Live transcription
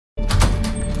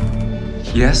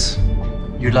Yes?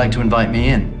 You'd like to invite me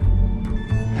in?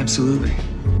 Absolutely.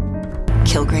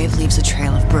 Kilgrave leaves a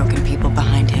trail of broken people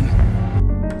behind him.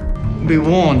 Be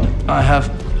warned, I have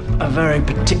a very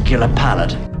particular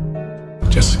palate.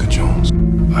 Jessica Jones,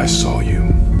 I saw you.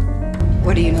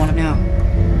 What do you want to know?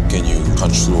 Can you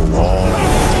punch through a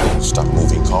wall? Stop a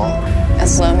moving car? A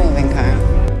slow-moving car.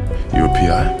 You a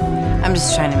PI? I'm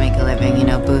just trying to make a living. You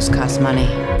know, booze costs money.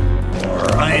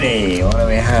 Alrighty, what do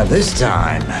we have this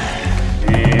time?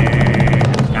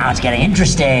 Now it's getting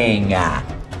interesting.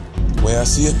 The way I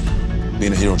see it,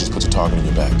 being a hero just puts a target on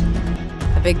your back.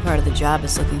 A big part of the job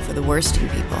is looking for the worst in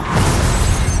people.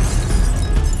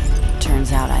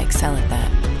 Turns out I excel at that.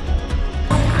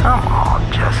 Come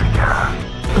on, Jessica.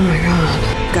 Oh my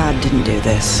God. God didn't do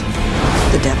this.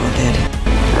 The devil did.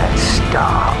 Let's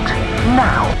start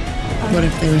now. What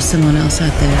if there was someone else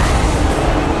out there?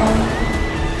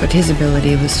 But his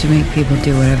ability was to make people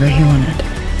do whatever he wanted.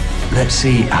 Let's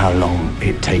see how long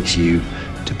it takes you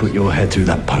to put your head through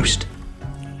that post.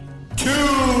 2,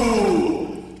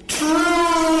 2,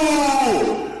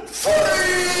 3.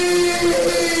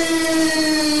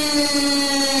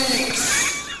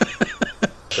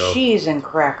 Cheese and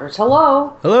crackers.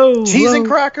 Hello. Hello. Cheese and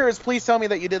crackers. Please tell me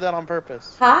that you did that on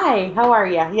purpose. Hi. How are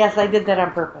you? Yes, I did that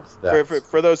on purpose.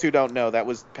 For those who don't know, that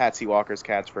was Patsy Walker's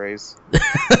catchphrase.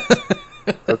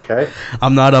 Okay.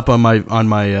 I'm not up on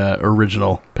my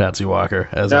original Patsy Walker.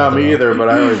 Me either. But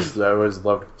I always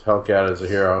loved Hellcat as a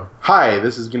hero. Hi,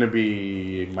 this is going to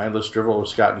be Mindless Drivel with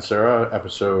Scott and Sara,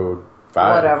 episode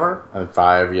 5. Whatever.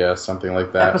 5, yeah, something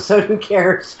like that. Episode. Who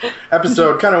cares?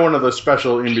 Episode, kind of one of the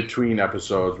special in-between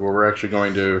episodes where we're actually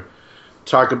going to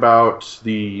talk about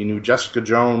the new Jessica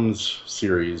Jones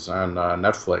series on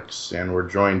Netflix. And we're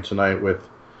joined tonight with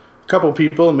a couple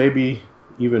people, maybe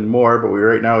even more, but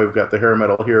right now we've got the hair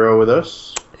metal hero with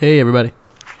us. Hey, everybody.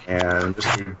 And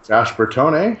Mr. Josh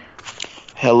Bertone.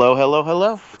 Hello, hello,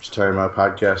 hello. First time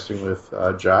podcasting with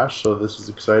Josh, so this is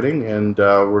exciting. And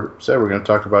we're going to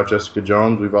talk about Jessica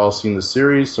Jones. We've all seen the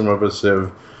series. Some of us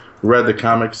have read the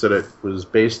comics that it was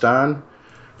based on.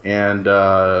 And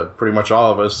pretty much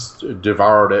all of us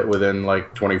devoured it within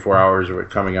like 24 hours of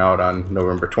it coming out on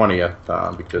November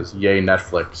 20th because yay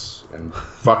Netflix and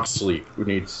fuck sleep. Who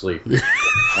needs sleep?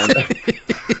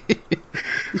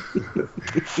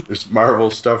 There's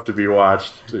Marvel stuff to be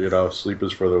watched. Sleep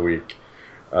is for the weak.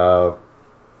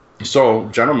 So,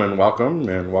 gentlemen, welcome.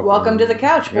 Welcome to the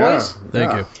couch, boys.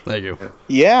 Yeah. Thank you.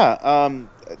 Yeah,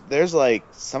 there's like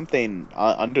something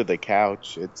under the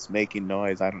couch. It's making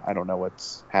noise. I don't know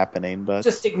what's happening, but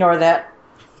Just ignore that.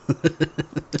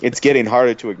 it's getting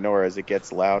harder to ignore as it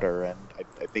gets louder, and I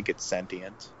think it's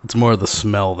sentient. It's more the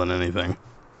smell than anything.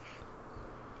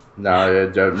 No,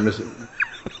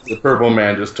 the Purple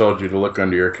Man just told you to look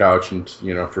under your couch and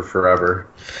for forever,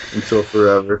 until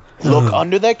forever. Look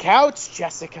under the couch,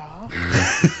 Jessica.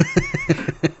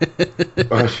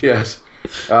 Yes.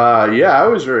 I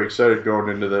was very excited going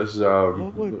into this.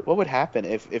 What would happen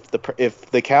if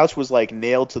the couch was like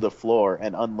nailed to the floor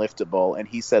and unliftable, and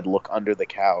he said, "Look under the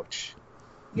couch"?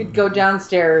 You'd go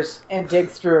downstairs and dig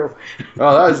through.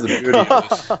 Oh, that is the beauty of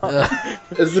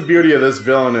this. It's the beauty of this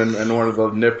villain, and one of the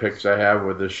nitpicks I have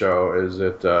with this show is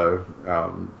that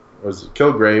was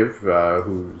Kilgrave,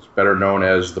 who's better known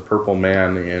as the Purple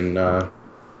Man in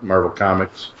Marvel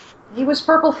Comics. He was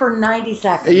purple for 90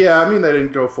 seconds. Yeah, I mean, they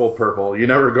didn't go full purple. You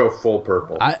never go full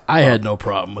purple. I had no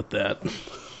problem with that.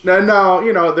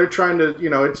 No, they're trying to,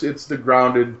 it's the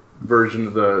grounded version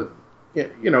of the,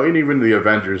 and even the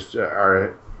Avengers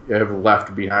have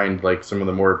left behind, like, some of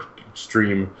the more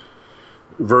extreme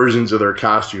versions of their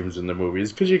costumes in the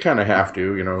movies, because you kind of have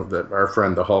to, that our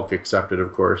friend the Hulk accepted,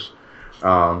 of course,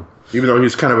 even though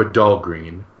he's kind of a dull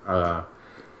green. But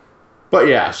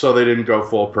yeah, so they didn't go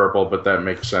full purple, but that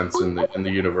makes sense in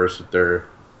the universe that they're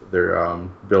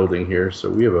building here. So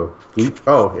we have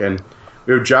and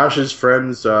we have Josh's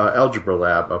friend's algebra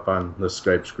lab up on the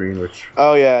Skype screen, which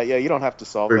you don't have to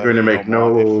solve. We're going to make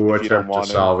no attempt to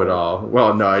solve it all.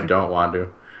 Well, no, I don't want to.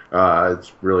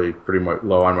 It's really pretty much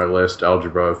low on my list,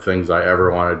 algebra, of things I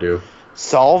ever want to do.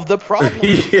 Solve the problem.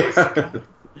 Yeah.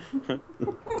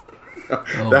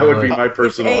 That would be my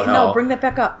personal hell. No, bring that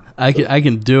back up. I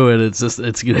can do it. It's just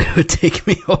it would take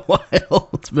me a while.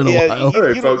 It's been a while. All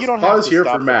right, folks, you don't pause have to here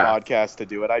stop for Matt. the podcast to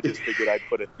do it. I just figured I'd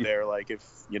put it there, like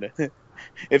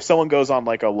if someone goes on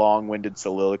like a long-winded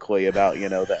soliloquy about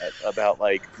about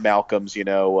like Malcolm's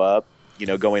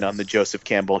going on the Joseph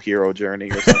Campbell hero journey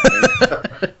or something.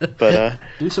 But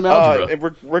do some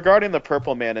algebra. Regarding the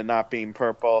Purple Man and not being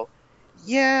purple,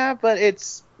 yeah, but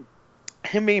it's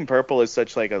him being purple is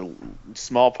such like a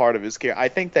small part of his character. I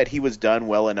think that he was done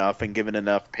well enough and given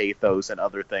enough pathos and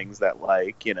other things that,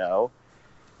 like, you know,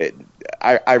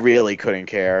 I really couldn't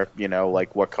care, you know,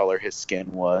 like what color his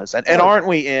skin was. And aren't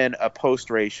we in a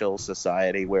post-racial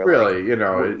society where, really, like,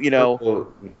 no,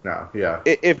 yeah.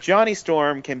 If Johnny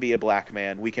Storm can be a black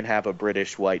man, we can have a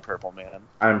British white purple man.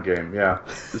 I'm game, yeah.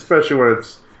 Especially when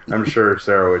it's, I'm sure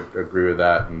Sarah would agree with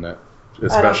that, and that,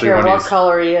 especially I don't care when what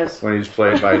color he is. When he's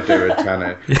played by David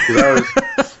Tennant.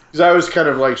 Because I was kind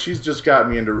of like, she's just got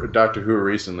me into Doctor Who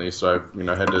recently, so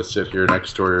I had to sit here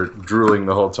next to her drooling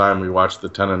the whole time we watched the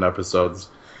Tennant episodes.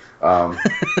 And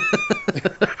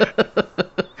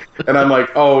I'm like,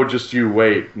 oh, just you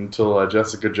wait until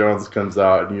Jessica Jones comes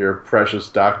out and your precious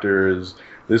doctor is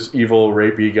this evil,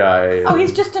 rapey guy. Oh,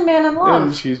 he's just a man in love.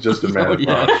 And she's just a man in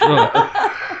love.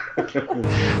 Sure.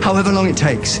 However long it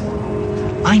takes.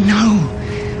 I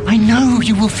know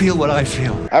you will feel what I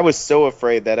feel. I was so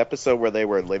afraid that episode where they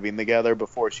were living together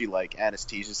before she, like,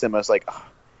 anesthesias him. I was like, oh,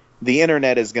 the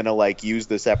internet is going to, like, use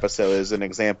this episode as an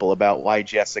example about why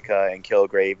Jessica and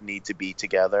Kilgrave need to be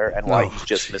together and why he's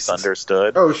just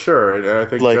misunderstood. Oh, sure. And I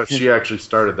think that she actually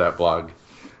started that blog.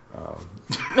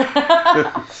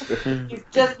 He's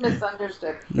just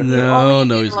misunderstood. No,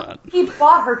 he's not. He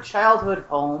bought her childhood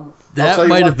home. That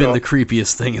might have been the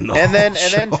creepiest thing in the whole and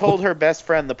show. then told her best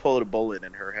friend to pull a bullet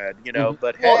in her head, you know.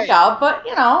 But Well, hey, yeah, but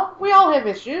we all have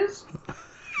issues.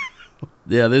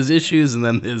 Yeah, there's issues, and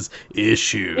then there's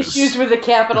issues. Issues with a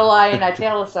capital I and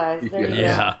italicized. There you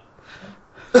Yeah.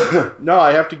 No,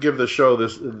 I have to give the show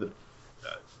this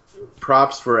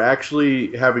props for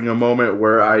actually having a moment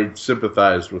where I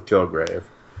sympathized with Kilgrave.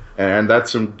 And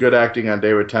that's some good acting on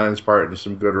David Tennant's part and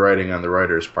some good writing on the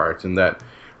writer's part. And that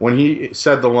when he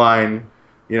said the line,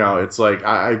 it's like,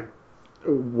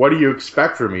 what do you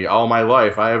expect from me? All my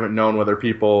life, I haven't known whether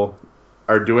people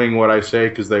are doing what I say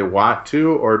because they want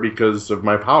to or because of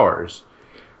my powers.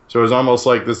 So it was almost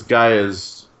like this guy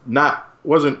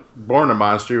wasn't born a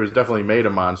monster. He was definitely made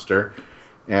a monster.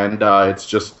 And it's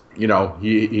just, he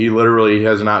literally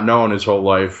has not known his whole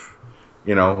life,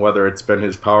 whether it's been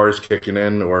his powers kicking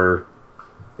in or,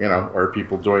 or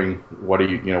people doing what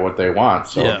they want.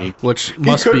 So yeah, which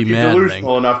must be maddening. He's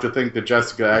delusional enough to think that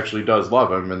Jessica actually does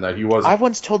love him and that he wasn't. I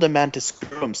once told a man to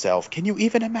screw himself. Can you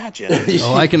even imagine?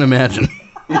 Oh, I can imagine.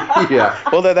 Yeah.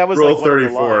 Well, that was Rule like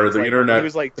 34. The internet. He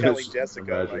was like telling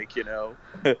Jessica,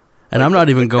 And I'm not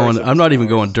even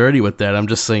going dirty with that. I'm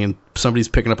just saying somebody's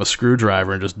picking up a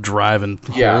screwdriver and just driving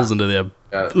holes into their.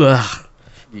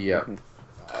 Yeah.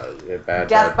 Bad,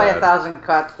 Death by 1,000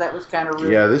 cuts. That was kind of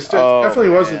rude. Yeah, this definitely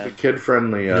wasn't the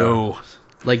kid-friendly. No.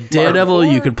 Like Daredevil,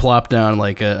 you could plop down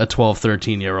like a 12,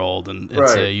 13-year-old and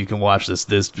say you can watch this.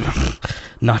 This,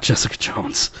 not Jessica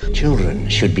Jones. Children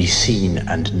should be seen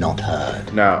and not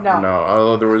heard. No.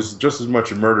 Although there was just as much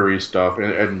murdery stuff,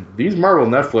 and these Marvel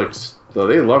Netflix, though,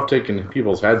 they love taking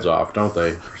people's heads off, don't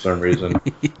they? For some reason.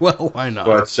 Well, why not?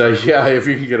 But yeah, if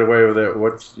you can get away with it,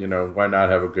 why not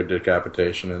have a good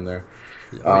decapitation in there?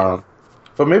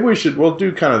 But maybe we'll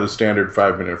do kind of the standard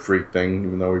 5-minute freak thing,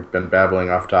 even though we've been babbling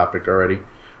off topic already.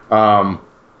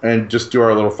 And just do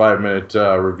our little 5-minute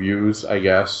reviews, I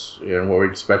guess, and what we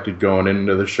expected going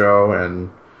into the show and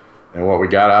what we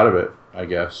got out of it, I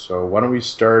guess. So why don't we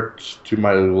start to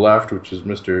my left, which is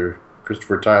Mr.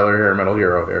 Christopher Tyler here, Metal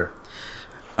Hero here.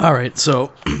 All right,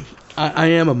 so I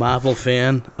am a Marvel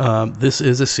fan. This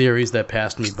is a series that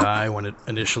passed me by when it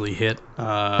initially hit,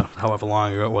 however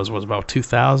long ago it was about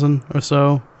 2000 or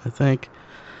so, I think.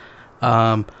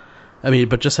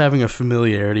 But just having a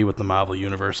familiarity with the Marvel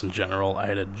Universe in general, I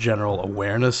had a general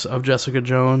awareness of Jessica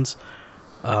Jones.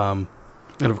 And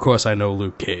of course I know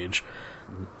Luke Cage,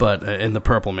 but and the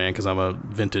Purple Man, because I'm a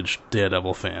vintage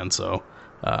Daredevil fan, so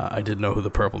I did know who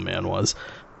the Purple Man was.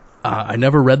 I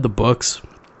never read the books.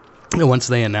 And once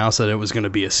they announced that it was going to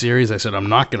be a series, I said, I'm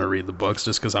not going to read the books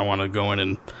just because I want to go in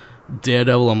and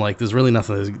Daredevil. I'm like, there's really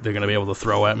nothing they're going to be able to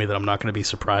throw at me that I'm not going to be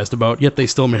surprised about. Yet they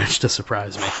still managed to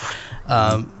surprise me.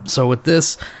 So with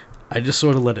this, I just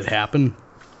sort of let it happen.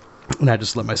 And I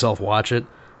just let myself watch it.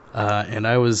 And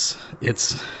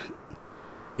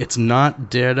it's not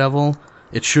Daredevil.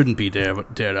 It shouldn't be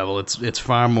Daredevil. It's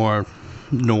far more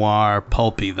noir,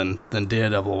 pulpy than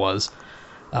Daredevil was.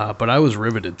 But I was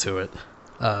riveted to it.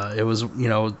 It was,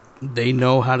 they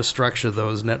know how to structure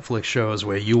those Netflix shows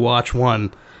where you watch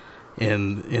one,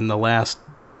 and in the last,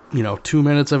 2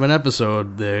 minutes of an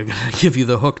episode, they're going to give you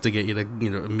the hook to get you to,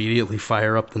 immediately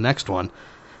fire up the next one.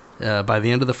 By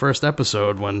the end of the first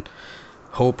episode, when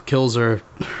Hope kills her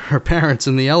parents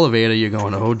in the elevator, you're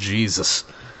going, oh, Jesus.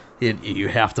 You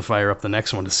have to fire up the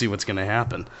next one to see what's going to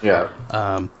happen. Yeah.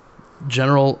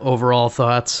 general overall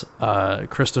thoughts,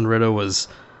 Kristen Ritter was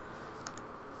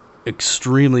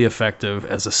extremely effective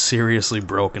as a seriously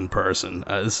broken person.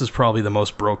 This is probably the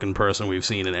most broken person we've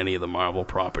seen in any of the Marvel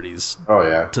properties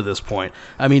to this point.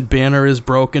 I mean, Banner is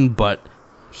broken, but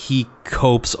he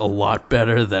copes a lot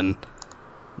better than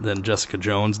Jessica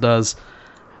Jones does.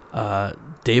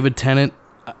 David Tennant,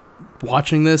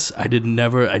 watching this, I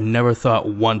never thought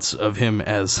once of him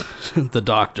as the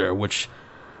Doctor, which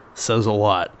says a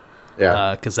lot.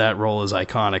 Yeah. Because that role is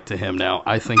iconic to him now.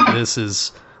 I think this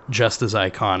is just as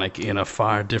iconic in a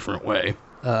far different way.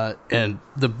 And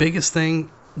the biggest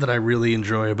thing that I really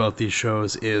enjoy about these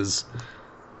shows is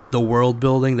the world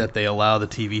building that they allow the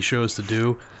TV shows to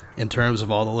do in terms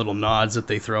of all the little nods that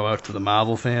they throw out to the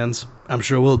Marvel fans. I'm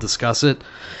sure we'll discuss it.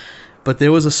 But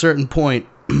there was a certain point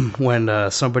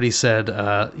when somebody said,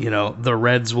 the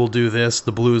Reds will do this,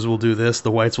 the Blues will do this,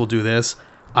 the Whites will do this.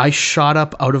 I shot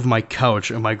up out of my couch,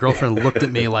 and my girlfriend looked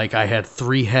at me like I had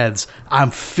 3 heads.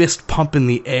 I'm fist pumping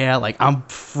the air, like I'm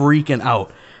freaking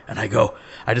out. And I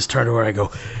just turned to her, I go,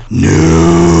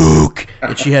 NUKE!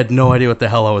 And she had no idea what the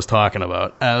hell I was talking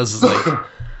about. I was like,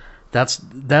 that's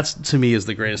to me is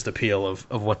the greatest appeal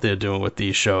of what they're doing with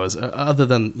these shows. Other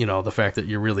than, the fact that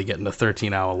you're really getting a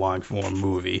 13-hour long form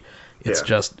movie.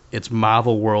 It's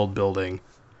Marvel world building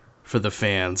for the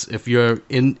fans. If you're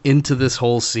into this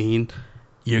whole scene,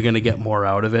 you're going to get more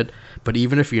out of it. But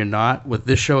even if you're not, with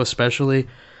this show especially,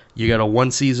 you got a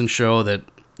 1-season show that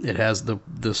it has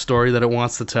the story that it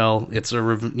wants to tell. It's a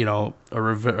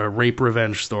rape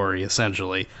revenge story,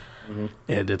 essentially. Mm-hmm.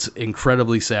 And it's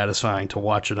incredibly satisfying to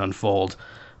watch it unfold.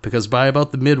 Because by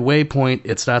about the midway point,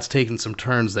 it starts taking some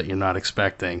turns that you're not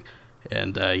expecting.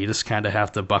 And you just kind of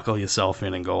have to buckle yourself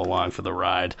in and go along for the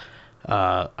ride.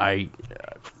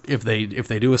 If they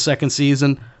do a second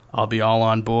season, I'll be all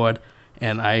on board.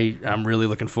 And I'm really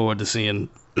looking forward to seeing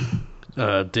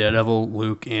Daredevil,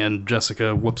 Luke, and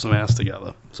Jessica whoop some ass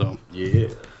together. So yeah.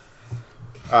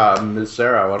 Ms.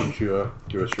 Sarah, why don't you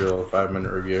give us your little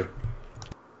 5-minute review?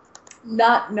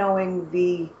 Not knowing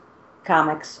the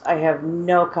comics, I have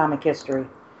no comic history,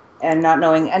 and not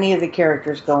knowing any of the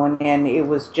characters going in, it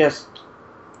was just,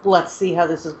 let's see how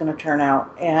this is going to turn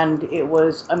out. And it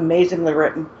was amazingly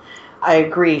written. I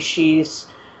agree, she's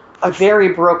a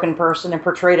very broken person and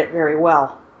portrayed it very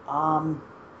well.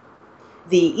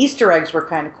 The Easter eggs were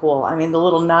kind of cool. I mean, the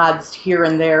little nods here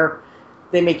and there,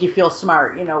 they make you feel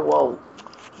smart. Well,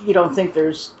 you don't think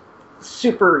there's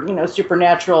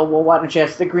supernatural. Well, why don't you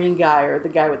ask the green guy or the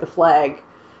guy with the flag?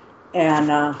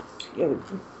 And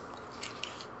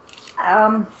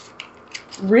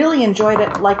really enjoyed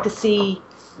it. Like to see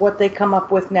what they come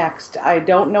up with next. I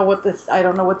don't know what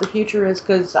the future is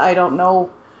because I don't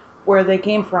know where they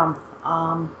came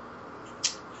from.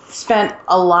 Spent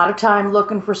a lot of time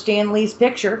looking for Stan Lee's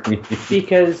picture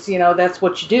because that's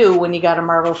what you do when you got a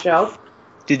Marvel show.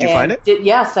 Did you find it?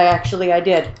 Yes, I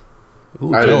did.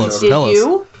 Ooh, tell us.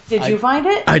 Did you find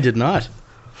it? I did not.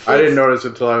 I didn't notice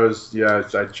until I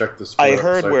checked the I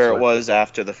heard where it was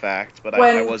after the fact, but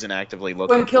I wasn't actively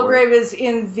looking. When Kilgrave is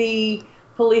in the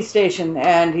police station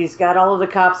and he's got all of the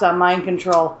cops on mind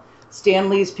control, Stan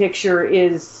Lee's picture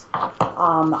is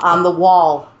on the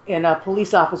wall in a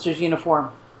police officer's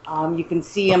uniform. You can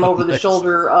see him over the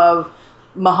shoulder of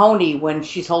Mahoney when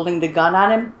she's holding the gun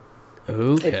on him.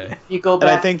 Okay. If you go back,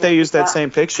 and I think they used that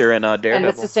same picture in Daredevil. And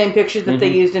it's the same picture that they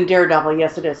used in Daredevil.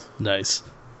 Yes, it is. Nice.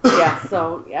 Yeah.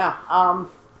 So yeah.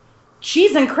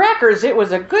 Cheese and crackers. It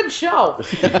was a good show.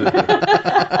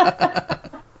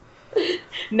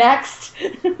 Next.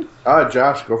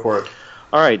 Josh, go for it.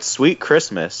 All right, Sweet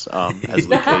Christmas, as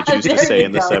Luke Cage used to say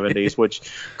in the 70s, which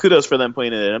kudos for them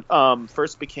putting it in.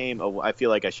 First became, I feel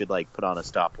like I should put on a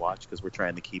stopwatch because we're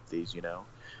trying to keep these,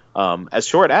 as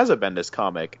short as a Bendis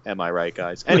comic. Am I right,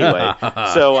 guys? Anyway,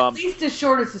 so at least as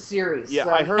short as the series. Yeah, so.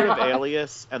 I heard of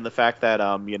Alias and the fact that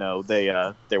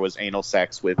there was anal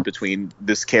sex between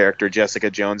this character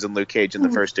Jessica Jones and Luke Cage in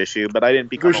the first issue, but I didn't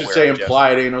become aware. We should say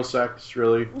implied anal sex,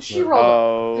 really. She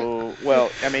rolled.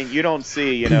 Well, I mean, you don't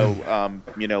see,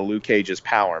 Luke Cage's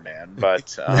Power Man,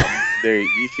 but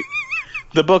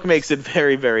the book makes it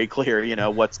very, very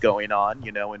clear, what's going on,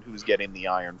 and who's getting the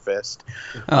Iron Fist.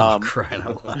 Crying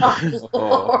out loud.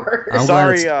 Lord.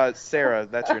 Sorry, Sarah,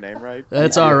 that's your name, right?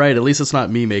 That's all right. At least it's not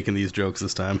me making these jokes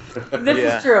this time. This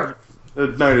is true. The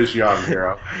night is young,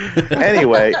 hero.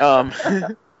 Anyway,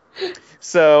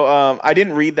 so I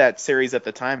didn't read that series at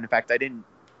the time. In fact, I didn't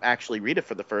actually read it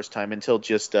for the first time until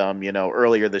just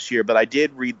earlier this year, but I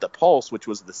did read The Pulse, which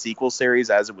was the sequel series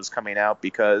as it was coming out,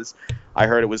 because I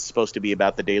heard it was supposed to be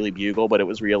about the Daily Bugle, but it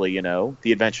was really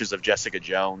the adventures of Jessica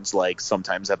Jones,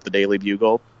 sometimes at the Daily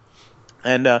Bugle.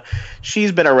 And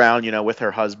she's been around, with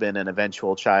her husband and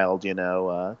eventual child,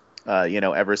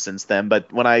 ever since then.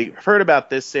 But when I heard about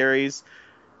this series,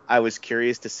 I was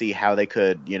curious to see how they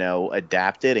could,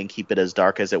 adapt it and keep it as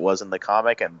dark as it was in the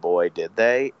comic, and boy, did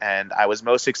they. And I was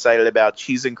most excited about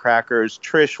Cheese and Crackers,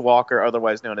 Trish Walker,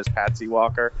 otherwise known as Patsy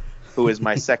Walker, who is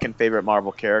my second favorite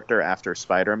Marvel character after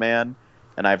Spider-Man.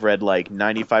 And I've read like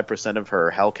 95% of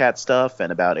her Hellcat stuff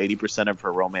and about 80% of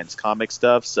her romance comic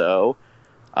stuff. So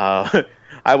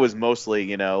I was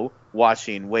mostly,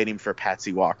 waiting for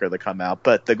Patsy Walker to come out.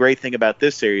 But the great thing about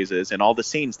this series is, in all the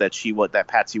scenes that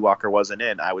Patsy Walker wasn't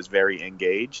in, I was very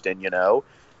engaged. And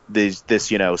this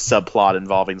subplot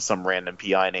involving some random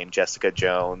PI named Jessica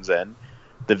Jones and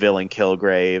the villain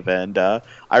Kilgrave, and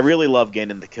I really love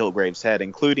getting into Kilgrave's head,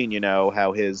 including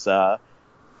how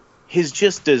his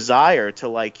just desire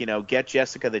to get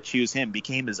Jessica to choose him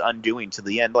became his undoing to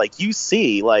the end. You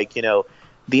see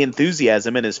the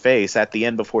enthusiasm in his face at the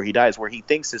end before he dies, where he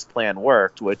thinks his plan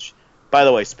worked, which, by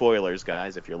the way, spoilers,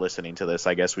 guys, if you're listening to this,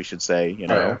 I guess we should say,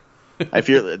 if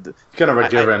you're kind of a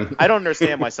given. I don't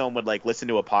understand why someone would listen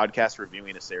to a podcast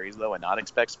reviewing a series though and not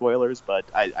expect spoilers, but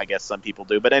I guess some people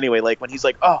do. But anyway, when he's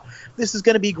like, oh, this is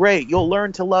going to be great, you'll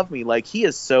learn to love me, he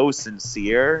is so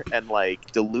sincere and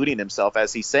deluding himself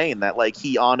as he's saying that,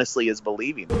 he honestly is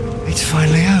believing it. It's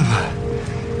finally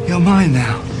over. You're mine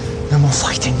now. No more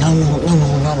fighting, no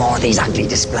more of these ugly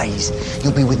displays.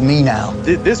 You'll be with me now.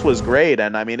 This was great,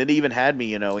 and I mean, it even had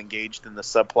me, engaged in the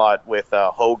subplot with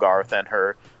Hogarth and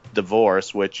her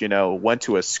divorce, which went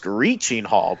to a screeching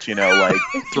halt, 3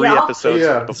 episodes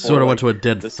before. Sort of went to a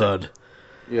dead thud.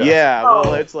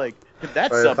 Well, it's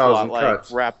that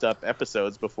subplot wrapped up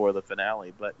episodes before the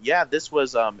finale. But yeah, this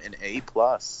was an A+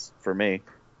 for me.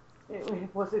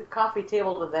 It was a coffee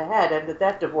table to the head, and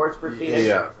that divorce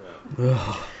proceeding.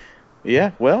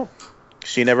 Yeah, well,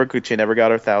 she never got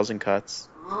her 1,000 cuts.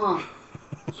 No,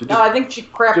 I think she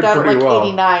crapped out at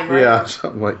 89, right? Yeah,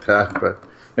 something like that. But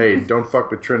hey, don't fuck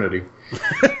with Trinity.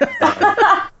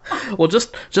 Well,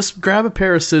 just grab a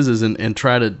pair of scissors and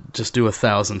try to just do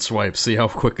 1,000 swipes. See how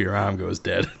quick your arm goes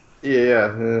dead.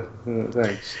 Yeah,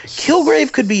 thanks.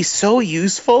 Kilgrave could be so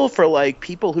useful for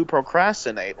people who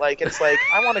procrastinate. It's I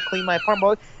want to clean my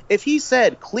apartment. If he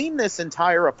said clean this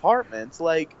entire apartment,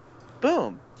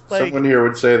 boom. Someone here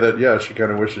would say that, she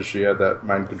kind of wishes she had that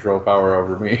mind control power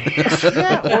over me.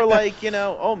 Yeah, or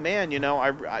oh man,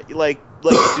 I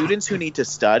students who need to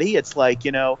study, it's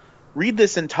read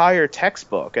this entire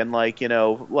textbook and or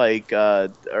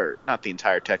not the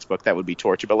entire textbook, that would be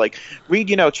torture, but read,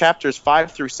 chapters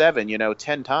 5 through 7,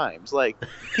 10 times.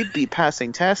 He'd be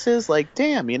passing tests,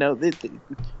 damn,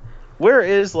 where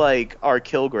is our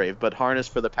Kilgrave but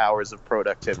harnessed for the powers of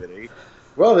productivity?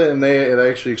 Well, then they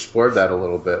actually explored that a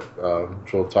little bit,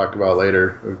 which we'll talk about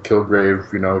later. Kilgrave,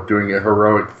 doing a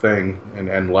heroic thing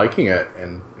and liking it,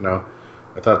 and I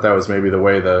thought that was maybe the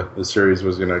way the series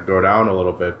was going to go down a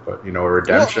little bit, but a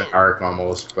redemption arc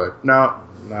almost. But no,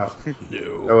 that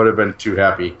would have been too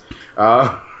happy.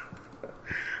 I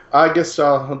guess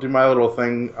I'll do my little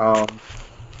thing.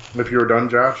 If you were done,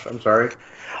 Josh, I'm sorry.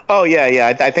 Oh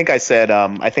yeah. I think I said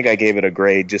I think I gave it a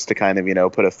grade just to kind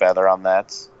of put a feather on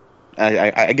that.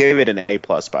 I gave it an A+,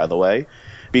 by the way,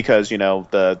 because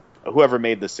whoever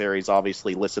made the series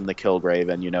obviously listened to Kilgrave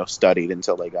and studied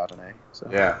until they got an A. So.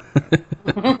 Yeah.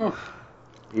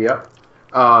 Yep.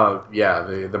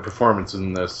 The performances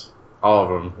in this, all of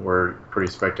them, were pretty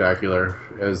spectacular.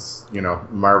 As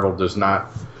Marvel does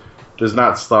not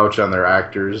slouch on their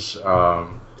actors. I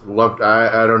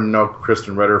don't know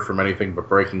Kristen Ritter from anything but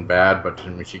Breaking Bad, but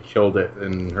she killed it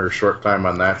in her short time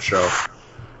on that show.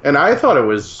 And I thought it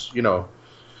was,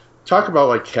 talk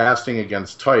about casting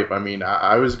against type. I mean,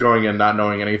 I was going in not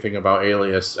knowing anything about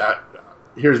Alias.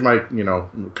 Here's my,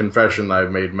 confession that I've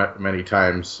made many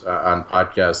times on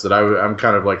podcasts, that I'm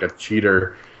kind of like a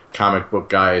cheater comic book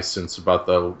guy since about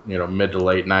the, mid to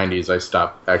late 90s. I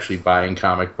stopped actually buying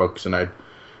comic books, and I'd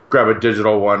grab a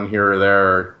digital one here or there,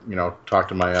 or, talk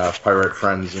to my pirate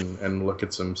friends and look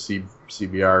at some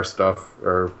CBR stuff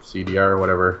or CDR or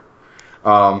whatever.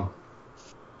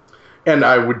 And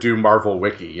I would do Marvel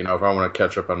Wiki, if I want to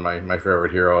catch up on my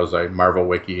favorite heroes, I Marvel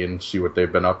Wiki and see what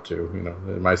they've been up to,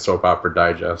 my soap opera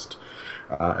digest,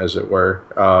 as it were.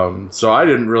 So I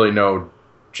didn't really know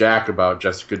jack about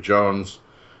Jessica Jones,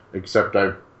 except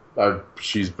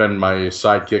she's been my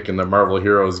sidekick in the Marvel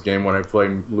Heroes game when I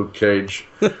played Luke Cage,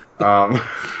 which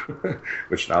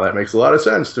now that makes a lot of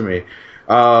sense to me.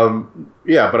 But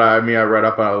I read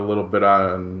up a little bit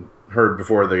on her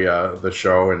before the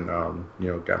show, and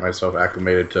got myself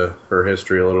acclimated to her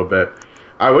history a little bit.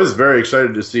 I was very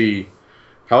excited to see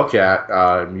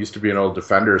Hellcat used to be an old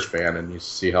Defenders fan and used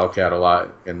to see Hellcat a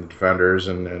lot in the Defenders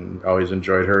and always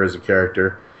enjoyed her as a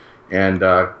character. And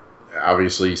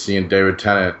obviously seeing David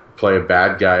Tennant play a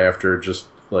bad guy after just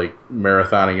like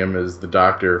marathoning him as the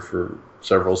Doctor for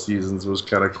several seasons was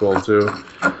kind of cool too.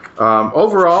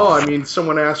 Overall, I mean,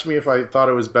 someone asked me if I thought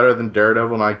it was better than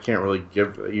Daredevil, and I can't really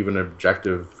give even an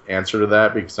objective answer to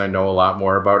that because I know a lot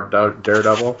more about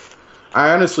Daredevil.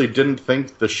 I honestly didn't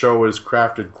think the show was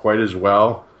crafted quite as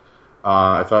well.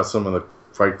 I thought some of the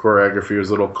fight choreography was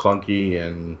a little clunky,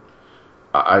 and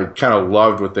I kind of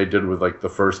loved what they did with like the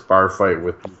first bar fight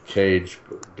with Luke Cage.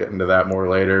 We'll get into that more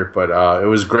later, but it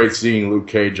was great seeing Luke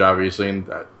Cage, obviously,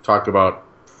 and talk about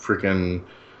freaking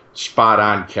spot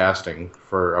on casting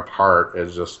for a part.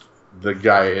 As just the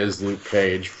guy is Luke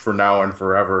Cage for now and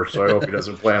forever. So I hope he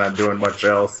doesn't plan on doing much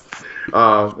else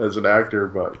as an actor.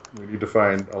 But we need to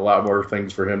find a lot more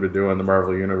things for him to do in the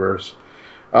Marvel universe.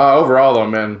 Overall, though,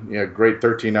 man, yeah, great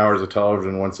 13 hours of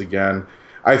television once again.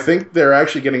 I think they're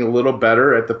actually getting a little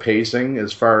better at the pacing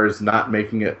as far as not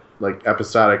making it like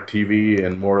episodic TV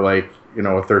and more like, you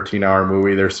know, a 13-hour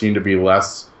movie. There seemed to be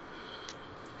less.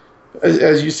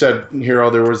 As you said, Hero,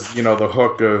 there was, you know, the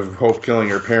hook of Hope killing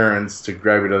her parents to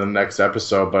grab you to the next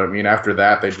episode. But, I mean, after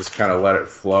that, they just kind of let it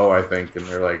flow, I think. And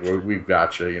they're like, we've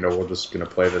got you. You know, we're just going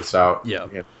to play this out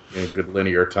in a good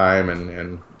linear time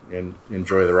and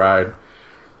enjoy the ride.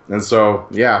 And so,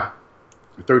 yeah,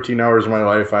 13 hours of my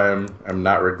life I'm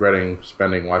not regretting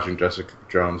spending watching Jessica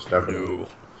Jones, definitely. No.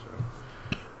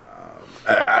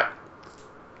 So,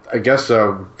 I guess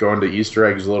go into Easter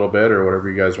eggs a little bit or whatever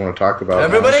you guys want to talk about.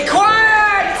 Everybody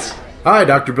quiet! Hi,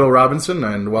 Dr. Bill Robinson,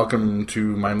 and welcome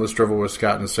to Mindless Travel with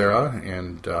Scott and Sara.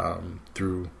 And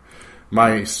through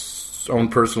my own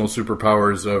personal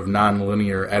superpowers of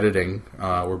non-linear editing,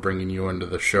 we're bringing you into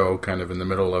the show kind of in the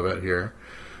middle of it here.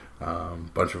 A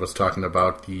bunch of us talking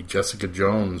about the Jessica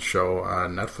Jones show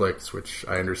on Netflix, which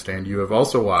I understand you have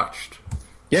also watched.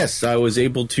 Yes, I was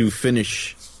able to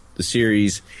finish the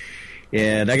series.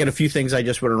 And I got a few things I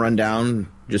just want to run down.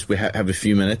 Just we have a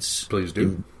few minutes. Please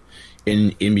do.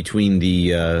 In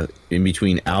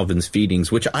between Alvin's feedings,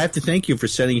 which I have to thank you for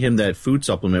sending him that food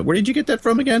supplement. Where did you get that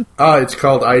from again? It's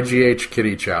called IGH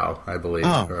Kitty Chow, I believe.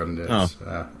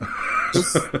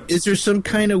 Is there some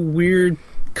kind of weird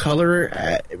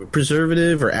color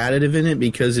preservative or additive in it?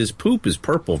 Because his poop is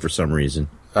purple for some reason.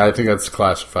 I think that's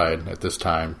classified at this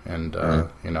time, and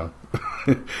you know,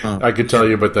 I could tell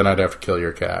you, but then I'd have to kill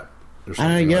your cat.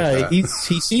 He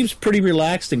seems pretty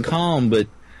relaxed and calm, but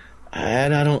I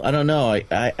don't know.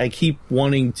 I keep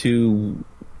wanting to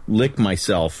lick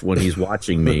myself when he's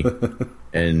watching me,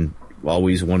 and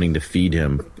always wanting to feed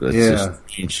him. That's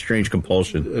just strange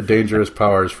compulsion. Dangerous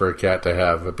powers for a cat to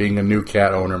have. Being a new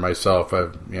cat owner myself,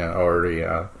 I've already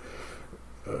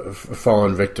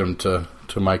fallen victim to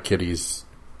my kitty's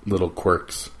little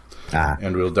quirks.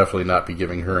 And we'll definitely not be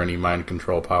giving her any mind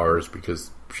control powers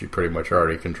because she pretty much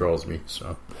already controls me,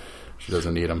 so she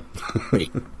doesn't need them.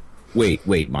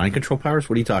 Wait, mind control powers?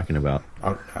 What are you talking about?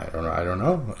 I don't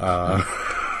know.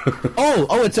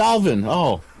 Oh, it's Alvin.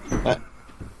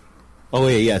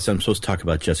 Yes, I'm supposed to talk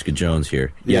about Jessica Jones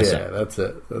here. Yes, yeah, that's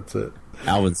it.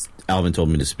 Alvin told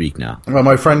me to speak now. Well,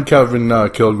 my friend Kevin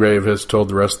Kilgrave has told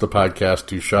the rest of the podcast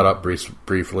to shut up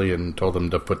briefly and told them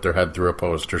to put their head through a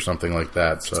post or something like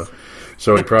that. So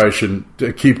we probably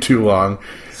shouldn't keep too long.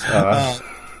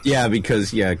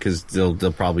 Because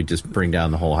they'll probably just bring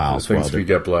down the whole house. Things could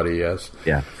get bloody, yes.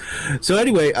 Yeah. So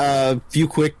anyway, a few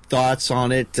quick thoughts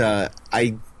on it.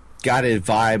 I got a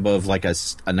vibe of like a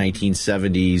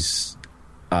 1970s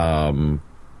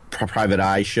private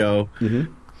eye show.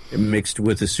 Mm-hmm. Mixed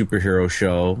with a superhero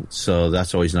show, so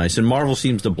that's always nice. And Marvel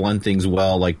seems to blend things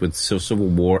well, like with Civil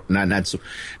War, not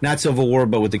Civil War,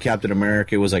 but with the Captain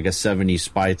America, it was like a 70s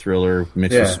spy thriller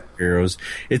mixed with superheroes.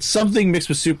 It's something mixed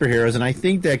with superheroes, and I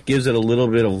think that gives it a little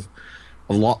bit of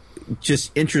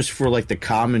just interest for like the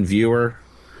common viewer,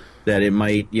 that it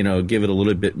might, give it a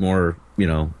little bit more,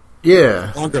 longer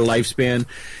lifespan.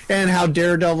 And how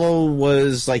Daredevil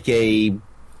was like a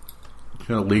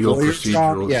legal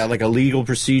procedural. Like a legal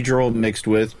procedural mixed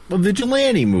with a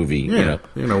vigilante movie. Yeah,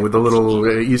 with a little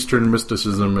Eastern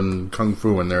mysticism and kung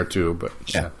fu in there too. But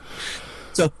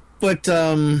So, but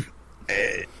due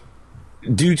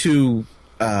to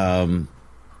I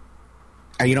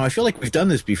feel like we've done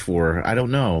this before. I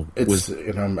don't know. I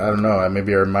don't know.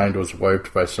 Maybe our mind was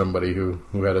wiped by somebody who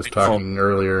had us talking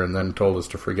earlier and then told us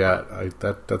to forget.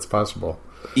 That's possible.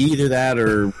 Either that,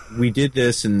 or we did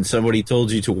this and somebody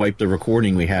told you to wipe the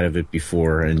recording we had of it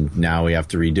before, and now we have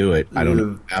to redo it. I don't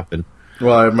know what happened.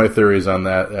 Well, I have my theories on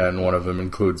that, and one of them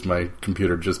includes my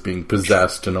computer just being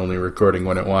possessed and only recording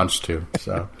when it wants to.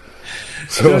 So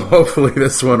hopefully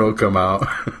this one will come out.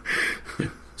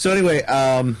 So anyway,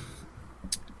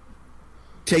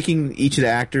 taking each of the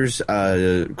actors,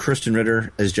 Kristen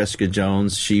Ritter as Jessica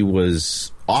Jones, she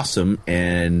was awesome,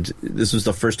 and this was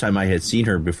the first time I had seen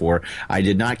her before. I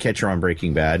did not catch her on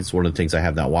Breaking Bad. It's one of the things I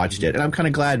have not watched yet, and I'm kind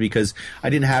of glad because I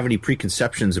didn't have any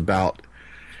preconceptions about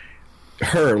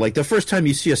her. Like the first time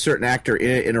you see a certain actor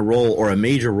in a role or a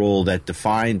major role that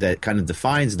kind of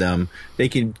defines them, they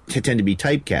can tend to be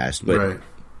typecast. But right.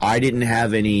 I didn't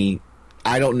have any.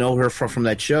 I don't know her from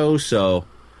that show, so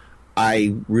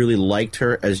I really liked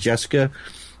her as Jessica.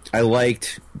 I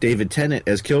liked David Tennant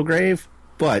as Kilgrave,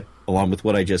 but along with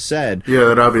what I just said, yeah,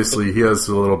 that obviously he has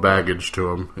a little baggage to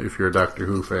him. If you're a Doctor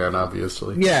Who fan,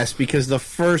 obviously, yes, because the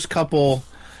first couple,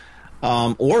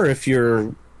 or if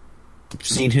you're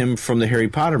seen him from the Harry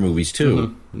Potter movies too.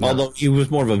 Mm-hmm. Yeah. Although he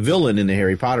was more of a villain in the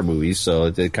Harry Potter movies, so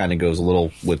it kind of goes a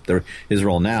little with his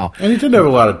role now. And he didn't have a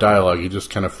lot of dialogue. He just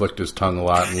kind of flicked his tongue a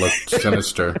lot and looked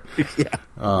sinister.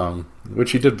 Yeah.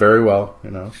 Which he did very well,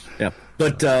 you know. Yeah.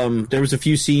 But there was a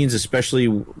few scenes, especially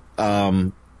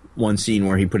one scene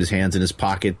where he put his hands in his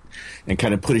pocket and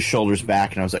kind of put his shoulders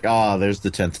back, and I was like, oh, there's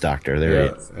the 10th Doctor. There he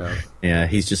is. Yeah,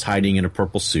 he's just hiding in a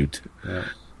purple suit. Yeah.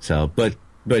 So, but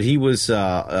he was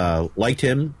liked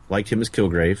him as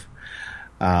Kilgrave.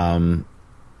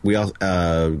 We all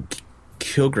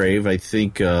Kilgrave. I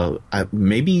think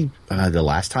maybe the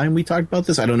last time we talked about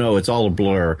this. I don't know. It's all a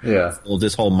blur. Yeah.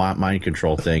 This whole mind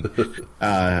control thing.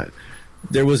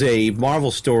 There was a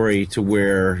Marvel story to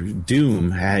where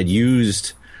Doom had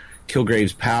used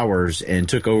Kilgrave's powers and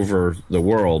took over the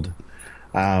world.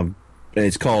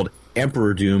 It's called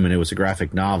Emperor Doom, and it was a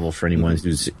graphic novel for anyone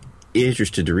who's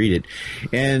interested to read it.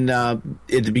 And at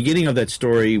the beginning of that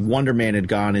story, Wonder Man had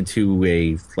gone into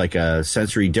a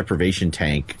sensory deprivation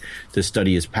tank to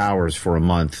study his powers for a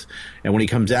month. And when he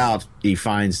comes out, he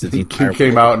finds that the entire he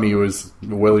came out and he was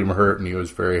William Hurt and he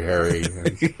was very hairy.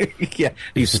 Yeah,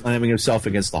 he's slamming himself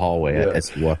against the hallway.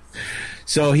 Yeah.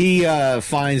 So he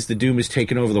finds that Doom has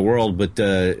taken over the world, but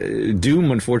Doom,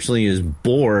 unfortunately, is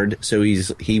bored, so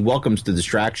he welcomes the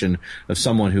distraction of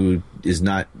someone who is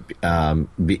not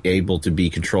able to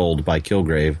be controlled by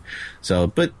Kilgrave. So,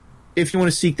 but if you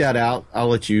want to seek that out, I'll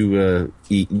let you,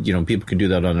 people can do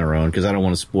that on their own, because I don't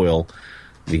want to spoil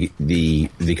the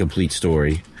complete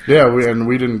story. Yeah,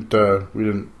 we didn't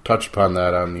touch upon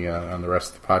that on the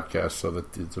rest of the podcast, so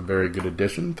that it's a very good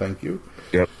addition. Thank you.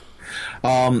 Yep.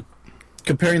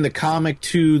 Comparing the comic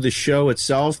to the show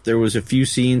itself, there was a few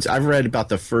scenes. I've read about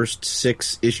the first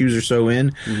 6 issues or so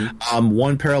in. Mm-hmm.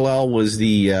 One parallel was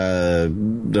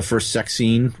the first sex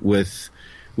scene with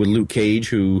Luke Cage,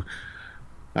 who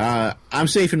I'm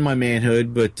safe in my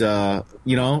manhood, but I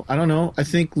don't know. I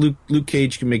think Luke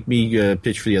Cage can make me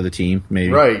pitch for the other team,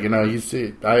 maybe. Right, you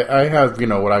see, I have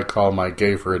what I call my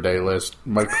gay for a day list.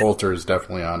 Mike Coulter is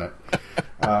definitely on it.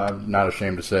 Not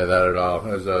ashamed to say that at all.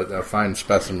 As a fine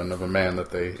specimen of a man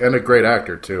and a great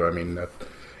actor too. I mean,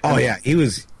 he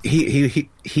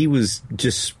was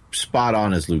just spot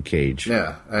on as Luke Cage.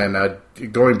 Yeah, and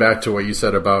going back to what you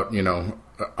said about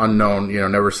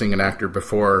unknown, never seeing an actor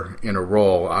before in a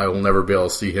role, I will never be able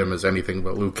to see him as anything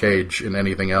but Luke Cage in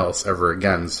anything else ever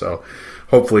again. So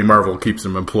hopefully Marvel keeps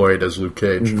him employed as Luke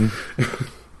Cage.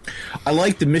 Mm-hmm. I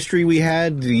like the mystery we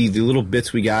had, the little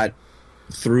bits we got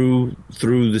through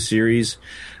the series,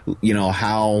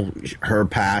 how her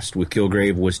past with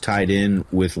Kilgrave was tied in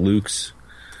with Luke's,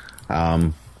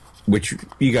 which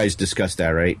you guys discussed that,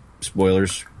 right?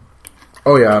 Spoilers.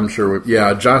 Oh yeah, I'm sure.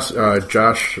 Yeah, Josh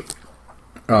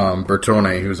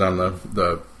Bertone, who's on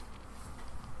the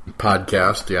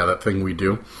podcast, that thing we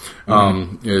do,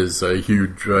 is a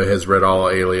huge, has read all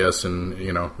Alias and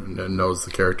knows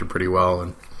the character pretty well.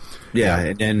 And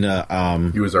and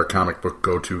then he was our comic book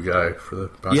go-to guy for the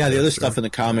podcast. Yeah, the other stuff in the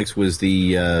comics was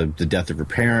the death of her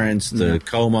parents, the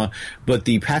coma, but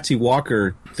the Patsy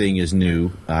Walker thing is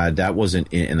new. That wasn't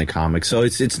in the comics, so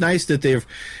it's nice that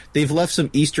they've left some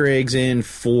Easter eggs in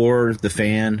for the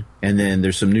fan, and then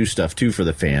there's some new stuff too for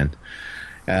the fan.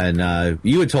 And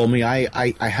you had told me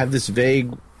I have this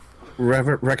vague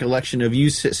recollection of you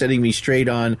setting me straight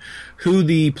on who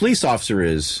the police officer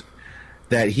is,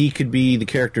 that he could be the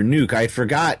character Nuke. I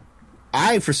forgot.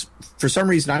 For some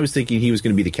reason, I was thinking he was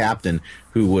going to be the captain,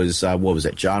 who was, what was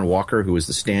that, John Walker, who was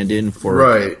the stand-in for...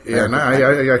 Right, yeah, and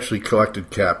I actually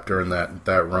collected Cap during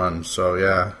that run, so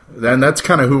yeah. And that's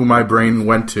kind of who my brain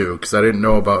went to, because I didn't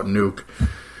know about Nuke.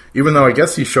 Even though I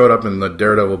guess he showed up in the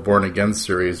Daredevil Born Again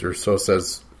series, or so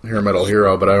says Hair Metal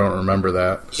Hero, but I don't remember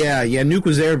that. Yeah, Nuke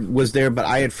was there, but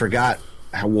I had forgot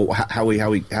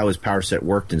how his power set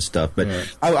worked and stuff. But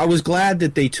I was glad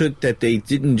that they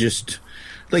didn't just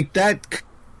like that.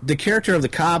 The character of the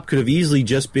cop could have easily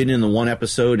just been in the one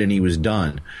episode and he was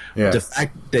done. Yeah. The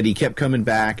fact that he kept coming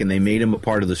back and they made him a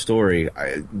part of the story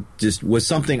just was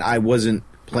something I wasn't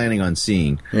planning on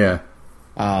seeing. Yeah.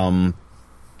 I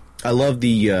love the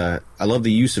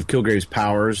use of Kilgrave's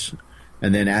powers,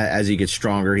 and then as he gets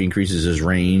stronger, he increases his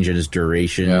range and his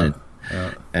duration.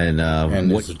 Yeah.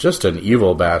 And he's just an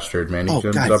evil bastard, man. He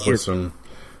comes up with some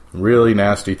really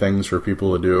nasty things for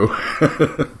people to do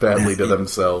badly to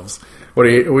themselves. What do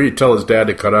you tell his dad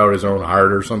to cut out his own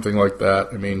heart or something like that?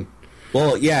 I mean,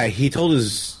 well, yeah, he told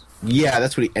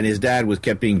that's what and his dad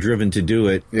kept being driven to do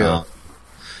it. Yeah.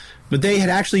 But they had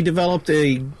actually developed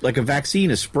a vaccine,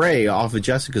 a spray off of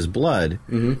Jessica's blood.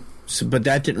 Mm-hmm. So, but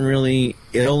that didn't really,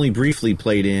 it only briefly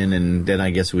played in, and then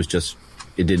I guess it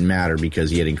didn't matter because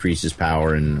he had increased his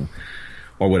power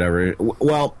or whatever.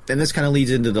 Well, and this kind of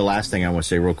leads into the last thing I want to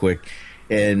say real quick.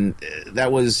 And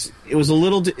it was a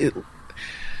little,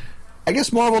 I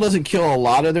guess Marvel doesn't kill a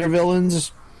lot of their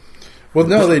villains. Well,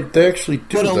 no, they actually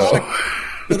do, but a lot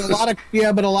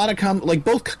of like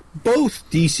both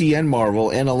DC and Marvel,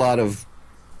 and a lot of,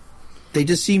 they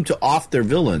just seem to off their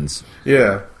villains.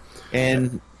 Yeah,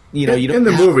 and you don't in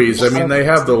the movies. I mean, they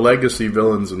have the legacy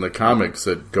villains in the comics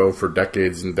that go for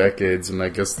decades and decades, and I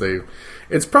guess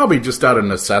it's probably just out of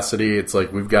necessity. It's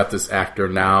like, we've got this actor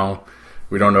now.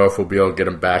 We don't know if we'll be able to get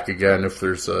him back again if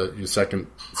there's a second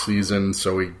season,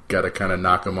 so we got to kind of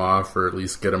knock him off or at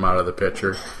least get him out of the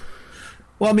picture.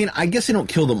 Well, I mean, I guess they don't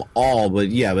kill them all, but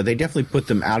they definitely put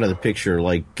them out of the picture.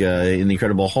 Like in The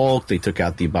Incredible Hulk, they took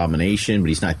out the Abomination, but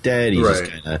he's not dead. He's just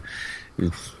kind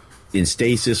of in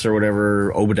stasis or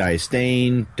whatever. Obadiah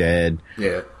Stane, dead.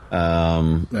 Yeah.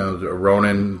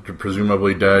 Ronan,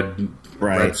 presumably dead.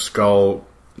 Right. Red Skull,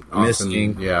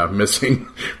 missing. Missing.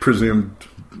 Presumed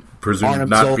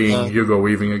not being Hugo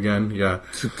Weaving again. Yeah.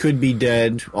 Could be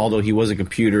dead, although he was a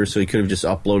computer, so he could have just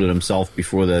uploaded himself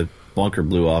before the bunker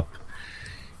blew up.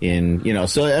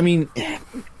 So I mean,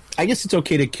 I guess it's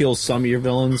okay to kill some of your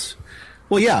villains.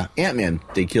 Well, yeah, Ant-Man,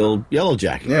 they killed Yellow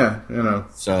Jacket. Yeah,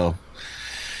 So,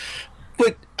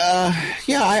 but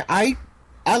I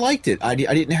liked it. I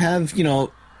didn't have,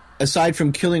 aside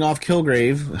from killing off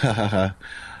Kilgrave,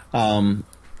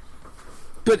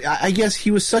 but I guess he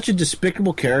was such a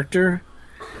despicable character.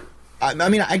 I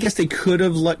mean, I guess they could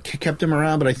have kept him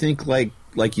around, but I think, like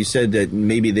you said, that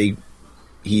maybe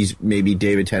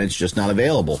David Tennant's just not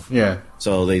available. Yeah.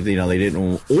 So they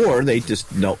didn't, or they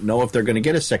just don't know if they're going to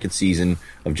get a second season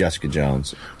of Jessica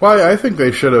Jones. Well, I think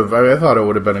they should have. I thought it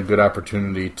would have been a good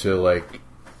opportunity to,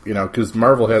 because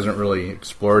Marvel hasn't really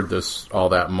explored this all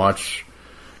that much.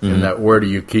 Mm-hmm. In that, where do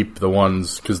you keep the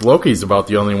ones? Because Loki's about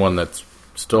the only one that's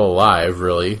still alive,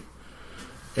 really.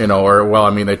 They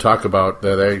talk about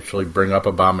that. They actually bring up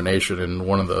Abomination in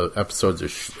one of the episodes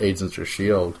of Agents of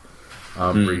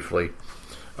S.H.I.E.L.D. Briefly.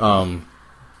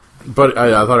 But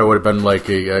I thought it would have been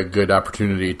a good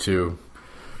opportunity to,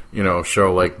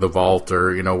 show the Vault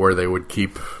or, where they would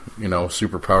keep,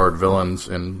 superpowered villains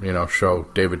and, show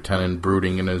David Tennant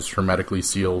brooding in his hermetically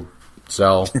sealed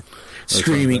cell.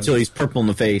 Screaming till he's purple in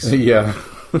the face. Yeah.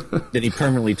 Then he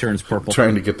permanently turns purple.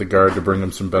 Trying to get the guard to bring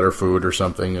him some better food or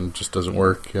something, and it just doesn't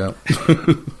work. Yeah.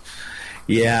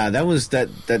 Yeah, that was that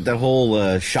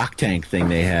whole shock tank thing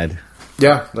they had.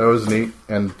 Yeah, that was neat.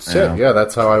 And Sid,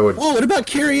 that's how I would... Oh, what about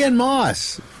Carrie-Ann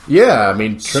Moss? Yeah, I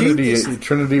mean,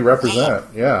 Trinity represent,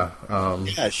 yeah.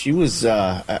 Yeah, she was...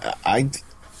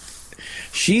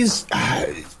 she's...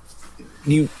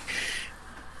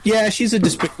 she's a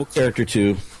despicable character,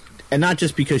 too. And not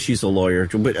just because she's a lawyer,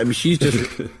 but I mean, she's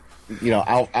just,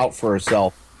 out for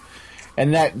herself.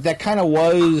 And that kind of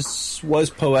was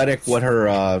poetic. What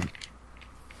her,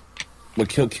 what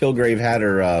Kilgrave had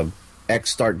her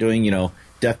ex start doing,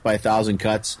 death by 1,000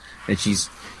 cuts, and she's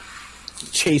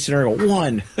chasing her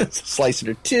 1, slicing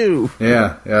her 2.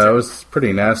 Yeah, it was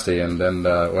pretty nasty. And then,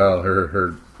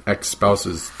 her ex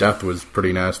spouse's death was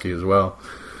pretty nasty as well.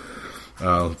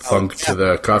 Thunk to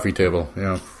the coffee table.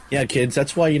 Yeah. Yeah, kids,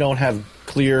 that's why you don't have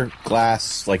clear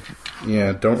glass, don't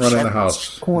run in the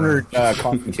house. Cornered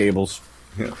coffee tables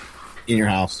in your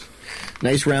house.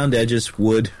 Nice round edges,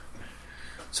 wood,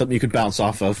 something you could bounce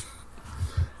off of.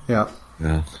 Yeah.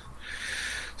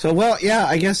 So,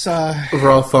 I guess...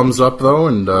 Overall, thumbs up, though,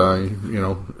 and,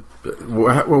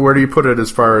 where do you put it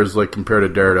as far as, compared to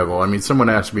Daredevil? I mean, someone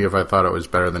asked me if I thought it was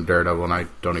better than Daredevil, and I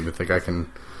don't even think I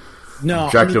can...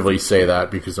 objectively say that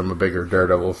because I'm a bigger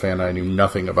Daredevil fan. I knew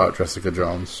nothing about Jessica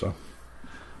Jones, so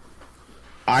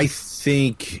I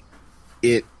think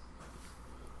it.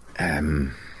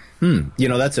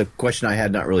 That's a question I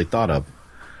had not really thought of.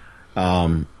 I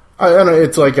know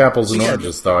it's like apples and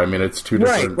oranges, though. I mean, it's two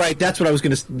different. Right. That's what I was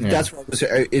going to. That's what I was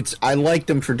saying. I like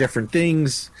them for different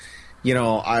things.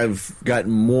 I've got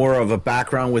more of a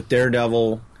background with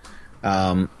Daredevil.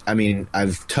 I mean,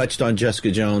 I've touched on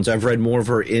Jessica Jones. I've read more of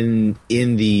her in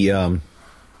the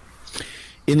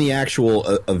actual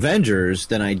Avengers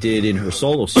than I did in her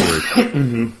solo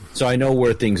series. So I know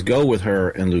where things go with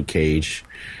her and Luke Cage.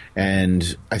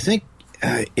 And I think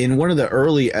in one of the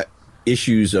early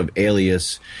issues of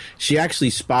Alias, she actually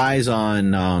spies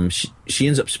on. She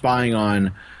ends up spying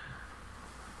on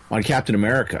Captain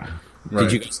America. Right.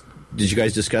 Did you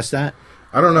guys discuss that?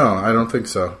 I don't know. I don't think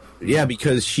so. Yeah,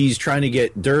 because she's trying to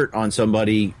get dirt on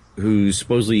somebody who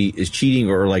supposedly is cheating,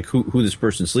 or like who this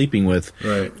person's sleeping with.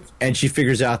 Right. And she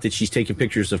figures out that she's taking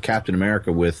pictures of Captain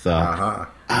America with I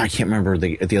can't remember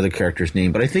the other character's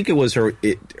name, but I think it was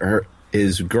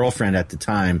his girlfriend at the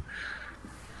time.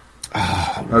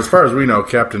 As far as we know,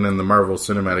 Captain in the Marvel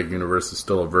Cinematic Universe is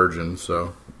still a virgin,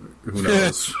 so who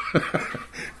knows?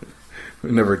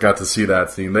 We never got to see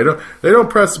that scene. They don't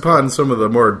press upon some of the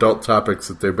more adult topics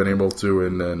that they've been able to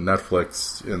in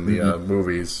Netflix in the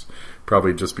movies,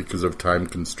 probably just because of time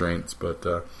constraints. But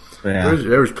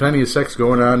there was plenty of sex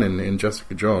going on in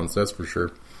Jessica Jones, that's for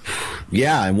sure.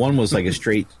 Yeah, and one was like a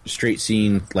straight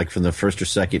scene, like from the first or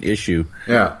second issue.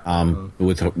 Yeah,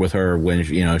 with her when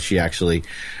she actually,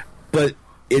 but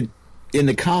in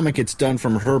the comic it's done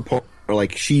from her point, or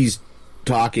like she's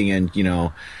talking, and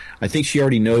I think she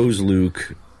already knows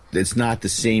Luke. It's not the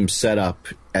same setup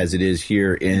as it is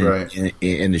here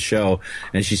in the show.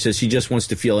 And she says she just wants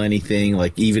to feel anything,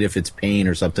 like even if it's pain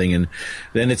or something. And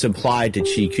then it's implied that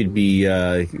she could be,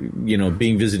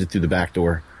 being visited through the back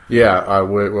door. Yeah,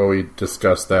 we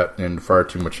discussed that in far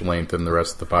too much length in the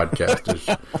rest of the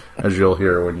podcast, as you'll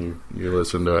hear when you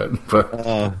listen to it.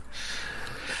 But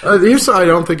here's I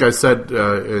don't think I said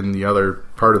in the other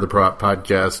part of the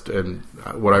podcast, and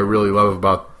what I really love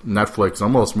about Netflix,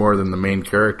 almost more than the main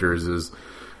characters, is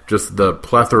just the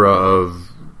plethora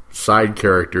of side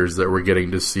characters that we're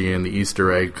getting to see in the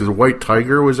Easter egg. Because White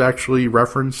Tiger was actually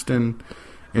referenced in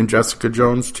Jessica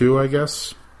Jones too, I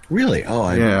guess. Really? Oh,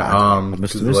 I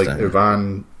must have missed like that.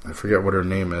 Yvonne, I forget what her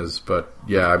name is, but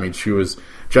yeah, I mean,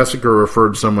 Jessica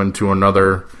referred someone to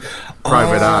another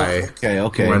Private Eye,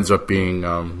 okay, who ends up being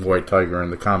White Tiger in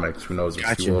the comics. Who knows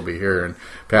if she will be here? And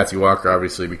Patsy Walker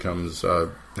obviously becomes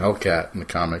Hellcat in the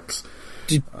comics.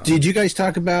 Did you guys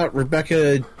talk about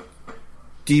Rebecca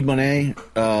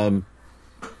DeMonet,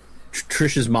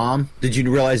 Trisha's mom? Did you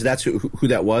realize that's who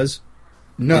that was?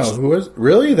 No, who was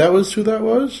really? That was who that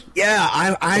was? Yeah,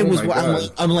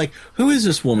 I'm like, who is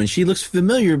this woman? She looks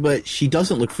familiar, but she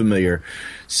doesn't look familiar.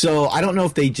 So I don't know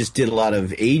if they just did a lot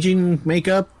of aging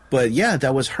makeup, but yeah,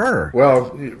 that was her.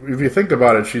 Well, if you think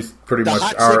about it, she's pretty much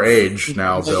our age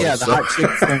now, Bill. Yeah, the hot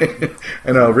chick.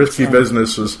 I know, Risky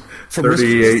Business was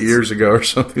 38 years ago or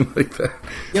something like that.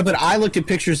 Yeah, but I looked at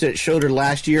pictures that showed her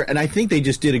last year, and I think they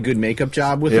just did a good makeup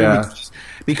job with her.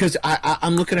 Because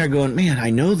I'm looking at her going, man,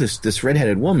 I know this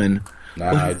redheaded woman.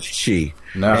 What is she?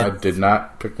 No, I did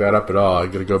not pick that up at all. I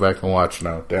got to go back and watch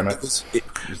now. Damn it!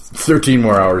 13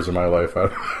 more hours of my life.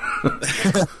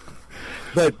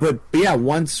 But yeah,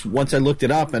 once I looked it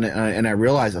up and I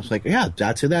realized, I was like, yeah,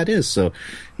 that's who that is. So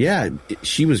yeah,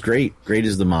 she was great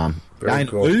as the mom. Very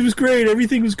cool. It was great.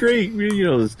 Everything was great.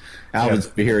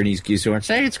 Alvin's here and he's going,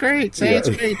 say it's great. It's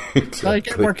great. Like,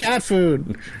 get more cat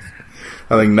food.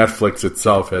 I think Netflix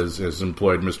itself has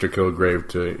employed Mr. Kilgrave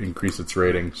to increase its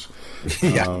ratings.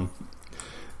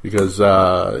 Because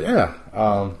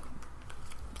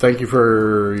thank you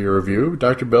for your review,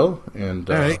 Dr. Bill. And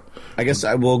all right. I guess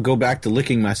I will go back to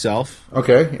licking myself.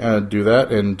 Okay, do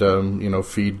that, and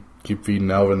keep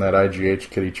feeding Alvin that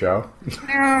IGH kitty chow.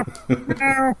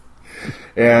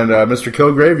 And Mr.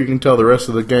 Kilgrave, you can tell the rest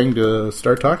of the gang to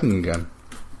start talking again.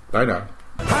 Bye now.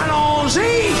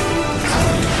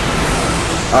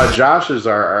 Josh is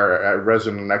our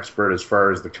resident expert as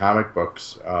far as the comic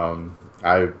books.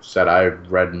 I said I've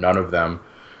read none of them.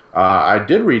 I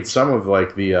did read some of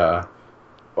like the.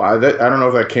 I don't know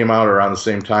if that came out around the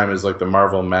same time as like the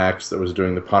Marvel Max that was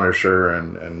doing the Punisher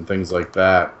and things like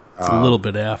that. A little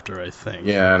bit after, I think.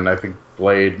 Yeah, and I think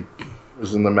Blade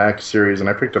was in the Max series, and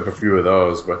I picked up a few of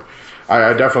those. But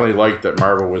I definitely liked that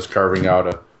Marvel was carving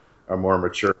out a more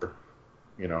mature,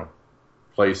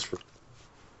 place for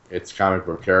its comic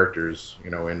book characters,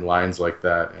 in lines like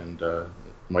that, and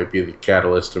might be the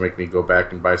catalyst to make me go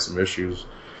back and buy some issues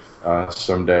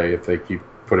someday if they keep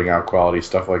putting out quality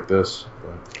stuff like this.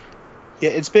 But Yeah,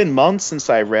 it's been months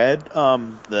since I read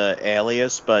the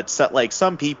Alias, but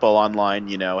some people online,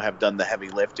 have done the heavy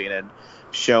lifting and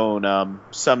shown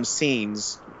some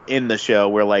scenes in the show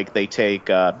where like they take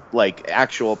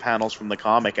actual panels from the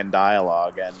comic and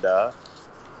dialogue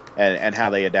and how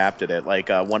they adapted it. Like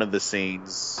one of the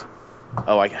scenes,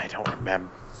 I don't remember.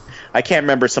 I can't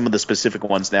remember some of the specific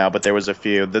ones now, but there was a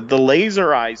few. The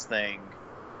laser eyes thing,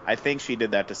 I think she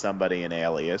did that to somebody in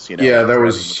Alias. Yeah, that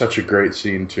was such a great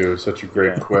scene too. Such a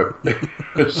great quip.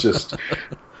 It's just,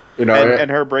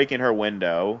 and her breaking her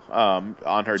window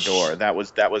on her door. That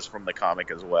was from the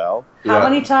comic as well. How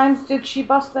many times did she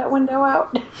bust that window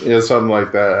out? Yeah, something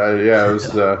like that. It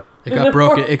was. It got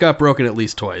broken. It got broken at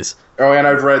least twice. Oh, and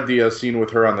I've read the scene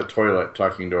with her on the toilet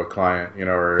talking to a client.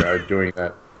 Or doing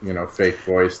that. Fake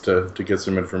voice to get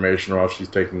some information while she's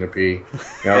taking a pee.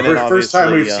 First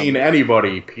time we've seen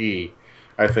anybody pee,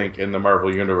 I think, in the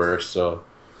Marvel universe. So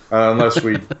unless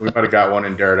we might have got one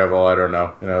in Daredevil, I don't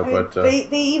know. But they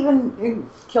even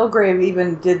Kilgrave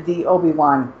even did the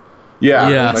Obi-Wan. Yeah.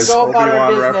 Nice Go about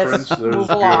Obi-Wan our reference. business. It was Move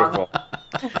along. beautiful.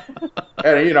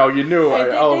 And you knew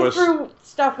Elvis. They threw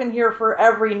stuff in here for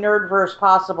every nerdverse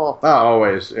possible. Oh,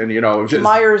 always, and just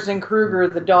Myers and Kruger,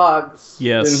 the dogs.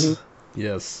 Yes. Mm-hmm.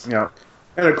 Yes. Yeah.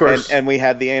 And of course, and we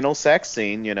had the anal sex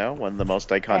scene, one of the most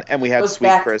iconic, and we had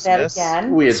Sweet Christmas.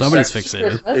 We had Somebody's sex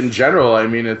fixated. In general, I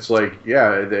mean, it's like,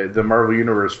 the Marvel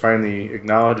Universe finally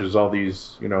acknowledges all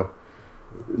these,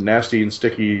 nasty and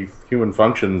sticky human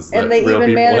functions. And that they real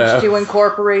even people managed have. to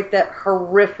incorporate that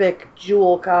horrific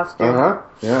Jewel costume.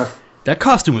 Yeah. That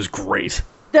costume was great.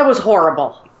 That was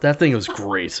horrible. That thing was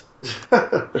great.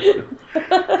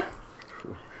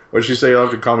 What did she say? You'll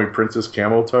have to call me Princess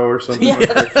Camel Toe or something? Yes.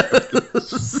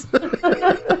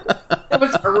 That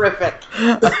was horrific.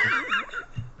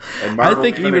 And Marvel I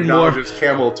think even more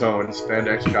camel toe and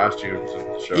spandex costumes.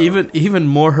 And even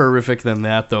more horrific than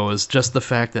that, though, is just the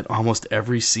fact that almost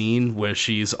every scene where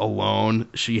she's alone,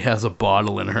 she has a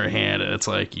bottle in her hand, and it's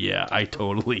like, yeah, I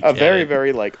totally get very, it.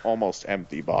 very almost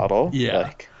empty bottle.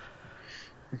 Yeah.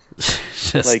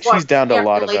 She's down to a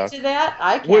lot of relate to that?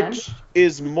 I can. Which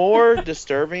is more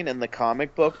disturbing in the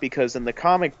comic book, because in the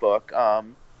comic book,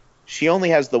 she only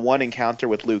has the one encounter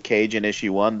with Luke Cage in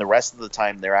issue 1. The rest of the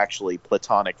time, they're actually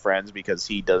platonic friends because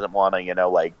he doesn't want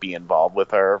to, be involved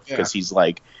with her because he's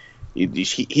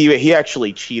he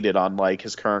actually cheated on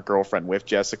his current girlfriend with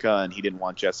Jessica, and he didn't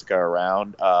want Jessica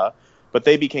around. But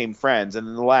they became friends, and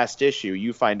in the last issue,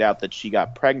 you find out that she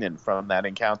got pregnant from that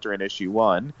encounter in issue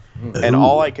 1. And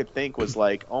all I could think was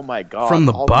oh my god, from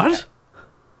the butt.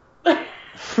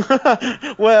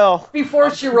 Well, before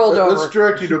she rolled over. Let's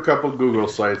direct you to a couple Google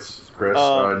sites, Chris.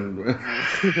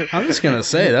 I'm just gonna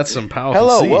say that's some powerful.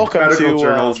 Hello, scene. welcome medical to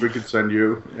journals we could send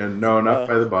you, and no, not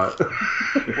by the butt.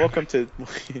 Welcome to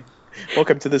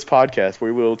this podcast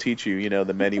where we will teach you,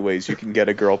 the many ways you can get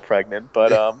a girl pregnant.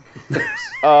 But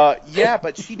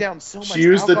but she downed so much. She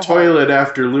used alcohol. the toilet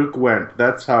after Luke went.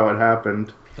 That's how it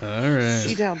happened. All right.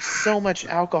 She downed so much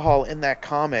alcohol in that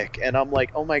comic, and I'm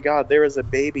like, oh my god, there is a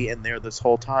baby in there this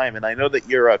whole time. And I know that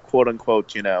you're a quote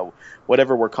unquote,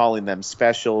 whatever we're calling them,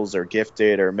 specials or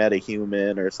gifted or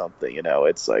metahuman or something.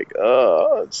 It's like,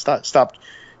 stop.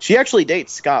 She actually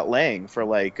dates Scott Lang for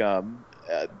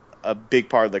a big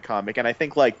part of the comic, and I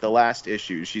think the last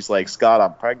issue, she's like, Scott,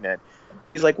 I'm pregnant.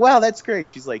 He's like, wow, that's great.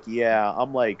 She's like, yeah,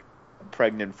 I'm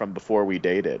pregnant from before we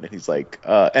dated. And he's like,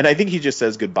 and I think he just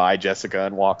says goodbye, Jessica,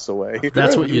 and walks away.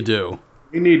 That's what you do.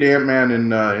 You need Ant-Man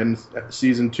in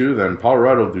season 2. Then Paul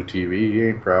Rudd will do TV. He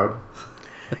ain't proud.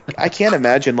 I can't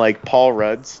imagine Paul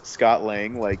Rudd's Scott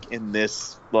Lang in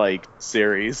this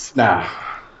series. Nah.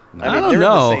 I don't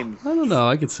know. I don't know.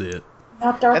 I could see it.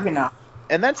 Not dark enough.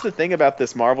 And that's the thing about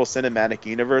this Marvel Cinematic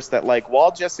Universe, that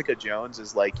while Jessica Jones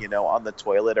is on the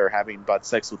toilet or having butt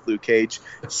sex with Luke Cage,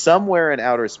 somewhere in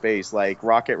outer space,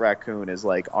 Rocket Raccoon is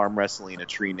arm wrestling a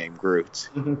tree named Groot.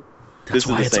 Mm-hmm. This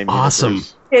why is the it's same awesome.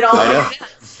 Universe. It all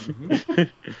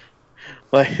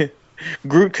makes sense.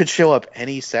 Groot could show up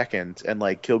any second, and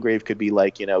Kilgrave could be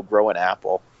grow an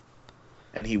apple,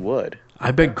 and he would.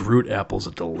 I bet Groot apples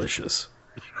are delicious.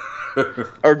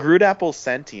 Are Groot apples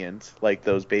sentient like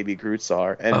those baby Groots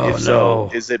are? And if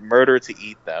so, is it murder to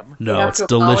eat them? No, it's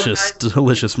delicious,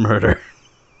 delicious murder.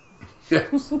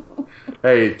 Yes.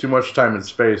 Hey, too much time in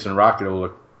space, and Rocket will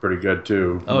look pretty good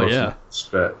too. Oh yeah.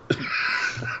 Spit.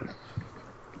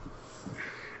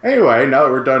 Anyway, now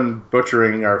that we're done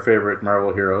butchering our favorite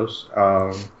Marvel heroes,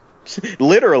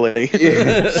 literally.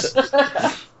 Yes.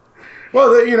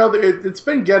 Well, it's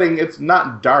been getting. It's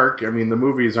not dark. I mean, the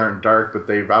movies aren't dark, but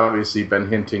they've obviously been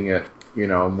hinting at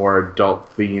more adult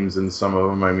themes in some of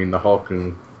them. I mean, the Hulk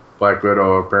and Black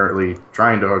Widow apparently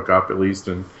trying to hook up, at least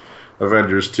in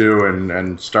Avengers 2,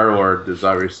 and Star-Lord is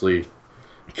obviously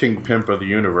King Pimp of the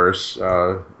universe,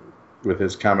 with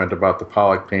his comment about the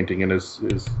Pollock painting and his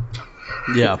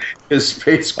his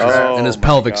spacecraft. And his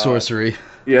pelvic sorcery.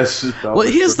 Yes. Well,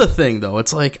 here's the thing, though.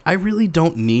 It's like, I really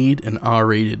don't need an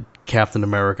R-rated Captain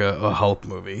America or Hulk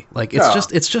movie. Like,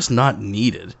 it's just not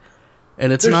needed.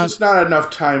 And There's just not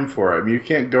enough time for it. I mean, you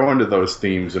can't go into those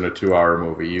themes in a 2-hour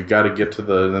movie. You've got to get to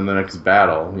the next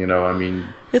battle. You know, I mean,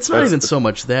 it's not even so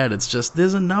much that. It's just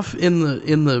there's enough in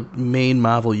the main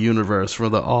Marvel universe for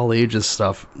the all ages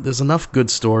stuff. There's enough good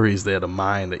stories there to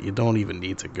mine that you don't even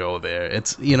need to go there.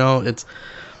 It's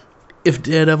if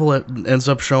Daredevil ends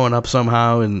up showing up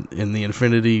somehow in the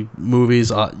Infinity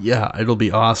movies, it'll be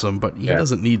awesome. But he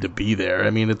doesn't need to be there. I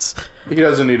mean, he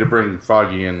doesn't need to bring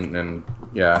Foggy and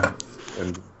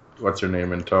what's her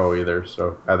name in tow either.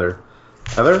 So Heather,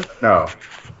 no.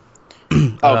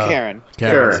 Karen.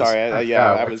 Sorry,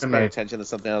 I was paying paying attention to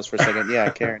something else for a second.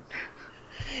 Yeah, Karen.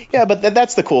 Yeah, but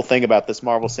that's the cool thing about this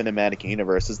Marvel Cinematic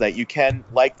Universe is that you can,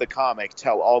 like the comic,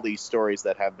 tell all these stories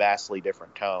that have vastly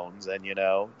different tones. And,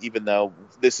 even though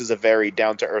this is a very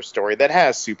down-to-earth story that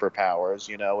has superpowers,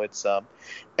 it's...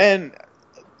 And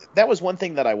that was one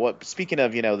thing that speaking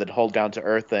of, the whole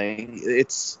down-to-earth thing,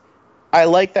 I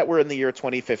like that we're in the year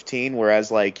 2015, whereas,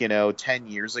 10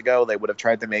 years ago, they would have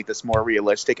tried to make this more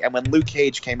realistic. And when Luke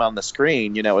Cage came on the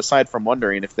screen, aside from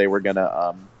wondering if they were going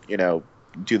to,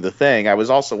 do the thing, I was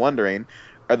also wondering,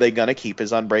 are they going to keep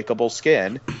his unbreakable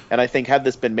skin? And I think had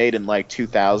this been made in,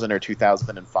 2000 or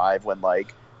 2005 when,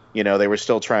 they were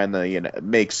still trying to,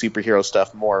 make superhero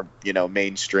stuff more,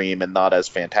 mainstream and not as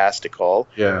fantastical,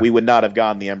 we would not have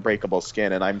gotten the unbreakable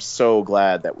skin, and I'm so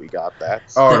glad that we got that.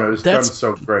 It's done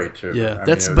so great, too. Yeah,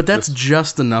 that's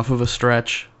just enough of a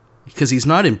stretch, because he's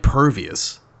not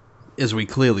impervious, as we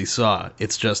clearly saw.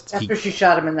 It's just... After she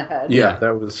shot him in the head. Yeah,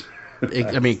 that was...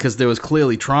 I mean, because there was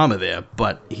clearly trauma there,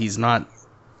 but he's not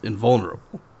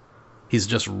invulnerable. He's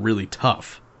just really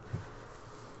tough.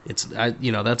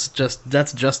 That's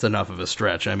just enough of a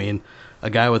stretch. I mean, a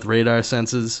guy with radar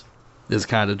senses is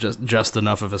kind of just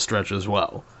enough of a stretch as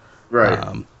well. Right.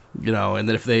 And then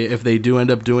if they do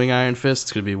end up doing Iron Fist,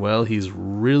 it's gonna be, well, he's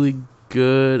really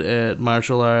good at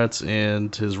martial arts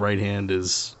and his right hand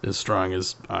is as strong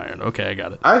as iron. Okay, I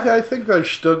got it. I think they're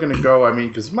still going to go,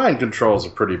 because mind control is a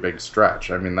pretty big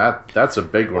stretch. I mean, that's a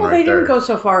big one right there. Well, they didn't go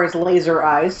so far as laser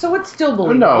eyes, so it's still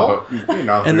believable. No,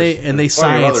 but, and they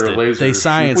scienced it. They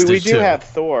scienced it, we do too. have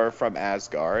Thor from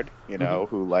Asgard,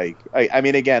 who, I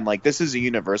mean, again, this is a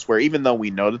universe where even though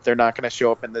we know that they're not going to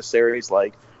show up in this series,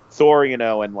 Thor,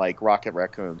 and, Rocket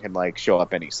Raccoon can, show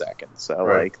up any second. So,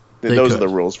 right. Those are the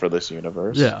rules for this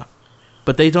universe. Yeah,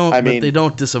 but they don't. But they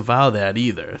don't disavow that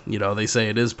either. They say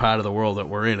it is part of the world that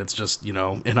we're in. It's just in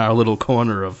our little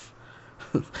corner of,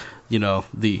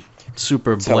 the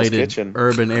super blighted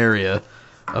urban area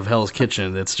of Hell's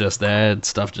Kitchen. It's just that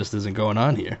stuff just isn't going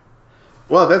on here.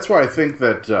 Well, that's why I think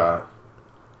that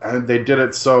they did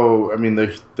it so. I mean,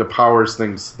 the powers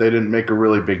things, they didn't make a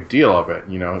really big deal of it.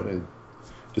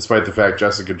 Despite the fact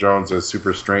Jessica Jones has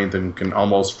super strength and can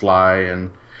almost fly,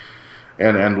 and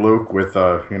Luke with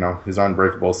his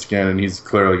unbreakable skin, and he's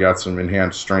clearly got some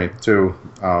enhanced strength too.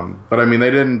 But I mean, they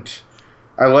didn't.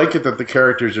 I like it that the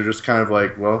characters are just kind of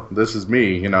like, well, this is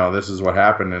me, this is what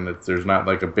happened, and there's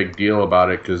not a big deal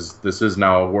about it because this is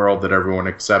now a world that everyone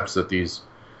accepts that these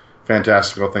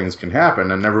fantastical things can happen,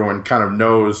 and everyone kind of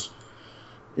knows,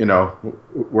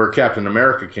 where Captain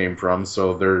America came from,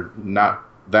 so they're not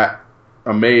that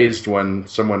amazed when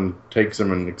someone takes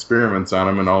them and experiments on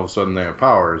them and all of a sudden they have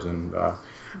powers. And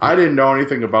I didn't know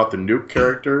anything about the NUKE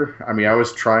character. I mean, I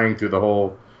was trying through the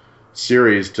whole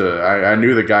series I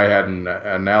knew the guy had an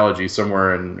analogy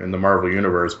somewhere in the Marvel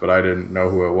Universe, but I didn't know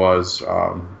who it was.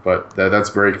 But that's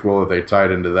very cool that they tied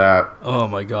into that. Oh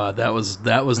my God, that was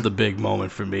the big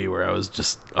moment for me where I was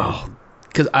just,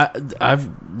 because I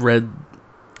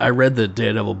read the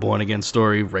Daredevil Born Again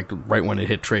story right when it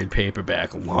hit trade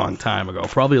paperback a long time ago.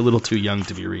 Probably a little too young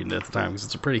to be reading it at the time because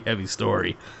it's a pretty heavy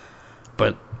story.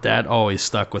 But that always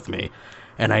stuck with me.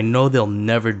 And I know they'll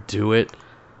never do it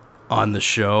on the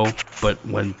show, but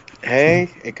when... Hey,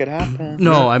 it could happen.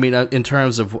 No, I mean, in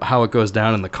terms of how it goes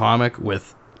down in the comic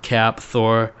with Cap,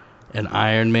 Thor, and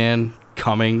Iron Man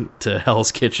coming to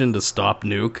Hell's Kitchen to stop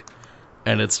NUKE.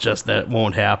 And it's just that it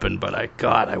won't happen, but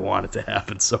I want it to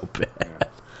happen so bad.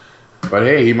 But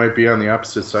hey, he might be on the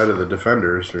opposite side of the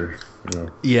Defenders, or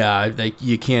Yeah,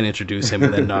 you can't introduce him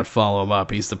and then not follow him up.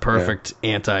 He's the perfect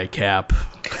anti-Cap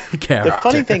character. The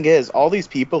funny thing is, all these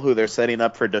people who they're setting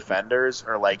up for Defenders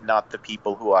are like not the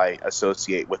people who I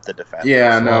associate with the Defenders.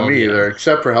 Yeah, no, me either.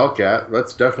 Except for Hellcat.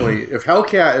 That's definitely if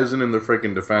Hellcat isn't in the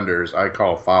freaking Defenders, I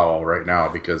call foul right now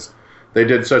because they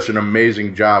did such an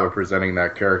amazing job of presenting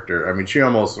that character. I mean, she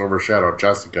almost overshadowed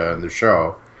Jessica in the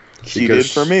show. She did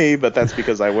for me, but that's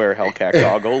because I wear Hellcat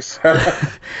goggles.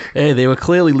 Hey, they were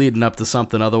clearly leading up to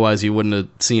something. Otherwise, you wouldn't have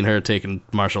seen her taking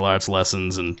martial arts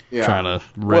lessons and trying to,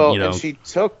 and she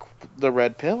took the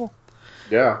red pill.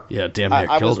 Yeah. Yeah, damn near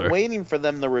killed her. I was waiting for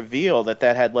them to reveal that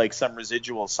had like some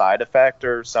residual side effect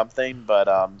or something,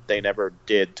 but they never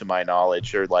did, to my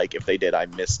knowledge, or like if they did, I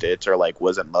missed it or like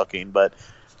wasn't looking. But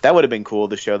that would have been cool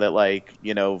to show that like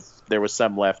there was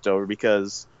some leftover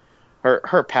because.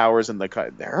 Her powers in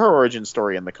her origin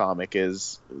story in the comic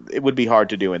it would be hard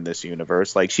to do in this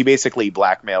universe. Like she basically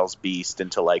blackmails Beast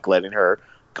into like letting her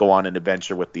go on an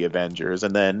adventure with the Avengers,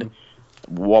 and then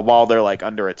while they're like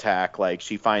under attack, like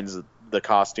she finds the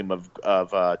costume of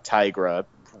Tigra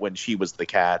when she was the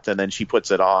cat, and then she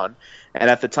puts it on. And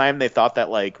at the time, they thought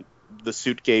that like the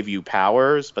suit gave you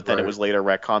powers, but then it was later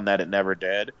retconned that it never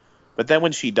did. But then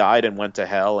when she died and went to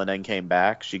hell and then came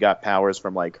back, she got powers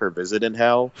from like her visit in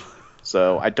hell.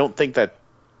 So I don't think that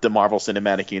the Marvel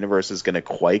Cinematic Universe is going to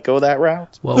quite go that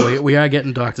route. Well, we are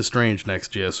getting Doctor Strange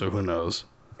next year, so who knows?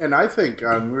 And I think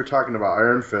we were talking about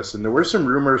Iron Fist, and there were some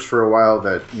rumors for a while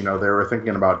that they were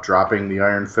thinking about dropping the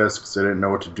Iron Fist because they didn't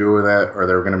know what to do with it, or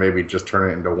they were going to maybe just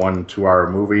turn it into 1 2-hour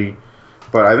movie.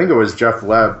 But I think it was Jeff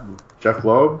Loeb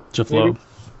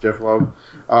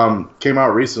came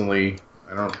out recently.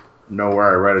 I don't know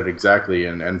where I read it exactly,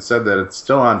 and said that it's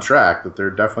still on track, that they're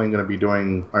definitely going to be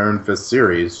doing Iron Fist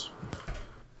series.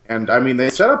 And I mean, they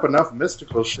set up enough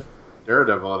mystical shit in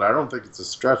Daredevil, and I don't think it's a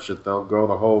stretch that they'll go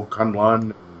the whole Kunlun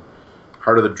and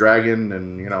Heart of the Dragon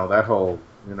and that whole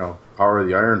power of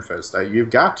the Iron Fist. You've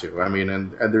got to. I mean,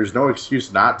 and there's no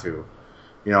excuse not to.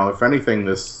 If anything,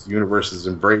 this universe has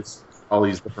embraced all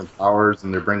these different powers,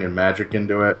 and they're bringing magic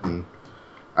into it, and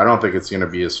I don't think it's going to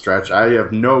be a stretch. I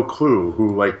have no clue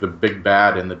who like the big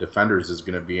bad in the Defenders is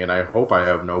going to be, and I hope I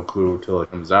have no clue till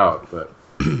it comes out. But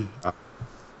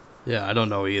yeah, I don't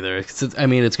know either. It's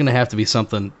going to have to be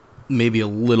something maybe a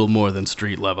little more than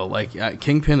street level. Like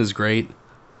Kingpin is great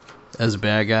as a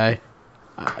bad guy,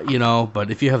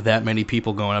 but if you have that many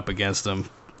people going up against him,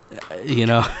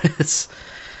 it's.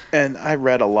 And I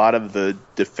read a lot of the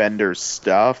Defenders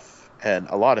stuff. And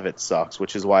a lot of it sucks,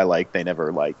 which is why like they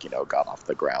never got off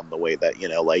the ground the way that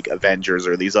like Avengers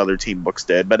or these other team books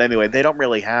did. But anyway, they don't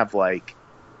really have like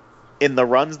in the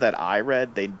runs that I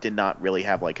read, they did not really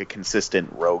have like a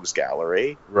consistent rogues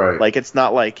gallery. Right. Like it's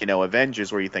not like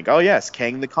Avengers where you think, oh yes,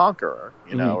 Kang the Conqueror,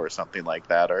 or something like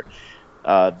that, or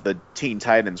the Teen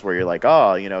Titans where you're like,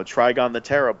 oh, Trigon the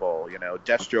Terrible,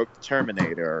 Deathstroke the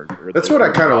Terminator. That's what I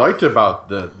kind of liked about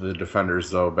the Defenders,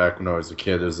 though, back when I was a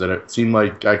kid, is that it seemed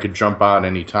like I could jump on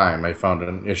any time. I found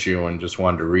an issue and just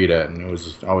wanted to read it, and it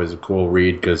was always a cool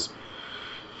read because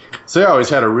they always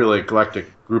had a really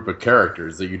eclectic group of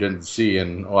characters that you didn't see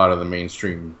in a lot of the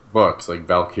mainstream books. Like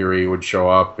Valkyrie would show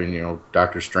up, and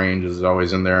Doctor Strange is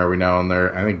always in there every now and then.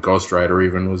 I think Ghost Rider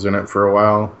even was in it for a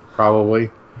while,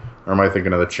 probably. Or am I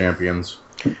thinking of the Champions?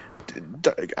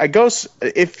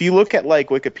 If you look at like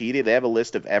Wikipedia, they have a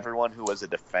list of everyone who was a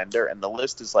Defender, and the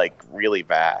list is like really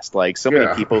vast. Like so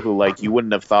many people who like you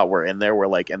wouldn't have thought were in there were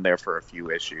like in there for a few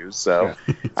issues. So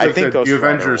I think the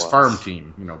Avengers farm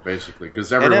team, basically,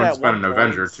 because everyone's been an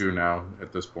Avenger too now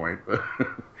at this point. But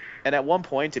and at one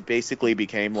point, it basically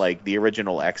became like the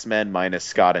original X-Men minus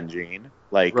Scott and Jean.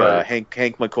 Like Hank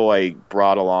McCoy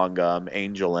brought along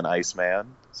Angel and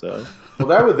Iceman. So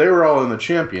they were all in the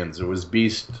Champions. It was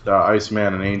Beast,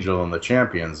 Iceman, and Angel in the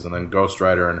Champions, and then Ghost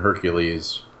Rider and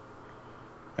Hercules,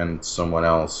 and someone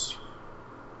else.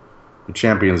 The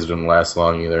Champions didn't last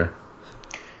long either.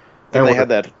 And they had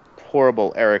that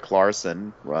horrible Eric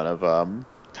Larson run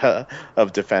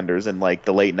of Defenders in like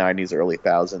the late '90s, early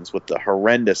 2000s with the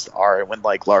horrendous art when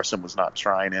like Larson was not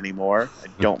trying anymore. I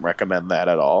don't recommend that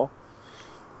at all.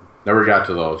 Never got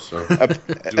to those. So.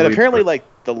 And apparently, like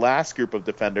the last group of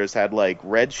Defenders had like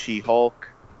Red She-Hulk,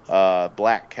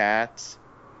 Black Cat,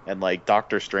 and like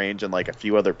Doctor Strange and like a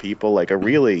few other people. Like a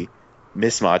really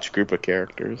mismatched group of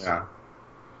characters. Yeah.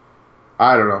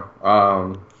 I don't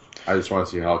know. I just want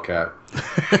to see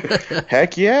Hellcat.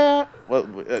 Heck yeah! Well,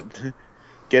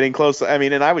 getting close. I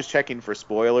mean, and I was checking for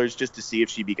spoilers just to see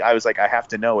if I was like, I have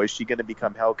to know, is she going to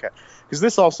become Hellcat? Because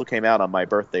this also came out on my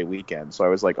birthday weekend, so I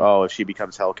was like, oh, if she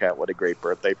becomes Hellcat, what a great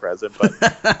birthday present.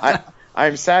 But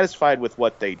I'm satisfied with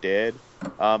what they did.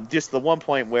 Just the one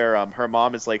point where her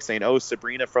mom is like saying, "Oh,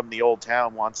 Sabrina from the old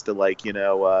town wants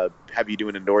to have you do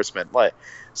an endorsement." Like,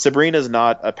 Sabrina's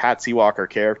not a Patsy Walker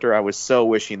character. I was so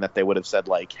wishing that they would have said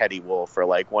like Hetty Wolf or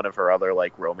like one of her other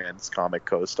like romance comic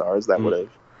co-stars. That would have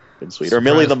been sweet. Or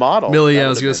Millie the Model. Millie, I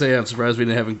was gonna say, I'm surprised we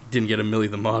didn't get a Millie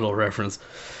the Model reference.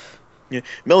 Yeah,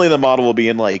 Millie the Model will be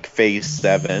in like Phase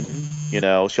 7.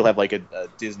 She'll have like a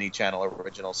Disney Channel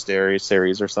original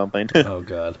series or something. Oh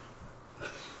God.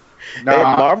 No, Hey,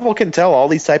 Marvel can tell all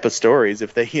these type of stories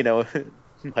if they,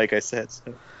 like I said.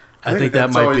 So. I think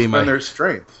that might be their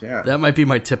strength. Yeah, that might be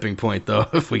my tipping point, though.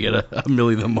 If we get a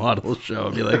Millie the Model show,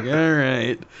 I'd be like, all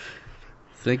right.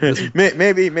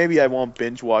 Maybe I won't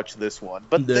binge watch this one,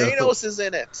 but no. Thanos is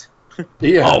in it.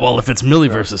 Yeah. Oh well, if it's Millie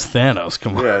versus Thanos,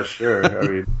 come on. Yeah, sure. I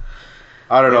mean,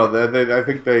 I don't know. I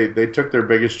think they took their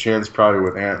biggest chance probably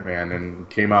with Ant-Man and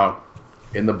came out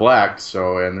in the black.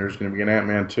 And there's going to be an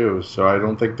Ant-Man too. So I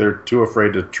don't think they're too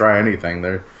afraid to try anything.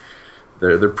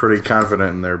 They're pretty confident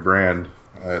in their brand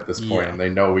at this point, and they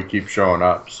know we keep showing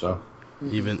up. So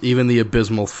even the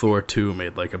abysmal Thor 2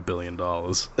 made like $1 billion.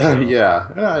 Yeah,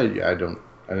 I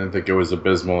didn't think it was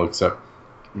abysmal except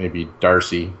maybe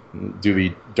Darcy. Do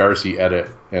the Darcy edit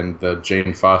and the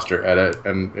Jane Foster edit,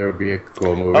 and it would be a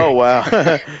cool movie. Oh wow!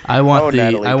 I want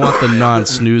the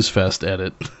non-snooze fest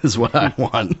edit is what I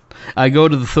want. I go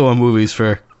to the Thor movies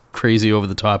for crazy over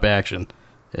the top action,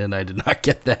 and I did not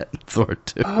get that in Thor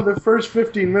 2. Oh, the first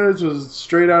 15 minutes was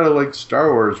straight out of like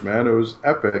Star Wars, man. It was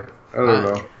epic. I don't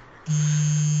know.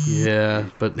 Yeah,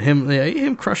 but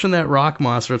him crushing that rock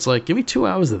monster, it's like, give me 2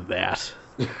 hours of that.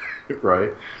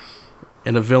 Right.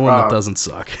 And a villain that doesn't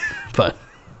suck. But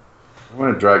I'm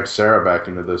going to drag Sarah back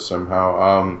into this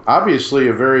somehow. Obviously,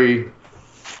 a very,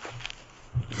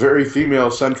 very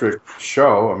female-centric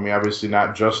show. I mean, obviously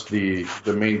not just the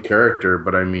main character,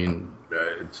 but I mean,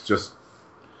 it's just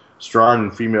strong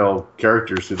female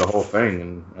characters through the whole thing.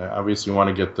 And I obviously want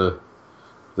to get the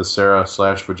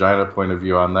Sarah/vagina point of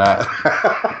view on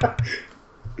that.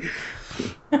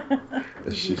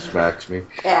 She smacks me.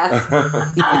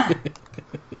 Yeah.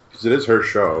 Because it is her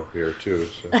show here, too.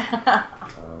 So.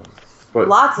 But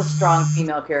lots of strong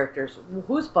female characters.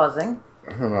 Who's buzzing?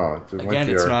 I don't know. Again,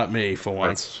 it's not me for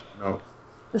once. No.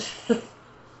 It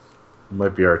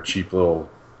might be our cheap little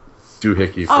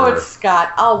doohickey. It's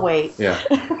Scott. I'll wait. Yeah,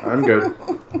 I'm good.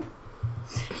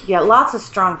 Yeah, lots of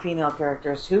strong female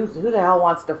characters. Who the hell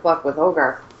wants to fuck with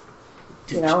Hogarth?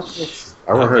 I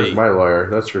want her as my lawyer,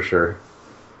 that's for sure.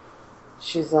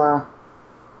 She's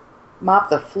mop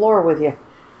the floor with you.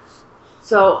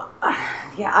 So,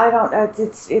 yeah, I don't.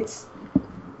 It's.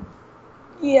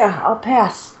 Yeah, I'll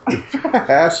pass.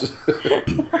 Pass. I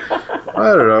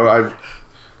don't know.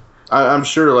 I'm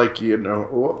sure, like,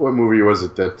 what movie was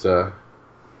it that?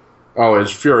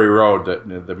 It's Fury Road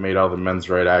that made all the men's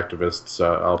right activists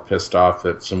all pissed off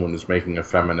that someone was making a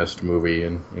feminist movie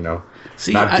and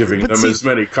not giving them as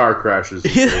many car crashes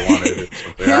as they wanted.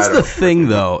 Here's the thing,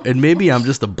 though, and maybe I'm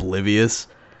just oblivious,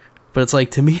 but it's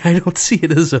like, to me, I don't see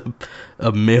it as a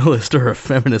maleist or a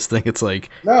feminist thing. It's like,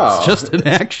 it's just an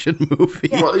action movie.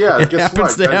 Well, yeah, it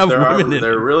happens to have women in it.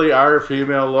 There really are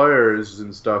female lawyers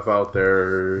and stuff out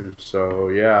there, so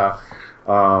yeah.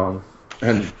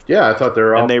 And yeah, I thought they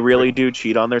were all. And they really do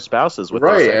cheat on their spouses with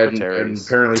their secretaries. And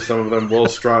apparently some of them will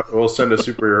send a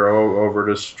superhero over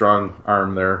to strong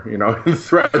arm and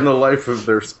threaten the life of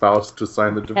their spouse to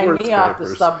sign the divorce papers. Hang me off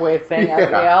the subway thing.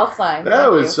 Yeah. I'll sign. That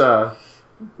was.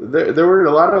 There were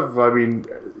a lot of. I mean,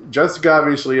 Jessica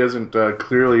obviously isn't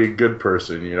clearly a good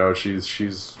person.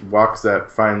 She's walks that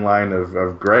fine line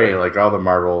of gray, like all the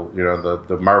Marvel.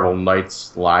 The Marvel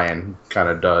Knights lion kind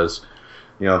of does.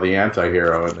 The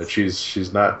anti-hero, and that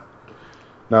she's not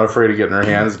afraid of getting her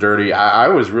hands dirty. I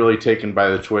was really taken by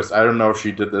the twist. I don't know if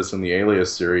she did this in the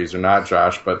Alias series or not,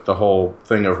 Josh, but the whole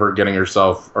thing of her getting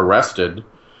herself arrested,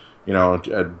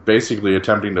 basically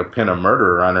attempting to pin a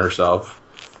murder on herself.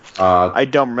 I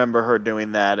don't remember her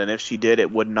doing that, and if she did, it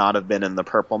would not have been in the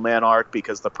Purple Man arc,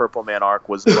 because the Purple Man arc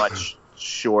was much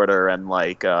shorter and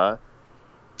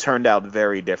turned out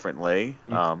very differently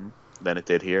than it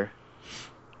did here.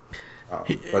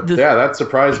 But that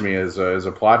surprised me as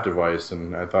a plot device,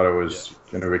 and I thought it was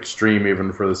kind of extreme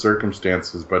even for the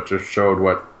circumstances, but just showed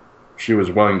what she was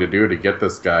willing to do to get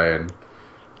this guy and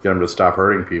get him to stop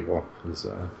hurting people.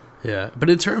 Yeah, but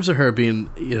in terms of her being,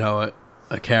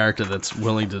 a character that's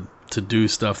willing to do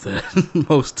stuff that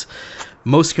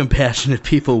most compassionate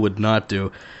people would not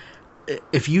do.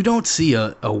 If you don't see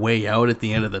a way out at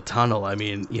the end of the tunnel, I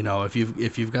mean, if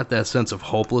you've got that sense of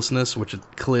hopelessness, which it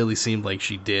clearly seemed like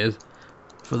she did,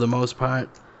 for the most part,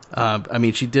 I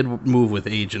mean, she did move with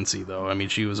agency, though. I mean,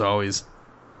 she was always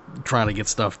trying to get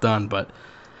stuff done, but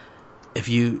if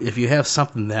you have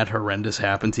something that horrendous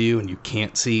happen to you and you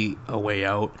can't see a way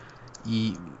out,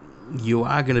 you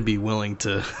are going to be willing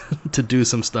to to do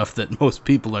some stuff that most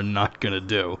people are not going to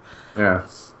do. Yeah.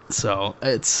 So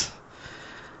it's,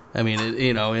 I mean,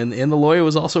 and the lawyer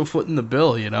was also footing the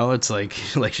bill. It's like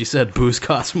she said, booze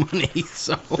costs money.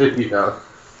 So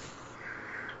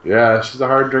yeah, she's a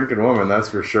hard drinking woman, that's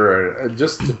for sure.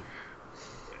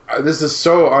 This is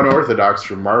so unorthodox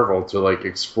for Marvel to like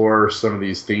explore some of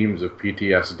these themes of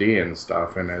PTSD and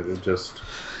stuff, and it just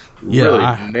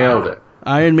really nailed it.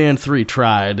 Iron Man 3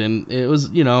 tried, and it was,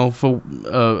 for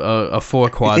a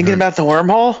 4-quadrant. Thinking about the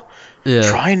wormhole? Yeah.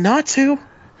 Trying not to.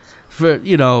 But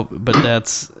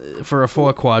that's for a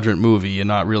 4-quadrant movie. You're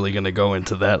not really going to go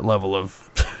into that level of,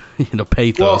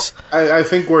 pathos. Well, I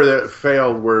think where that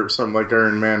failed, where something like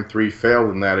Iron Man 3 failed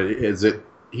in that, is it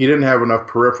he didn't have enough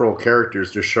peripheral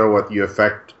characters to show what the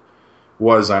effect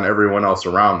was on everyone else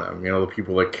around them. The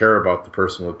people that care about the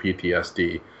person with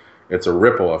PTSD. It's a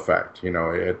ripple effect.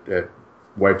 It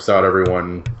wipes out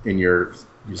everyone in your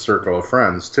circle of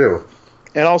friends too.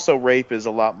 And also, rape is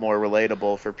a lot more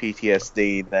relatable for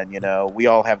PTSD than, we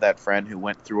all have that friend who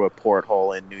went through a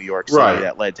porthole in New York City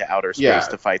that led to outer space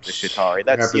to fight the Chitauri.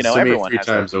 That's, everyone has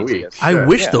times a week. I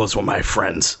wish those were my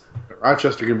friends.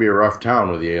 Rochester can be a rough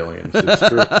town with the aliens. It's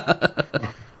true.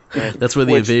 That's where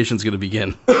the invasion's going to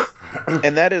begin.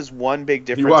 And that is one big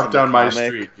difference. You walk down my comic.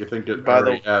 street, you think it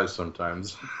already has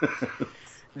sometimes.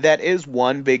 That is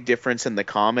one big difference in the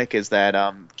comic, is that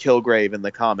Kilgrave in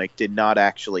the comic did not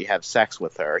actually have sex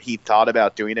with her. He thought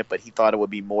about doing it, but he thought it would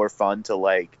be more fun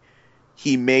to,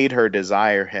 he made her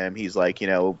desire him. He's like,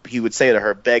 he would say to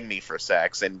her, beg me for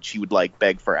sex, and she would,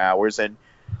 beg for hours. And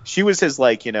she was his,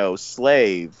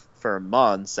 slave for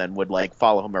months and would,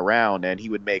 follow him around, and he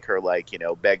would make her,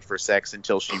 beg for sex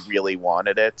until she really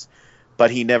wanted it.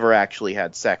 But he never actually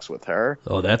had sex with her.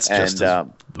 Oh, that's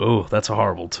that's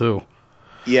horrible, too.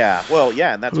 Yeah, well,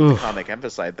 yeah, and that's what the comic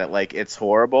emphasized, that, it's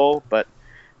horrible, but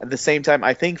at the same time,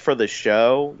 I think for the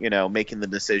show, making the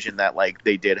decision that,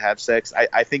 they did have sex,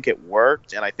 I think it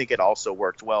worked, and I think it also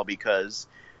worked well because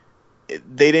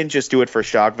they didn't just do it for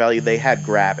shock value, they had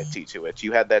gravity to it.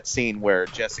 You had that scene where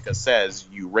Jessica says,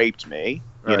 you raped me,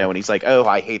 and he's like, oh,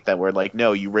 I hate that word,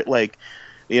 no,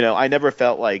 I never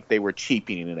felt like they were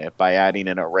cheapening it by adding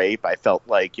in a rape. I felt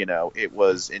like, it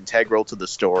was integral to the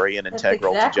story and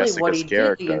integral to Jessica's what he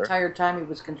character. did the entire time he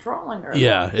was controlling her.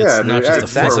 Yeah, it's not just a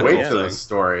physical weight thing. to the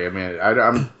story. I mean, I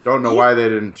don't know why they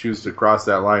didn't choose to cross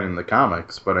that line in the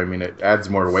comics, but I mean, it adds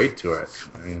more weight to it.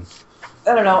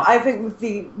 I don't know. I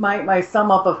think my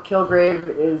sum up of Kilgrave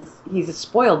is he's a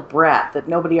spoiled brat that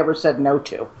nobody ever said no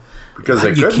to. Because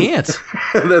you can't.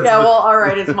 Yeah, well, all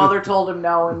right. His mother told him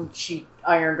no, and she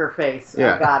ironed her face.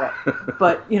 Yeah. I got it.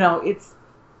 But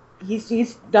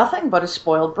he's nothing but a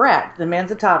spoiled brat. The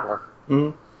man's a toddler.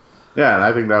 Mm-hmm. Yeah, and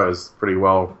I think that was pretty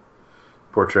well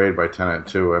portrayed by Tennant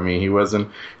too. I mean, he was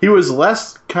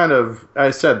less kind of.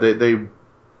 I said they didn't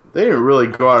really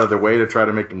go out of their way to try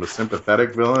to make him a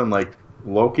sympathetic villain like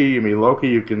Loki. I mean, Loki,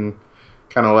 you can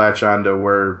kind of latch on to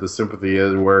where the sympathy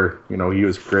is, where he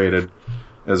was created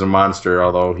as a monster,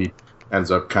 although he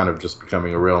ends up kind of just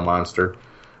becoming a real monster.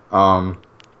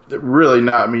 Really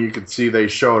not. I mean, you could see they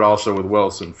showed also with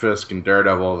Wilson Fisk and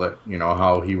Daredevil that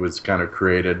how he was kind of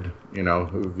created,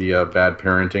 via bad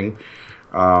parenting.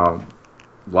 A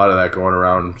lot of that going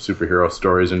around superhero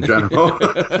stories in general.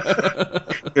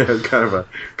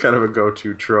 kind of a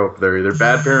go-to trope. They're either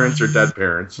bad parents or dead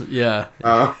parents. Yeah.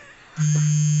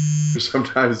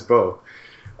 Sometimes both.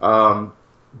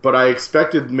 But I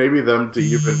expected maybe them to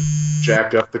even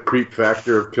jack up the creep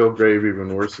factor of Kilgrave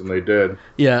even worse than they did.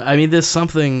 Yeah, I mean, there's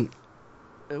something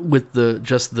with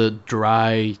the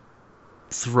dry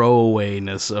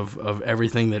throwawayness of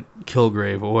everything that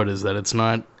Kilgrave orders that it's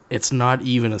not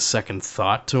even a second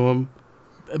thought to him.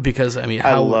 Because, I mean,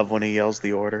 I love when he yells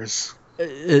the orders.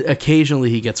 Occasionally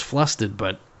he gets flustered,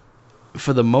 but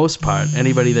for the most part,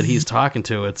 anybody that he's talking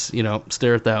to, it's,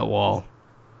 stare at that wall.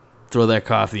 Throw that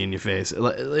coffee in your face.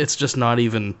 It's just not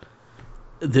even.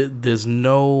 There's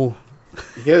no.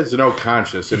 He has no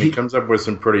conscience, and he comes up with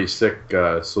some pretty sick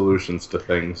solutions to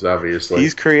things. Obviously,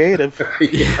 he's creative.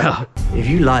 Yeah. If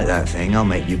you like that thing, I'll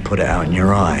make you put it out in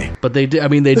your eye. But they did. I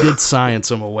mean, they did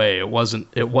science him away. It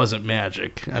wasn't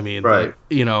magic. I mean, right?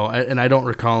 And I don't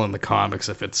recall in the comics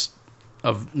if it's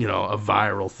a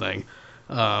viral thing.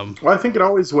 Well, I think it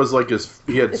always was like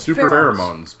he had super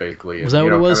pheromones, basically. Was that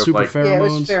what it was? Super pheromones? Yeah, it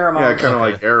was pheromones. Yeah, kind of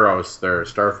like Eros there,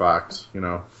 Star Fox,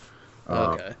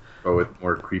 Okay. but with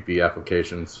more creepy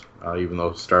applications. Even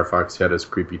though Star Fox had his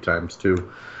creepy times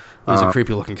too. He's a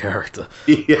creepy looking character.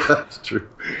 Yeah, that's true.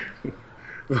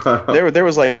 There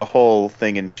was like a whole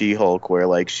thing in She-Hulk where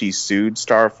like she sued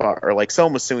Star Fox, or like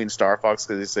someone was suing Star Fox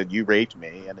because they said you raped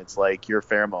me, and it's like your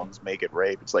pheromones make it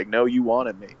rape. It's like, no, you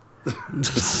wanted me.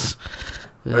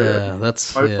 Yeah,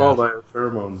 that's my fault. I have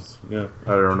pheromones. Yeah,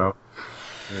 I don't know.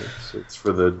 It's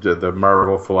for the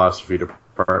Marvel philosophy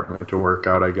department to work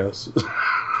out, I guess.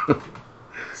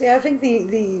 See, I think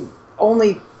the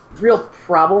only real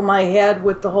problem I had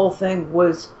with the whole thing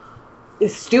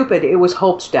is stupid. It was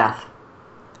Hope's death.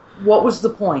 What was the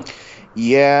point?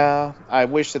 Yeah, I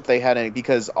wish that they had any,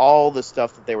 because all the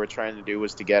stuff that they were trying to do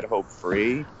was to get Hope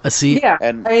free. Yeah,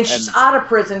 I mean, she's out of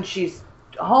prison. She's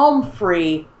home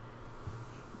free.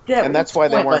 And that's why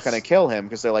they weren't going to kill him,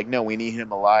 because they're like, no, we need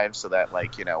him alive so that,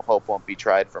 like, you know, Hope won't be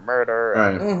tried for murder.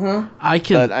 Right.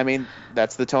 Mm-hmm. But I mean,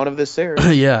 that's the tone of this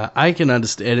series. Yeah, I can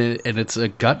understand it, and it's a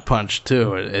gut punch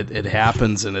too. It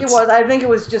happens, and it's. It was. I think it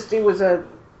was a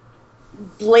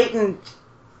blatant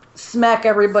smack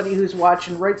everybody who's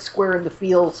watching right square in the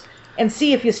feels, and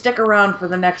see if you stick around for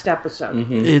the next episode.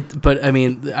 Mm-hmm. But I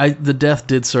mean, the death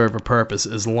did serve a purpose,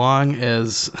 as long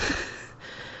as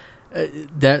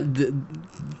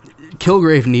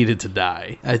Kilgrave needed to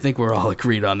die. I think we're all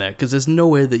agreed on that, because there's no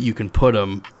way that you can put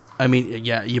him. I mean,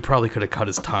 yeah, you probably could have cut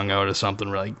his tongue out or something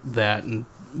like that, and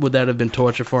would that have been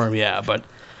torture for him? Yeah, but.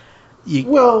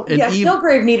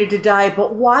 Kilgrave needed to die,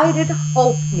 but why did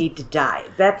Hope need to die?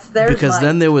 Because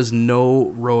then there was no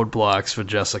roadblocks for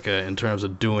Jessica in terms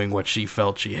of doing what she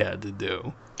felt she had to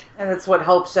do. And that's what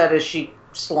Hope said as she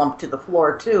slumped to the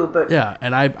floor too. But yeah,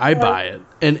 and I buy it.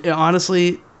 And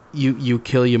honestly, you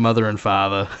kill your mother and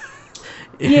father.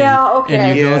 And, okay.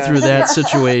 And you go through that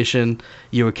situation.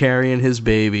 You were carrying his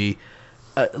baby,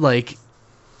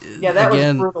 Yeah, that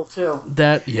was brutal too.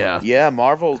 Yeah,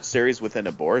 Marvel series with an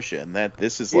abortion.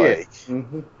 This is like.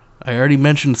 Mm-hmm. I already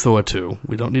mentioned Thor 2.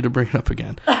 We don't need to bring it up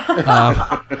again.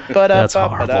 That's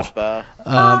horrible.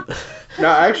 No,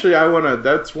 actually,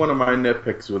 that's one of my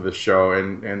nitpicks with the show,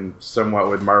 and somewhat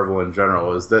with Marvel in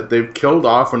general, is that they've killed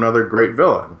off another great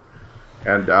villain.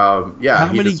 And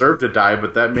he deserved to die,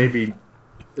 but that maybe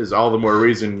is all the more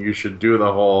reason you should do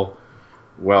the whole,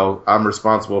 well, I'm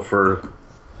responsible for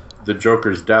the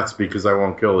Joker's deaths because I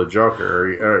won't kill the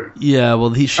Joker. Yeah,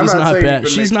 well, she's not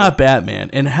She's not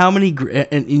Batman. And how many?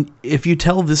 And if you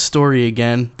tell this story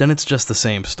again, then it's just the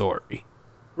same story.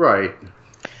 Right.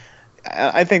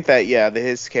 I think that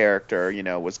his character,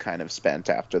 was kind of spent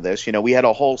after this. We had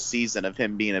a whole season of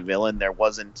him being a villain. There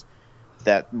wasn't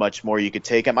that much more you could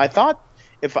take him. I thought,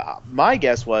 my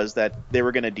guess was that they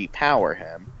were going to depower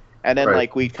him, and then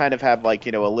we kind of have a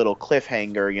little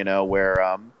cliffhanger,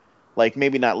 where.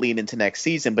 Maybe not lean into next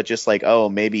season, but just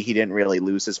maybe he didn't really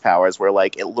lose his powers, where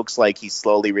it looks like he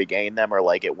slowly regained them,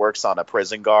 or it works on a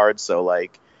prison guard. So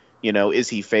is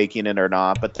he faking it or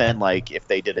not? But then if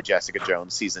they did a Jessica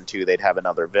Jones season 2, they'd have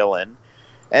another villain.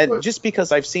 And just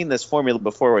because I've seen this formula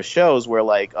before with shows where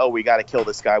we got to kill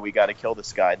this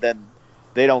guy, then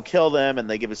they don't kill them and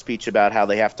they give a speech about how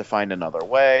they have to find another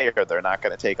way or they're not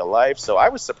going to take a life. So I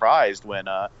was surprised when,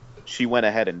 she went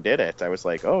ahead and did it. I was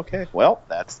like, oh, okay, well,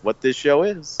 that's what this show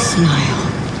is.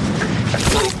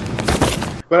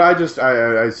 But I just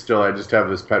have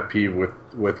this pet peeve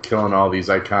with killing all these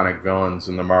iconic villains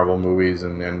in the Marvel movies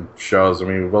and shows. I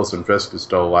mean, Wilson Fisk is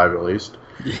still alive at least.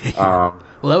 Well,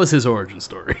 that was his origin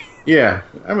story. Yeah,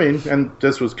 I mean, and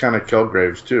this was kind of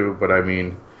Kilgrave's too. But I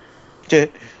mean,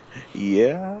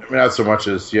 yeah, I mean, not so much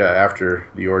as after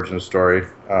the origin story.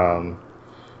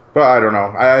 But I don't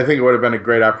know. I think it would have been a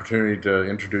great opportunity to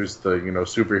introduce the,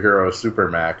 superhero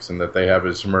Supermax, and that they have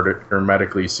his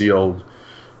hermetically sealed,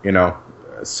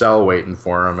 cell waiting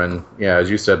for him. And as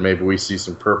you said, maybe we see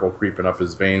some purple creeping up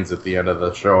his veins at the end of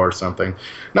the show or something.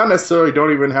 Not necessarily.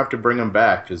 Don't even have to bring him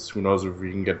back, because who knows if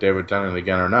we can get David Tennant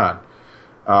again or not.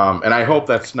 And I hope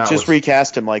that's not just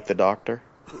recast him like the Doctor.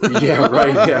 Yeah,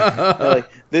 right. Yeah.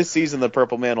 This season, the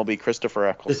Purple Man will be Christopher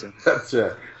Eccleston. That's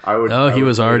it. He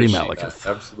was already Malekith.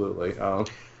 Absolutely.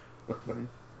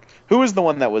 Who was the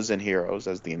one that was in Heroes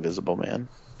as the Invisible Man?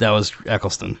 That was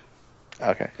Eccleston.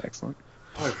 Okay, excellent.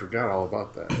 Oh, I forgot all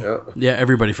about that. Yeah,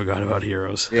 everybody forgot about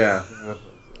Heroes. Yeah, I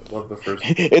love the first.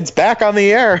 It's back on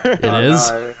the air. It is.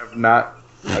 No, I have not.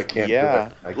 I can't.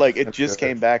 Yeah, do it. it just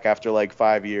came back after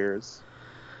 5 years.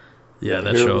 Yeah,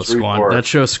 that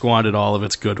show squandered all of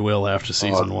its goodwill after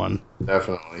season 1.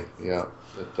 Definitely, yeah,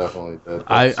 it definitely did.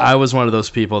 I was one of those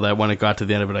people that when it got to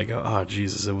the end of it, I go, oh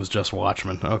Jesus, it was just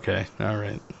Watchmen. Okay, all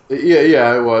right.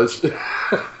 Yeah, it was.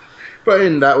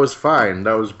 And that was fine.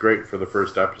 That was great for the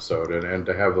first episode, and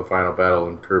to have the final battle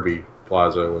in Kirby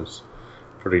Plaza was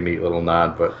a pretty neat little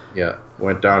nod. But yeah,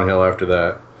 went downhill after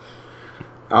that.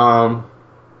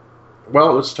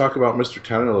 Well, let's talk about Mr.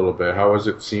 Tennant a little bit. How was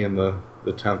it seeing the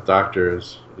 10th Doctor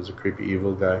as a creepy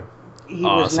evil guy? He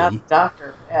was not the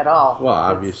Doctor at all. Well,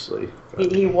 obviously.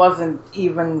 He wasn't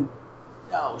even,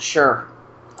 from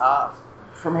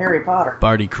Harry Potter.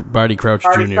 Barty Crouch Barty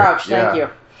Jr. Crouch, thank you.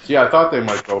 Yeah, I thought they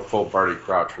might go full Barty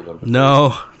Crouch with him.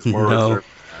 No. Reserved.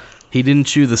 He didn't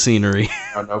chew the scenery.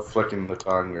 No flicking the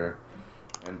tongue or...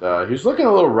 And he was looking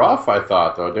a little rough, I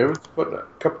thought, though. David's putting a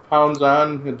couple pounds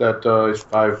on. Had that his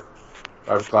 5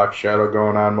 o'clock shadow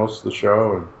going on most of the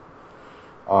show. And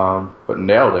but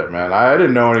nailed it, man. I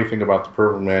didn't know anything about the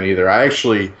Purple Man either. I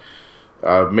actually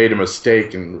made a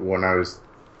mistake when I was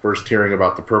first hearing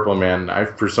about the Purple Man. I,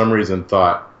 for some reason,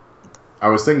 thought... I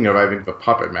was thinking of, I think, the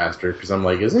Puppet Master, because I'm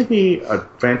like, isn't he a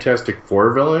Fantastic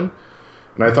Four villain?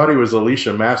 And I thought he was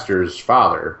Alicia Master's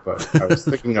father, but I was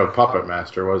thinking of Puppet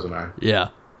Master, wasn't I? Yeah.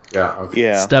 Yeah. Okay.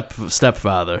 Yeah.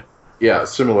 Stepfather. Yeah,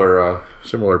 similar,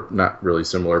 not really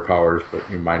similar powers, but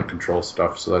mind control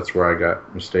stuff. So that's where I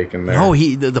got mistaken there. Oh,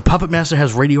 the Puppet Master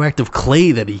has radioactive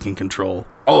clay that he can control.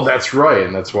 Oh, that's right,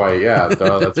 and that's why. Yeah,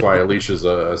 that's why Alicia's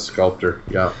a sculptor.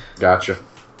 Yeah, gotcha.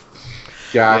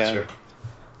 Yeah.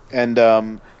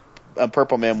 And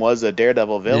Purple Man was a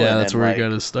Daredevil villain. Yeah, that's and, where he got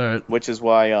to start. Which is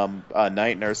why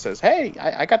Night Nurse says, "Hey,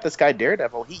 I got this guy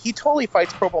Daredevil. He totally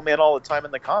fights Purple Man all the time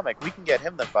in the comic. We can get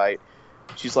him to fight."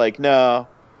 She's like, "No,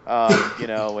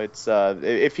 it's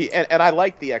if he." And I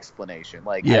like the explanation.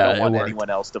 Like, I don't want anyone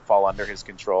else to fall under his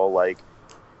control. Like,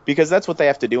 because that's what they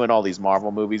have to do in all these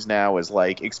Marvel movies now is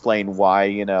like explain why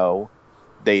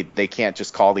they can't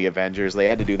just call the Avengers. They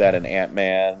had to do that in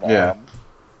Ant-Man. Yeah.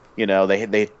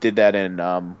 They did that in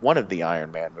one of the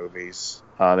Iron Man movies.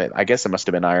 I guess it must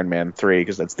have been Iron Man 3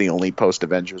 because that's the only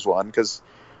post-Avengers one. Because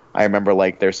I remember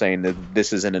they're saying that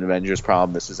this isn't an Avengers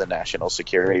problem, this is a national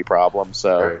security problem.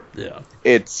 So yeah,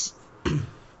 it's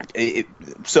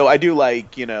so I do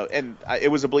and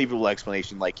it was a believable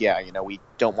explanation. We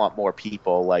don't want more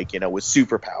people with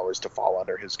superpowers to fall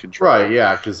under his control. Right?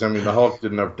 Yeah, because the Hulk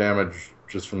did enough damage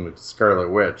just from the Scarlet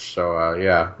Witch. So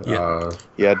yeah,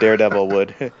 Daredevil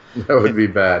would. That would be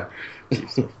bad.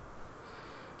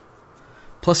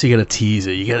 Plus, you gotta tease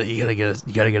it. You gotta get us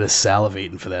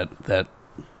salivating for that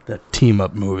team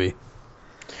up movie.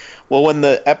 Well, when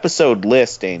the episode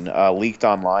listing leaked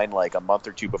online a month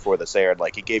or two before this aired,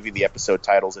 it gave you the episode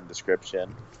titles and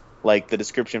description. The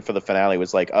description for the finale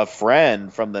was a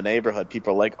friend from the neighborhood.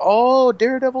 People are like, "Oh,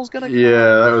 Daredevil's gonna come."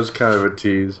 Yeah, that was kind of a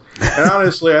tease. And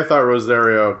honestly, I thought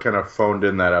Rosario kind of phoned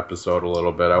in that episode a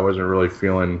little bit. I wasn't really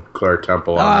feeling Claire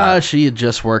Temple on that. She had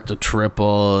just worked a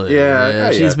triple.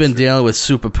 Yeah, she's been dealing with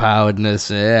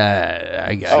superpoweredness. Yeah,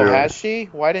 I got it. Oh, has she?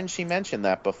 Why didn't she mention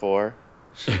that before?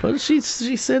 Well, she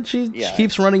said she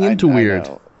keeps running into weird.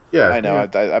 Yeah, I know.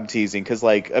 I'm teasing because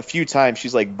a few times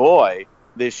she's like, "Boy,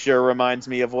 this sure reminds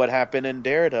me of what happened in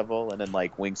Daredevil," and then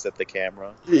winks at the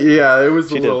camera. Yeah, it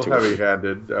was a little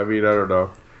heavy-handed. I don't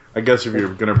know. I guess if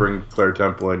you're gonna bring Claire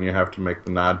Temple in, you have to make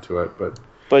the nod to it.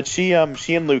 But she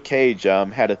and Luke Cage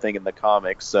had a thing in the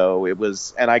comics, so it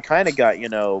was, and I kind of got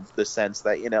the sense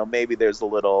that maybe there's a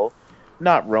little.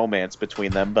 Not romance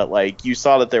between them, but you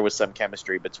saw that there was some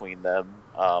chemistry between them.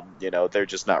 They're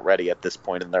just not ready at this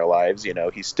point in their lives.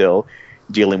 He's still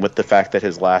dealing with the fact that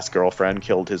his last girlfriend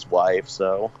killed his wife.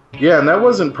 So yeah, and that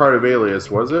wasn't part of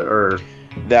Alias, was it? Or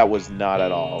that was not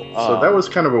at all. So that was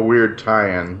kind of a weird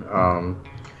tie-in.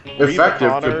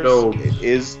 Effective to build.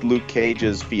 Is Luke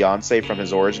Cage's fiance from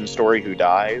his origin story who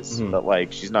dies,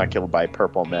 but she's not killed by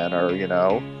Purple Men or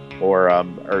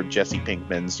Jesse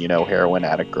Pinkman's, heroin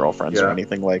addict girlfriends or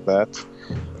anything like that.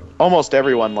 Almost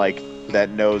everyone that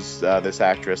knows this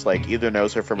actress either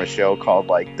knows her from a show called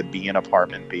The Bee in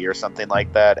Apartment B or something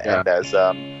like that, and as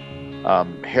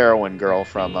heroin girl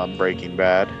from Breaking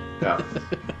Bad,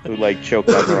 who choked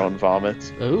on her own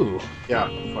vomit. Ooh, yeah,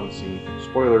 fun scene.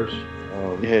 Spoilers.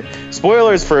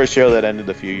 Spoilers for a show that ended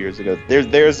a few years ago.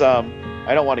 There's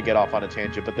I don't want to get off on a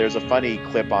tangent, but there's a funny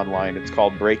clip online. It's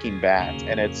called Breaking Bad,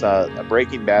 and it's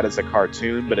Breaking Bad is a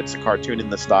cartoon, but it's a cartoon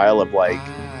in the style of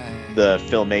the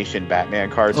Filmation Batman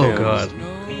cartoons. Oh God!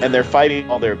 And they're fighting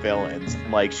all their villains.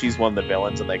 And, she's one of the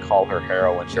villains, and they call her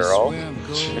Heroin Girl. And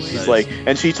she's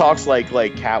and she talks like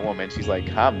Catwoman. She's like,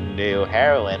 "Come do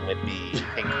heroin with me,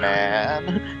 Pink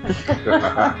Man."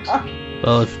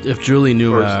 Well, if Julie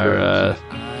Newmar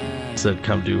said,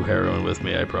 "Come do heroin with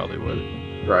me," I probably would.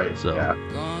 Right. So. Yeah.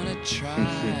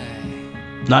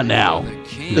 Not now,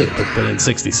 but in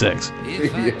 '66.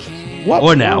 What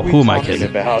or now? are we who am I talking kidding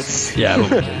about? Yeah. Who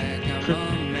am I kidding?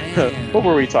 What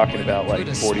were we talking about, like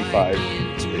 45,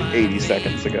 80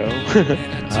 seconds ago?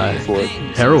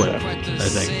 Heroin, I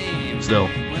think. Still.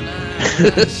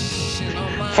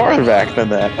 Farther back than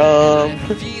that. Of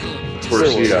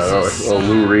course, a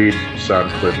Lou Reed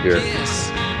sound clip here.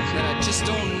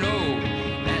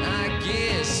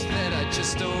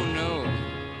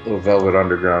 Little Velvet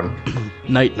Underground.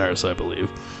 Night Nurse, I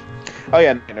believe. Oh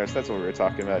yeah, Night Nurse. That's what we were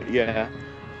talking about. Yeah.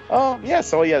 Yeah.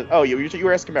 So yeah. Oh, you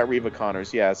were asking about Reva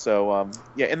Connors. Yeah. So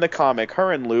yeah, in the comic,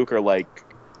 her and Luke are like,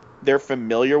 they're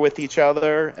familiar with each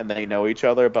other and they know each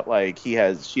other, but like she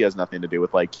has nothing to do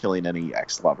with like killing any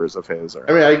ex-lovers of his. Or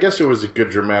I mean, I guess it was a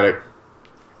good dramatic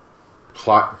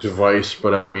plot device,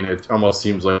 but I mean, it almost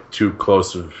seems like too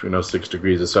close of 6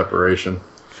 degrees of separation.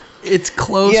 It's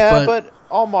close, yeah, but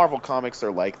all Marvel comics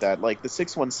are like that. Like the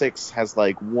 616 has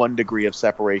like 1 degree of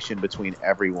separation between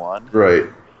everyone. Right.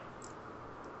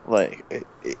 Like,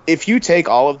 if you take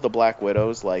all of the Black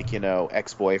Widows, like,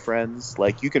 ex-boyfriends,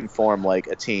 like, you can form, like,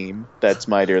 a team that's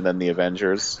mightier than the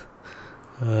Avengers.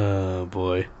 Oh,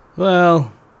 boy.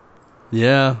 Well,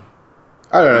 yeah.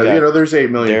 I don't know. There's 8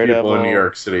 million Daredevil, people in New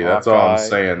York City. That's all I'm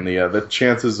saying. The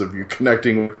chances of you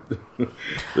connecting with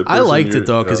the I liked it,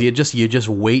 though, because you're just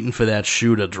waiting for that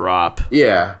shoe to drop.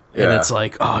 Yeah. And it's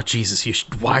like, oh, Jesus,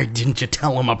 why didn't you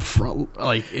tell him up front?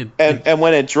 Like And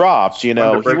when it dropped, he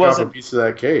break wasn't... off a piece of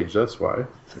that cage, that's why.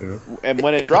 And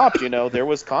when it dropped, there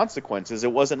was consequences.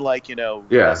 It wasn't like,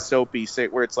 a soapy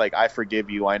where it's like, I forgive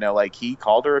you. I know, like, he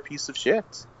called her a piece of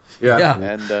shit. Yeah.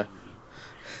 And...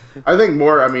 I think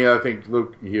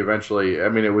Luke,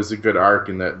 it was a good arc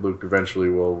in that Luke eventually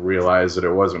will realize that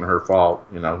it wasn't her fault,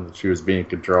 that she was being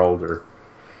controlled,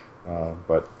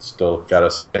 but still got to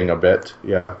sting a bit,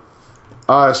 yeah.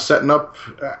 Setting up,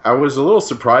 I was a little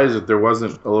surprised that there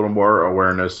wasn't a little more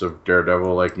awareness of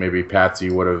Daredevil, like maybe Patsy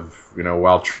would have,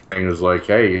 while training was like,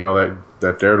 hey,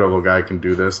 that Daredevil guy can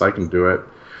do this, I can do it.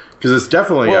 Because it's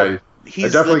definitely, I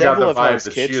definitely got the vibe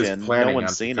that she is planning on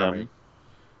becoming.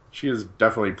 She is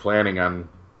definitely planning on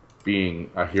being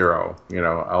a hero,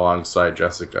 alongside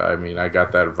Jessica. I mean, I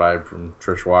got that vibe from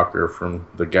Trish Walker from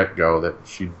the get-go that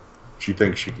she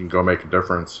thinks she can go make a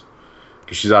difference.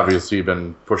 Because she's obviously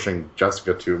been pushing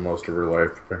Jessica to most of her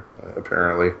life,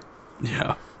 apparently.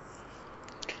 Yeah.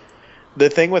 The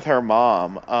thing with her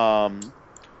mom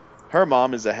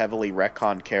is a heavily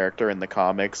retconned character in the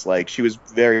comics. Like, she was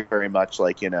very, very much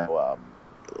like,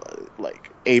 like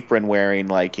apron wearing,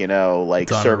 like, like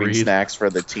Donna serving Reed. snacks for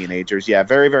the teenagers. Yeah,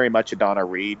 very, very much a Donna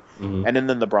Reed. Mm-hmm. And then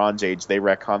in the Bronze Age, they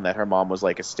retconned that her mom was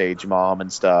like a stage mom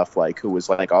and stuff, like, who was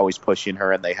like always pushing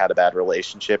her, and they had a bad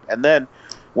relationship. And then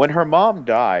when her mom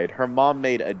died, her mom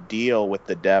made a deal with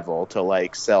the devil to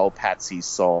like sell Patsy's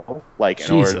soul, like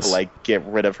in order to like get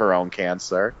rid of her own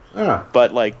cancer. Yeah.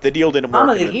 But like the deal didn't work. Mom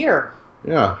of the year.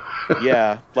 Yeah.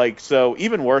 Yeah, like, so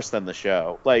even worse than the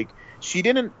show. Like, she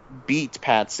didn't beat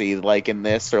Patsy, like, in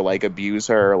this, or, like, abuse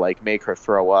her, or, like, make her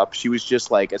throw up. She was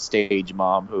just, like, a stage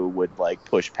mom who would, like,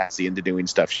 push Patsy into doing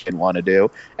stuff she didn't want to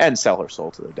do and sell her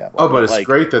soul to the devil. Oh, but it's like,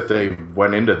 great that they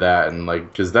went into that, and,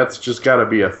 like, because that's just got to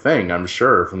be a thing, I'm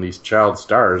sure, from these child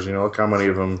stars. Look how many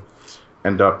of them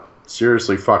end up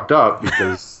seriously fucked up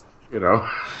because,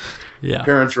 Yeah.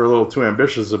 parents are a little too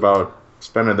ambitious about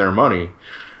spending their money.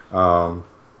 And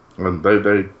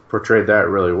they portrayed that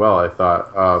really well, I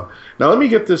thought. Now, let me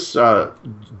get this.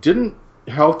 Didn't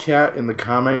Hellcat in the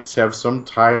comics have some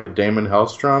tie to Damon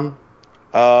Hellstrom?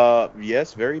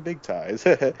 Yes, very big ties.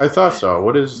 I thought so.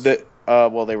 What is...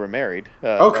 well, they were married.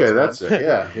 Okay, that's it.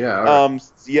 Yeah. Right.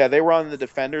 Yeah, they were on the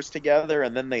Defenders together,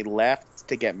 and then they left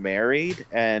to get married.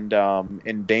 And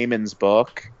in Damon's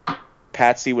book,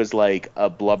 Patsy was like a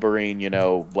blubbering,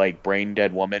 like brain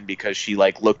dead woman because she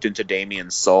like looked into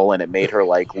Damien's soul and it made her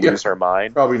like lose her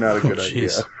mind. Probably not a good idea.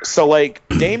 So like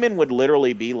Damon would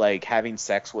literally be like having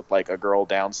sex with like a girl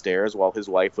downstairs while his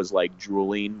wife was like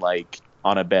drooling like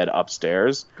on a bed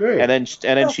upstairs. Great. And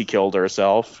then she killed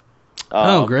herself.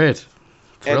 Oh, great.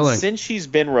 Thrilling. And since she's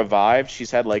been revived,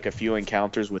 she's had like a few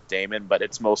encounters with Damon, but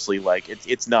it's mostly like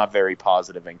it's not very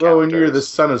positive encounters. Well, when you're the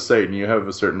son of Satan, you have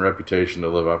a certain reputation to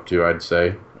live up to, I'd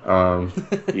say.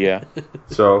 Yeah.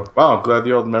 So, wow, I'm glad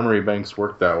the old memory banks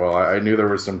worked that well. I knew there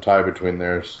was some tie between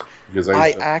theirs because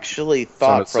I actually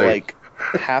thought for like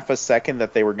half a second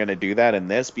that they were going to do that in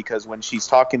this, because when she's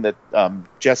talking to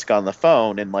Jessica on the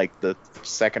phone in like the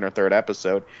second or third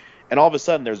episode, and all of a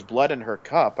sudden there's blood in her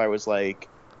cup, I was like,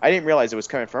 I didn't realize it was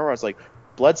coming from her. I was like,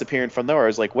 blood's appearing from nowhere. I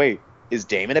was like, wait, is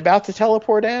Damon about to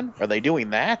teleport in? Are they doing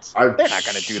that? They're not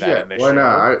going to do that in this show. Why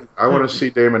not? I want to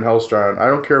see Damon Hellstrom. I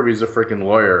don't care if he's a freaking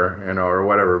lawyer, or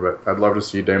whatever, but I'd love to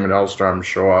see Damon Hellstrom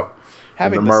show up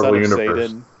Having the the Marvel son of universe.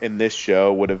 Satan in this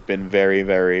show would have been very,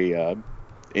 very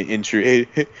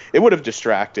it would have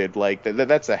distracted. Like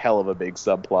that's a hell of a big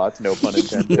subplot. No pun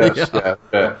intended.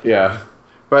 Yes, yeah.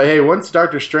 But hey, once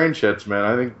Doctor Strange hits, man,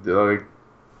 I think like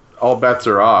all bets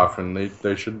are off, and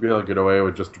they should be able to get away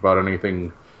with just about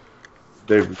anything.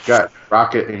 They've got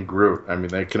Rocket and Groot. I mean,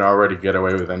 they can already get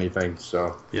away with anything.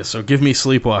 So Yeah, so give me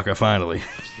Sleepwalker finally.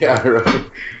 yeah,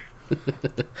 right.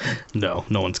 No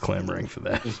one's clamoring for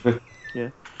that.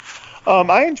 Yeah.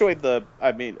 I enjoyed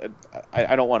I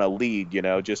don't want to lead,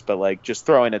 just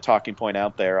throwing a talking point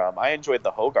out there. I enjoyed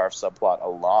the Hogarth subplot a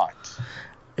lot.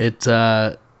 It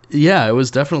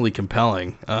was definitely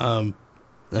compelling.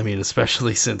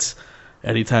 Especially since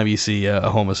anytime you see a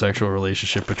homosexual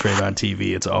relationship portrayed on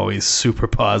TV, it's always super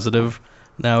positive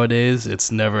nowadays.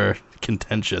 It's never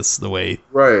contentious the way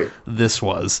this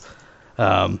was.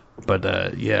 That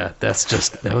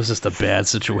was just a bad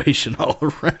situation all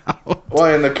around. Well,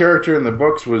 and the character in the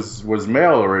books was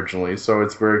male originally, so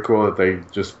it's very cool that they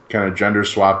just kind of gender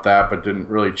swapped that, but didn't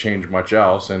really change much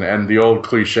else. And the old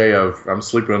cliche of I'm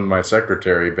sleeping with my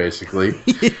secretary, basically.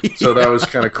 So that was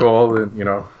kind of cool.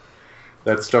 And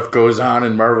that stuff goes on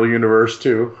in Marvel Universe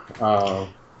too. Well,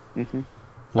 am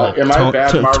I a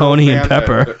bad Marvel Tony fan and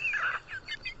Pepper.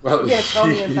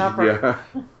 Tony and Pepper.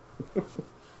 Yeah.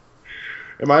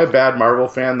 Am I a bad Marvel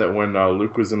fan that when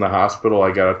Luke was in the hospital, I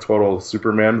got a total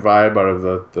Superman vibe out of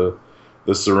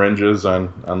the syringes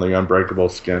on the unbreakable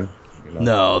skin?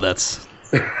 No, that's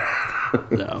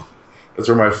no. That's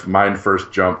where my mind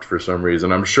first jumped for some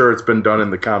reason. I'm sure it's been done in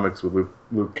the comics with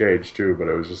Luke Cage too, but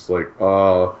I was just like,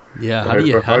 oh. Yeah, how do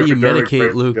you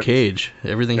medicate Luke Cage?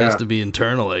 Everything has to be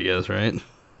internal, I guess, right?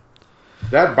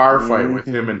 That bar fight with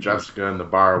him and Jessica in the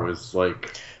bar was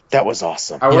like. That was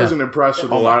awesome. I wasn't impressed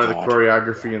with a lot of the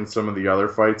choreography and some of the other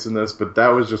fights in this, but that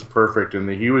was just perfect. And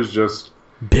he was just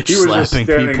slapping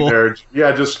standing people. There,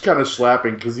 just kind of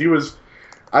slapping because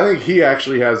I think he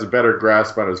actually has a better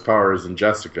grasp on his powers than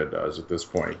Jessica does at this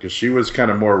point because she was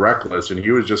kind of more reckless and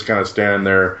he was just kind of standing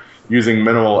there using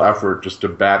minimal effort just to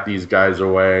bat these guys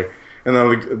away. And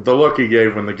then the look he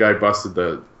gave when the guy busted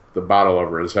the bottle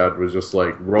over his head was just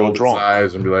like roll his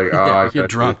eyes and be like, "Oh, you're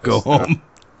drunk. Go home."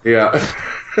 Yeah.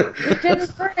 It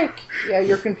didn't break. Yeah,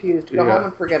 you're confused. Go home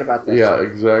and forget about this. Yeah,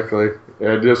 exactly.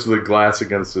 And just the glass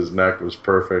against his neck was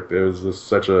perfect. It was just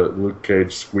such a Luke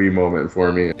Cage squee moment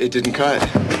for me. It didn't cut.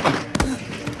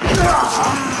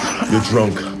 You're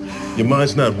drunk. Your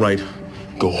mind's not right.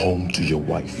 Go home to your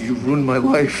wife. You ruined my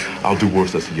life. I'll do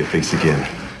worthless to your face again.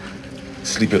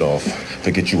 Sleep it off.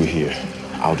 Forget you were here.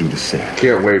 I'll do the same.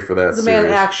 Can't wait for that. The man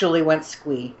actually went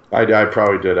squee. I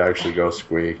probably did actually go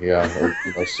squee. Yeah,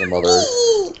 or some other.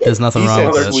 There's nothing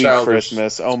wrong with Sweet this.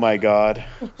 Christmas. Oh my God.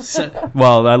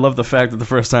 Well, I love the fact that the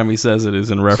first time he says it is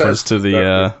in reference to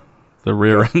the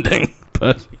rear ending,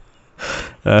 but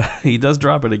he does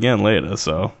drop it again later.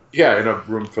 So yeah, in a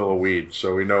room full of weed,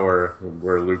 so we know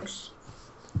where Luke's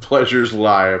pleasures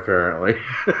lie. Apparently.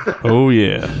 Oh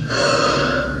yeah.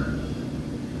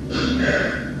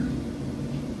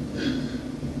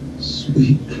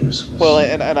 Sweet Christmas. Well,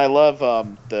 and I love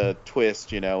the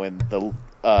twist, in the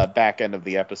back end of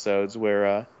the episodes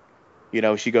where,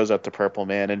 she goes up to Purple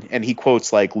Man and he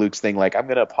quotes like Luke's thing, like, I'm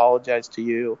going to apologize to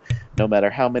you no matter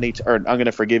how many, or I'm going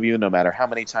to forgive you no matter how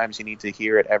many times you need to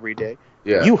hear it every day.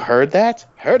 Yeah. You heard that?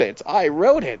 Heard it. I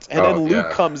wrote it. And then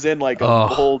Luke comes in like a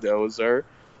bulldozer.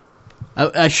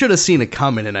 I should have seen it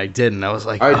coming, and I didn't. I was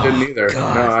like, I didn't either.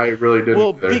 God. No, I really didn't.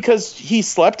 Well, either. because he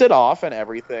slept it off and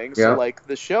everything. So, Yeah.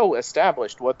 the show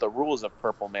established what the rules of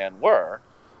Purple Man were.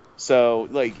 So,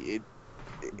 that's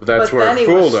but where then it he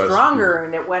fooled was us. stronger,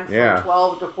 and it went from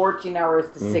 12 to 14 hours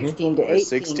to 16 to 18.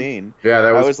 16. Yeah,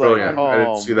 that was like, brilliant. I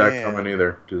didn't see that man. coming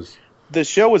either. Just The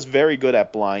show was very good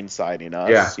at blindsiding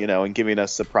us, Yeah. and giving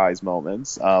us surprise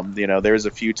moments. There's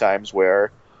a few times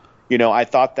where, I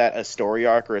thought that a story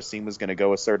arc or a scene was going to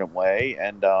go a certain way,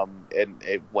 and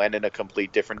it went in a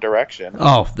complete different direction.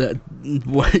 Oh,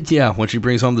 when she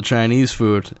brings home the Chinese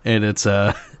food, and it's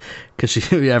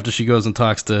because after she goes and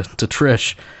talks to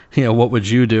Trish, what would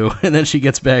you do? And then she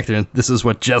gets back there, and this is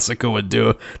what Jessica would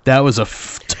do. That was a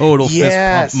total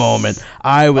fist pump moment.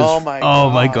 I was, oh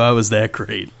my god, was that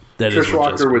great? That Trish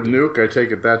Walker with Nuke. I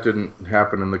take it that didn't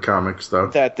happen in the comics, though.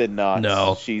 That did not.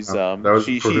 No. She's that was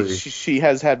she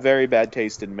has had very bad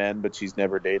taste in men, but she's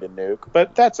never dated Nuke.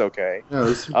 But that's okay. Yeah,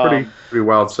 this is a pretty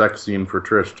wild sex scene for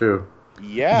Trish too.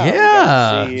 Yeah.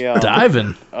 We got to see,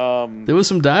 diving. There was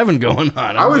some diving going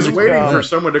on. I was waiting for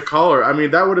someone to call her. I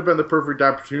mean, that would have been the perfect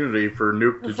opportunity for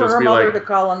Nuke to just be like... For her mother to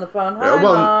call on the phone. Hi,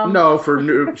 well, Mom. no, for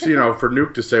Nuke, for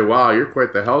Nuke to say, "Wow, you're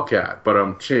quite the Hellcat,"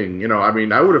 but ching, I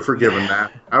mean, I would have forgiven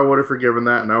that. I would have forgiven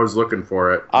that, and I was looking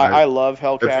for it. I love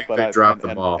Hellcat, but they dropped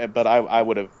the ball. But I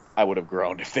would have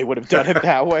groaned if they would have done it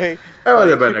that way. That would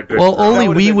have been a good. Well, only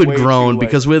we would groan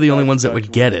because we're the only ones that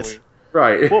would get it.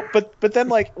 Right. Well, but then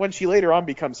like when she later on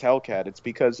becomes Hellcat, it's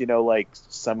because like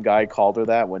some guy called her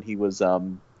that when he was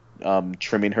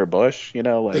trimming her bush,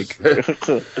 like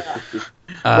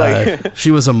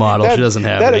she was a model. She doesn't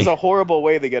have that any. is a horrible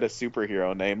way to get a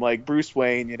superhero name. Like Bruce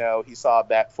Wayne, he saw a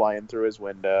bat flying through his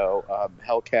window.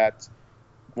 Hellcat,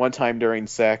 one time during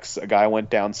sex, a guy went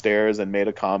downstairs and made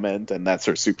a comment, and that's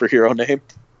her superhero name.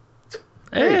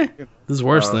 There's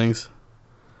worse things.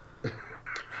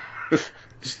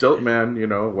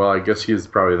 Stiltman, well, I guess he's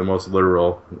probably the most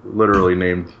literally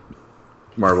named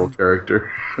Marvel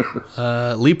character.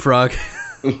 Leapfrog.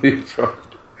 Leapfrog.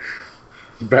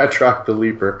 Batroc the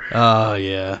Leaper. Oh,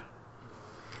 yeah.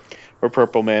 Or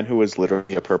Purple Man, who was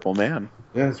literally a purple man.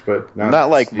 Yes, but not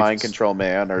like Mind Control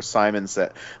Man or Simon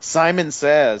Says. Simon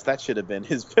Says, that should have been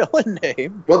his villain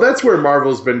name. Well, that's where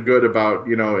Marvel's been good about,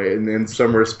 in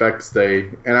some respects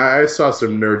and I saw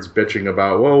some nerds bitching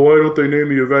about, well, why don't they name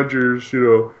the Avengers,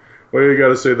 why you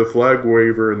gotta say the flag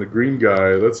waver and the green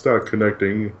guy, that's not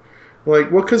connecting.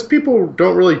 Like, well, because people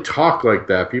don't really talk like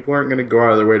that. People aren't going to go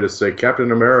out of their way to say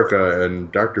Captain America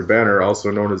and Dr. Banner,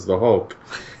 also known as the Hulk.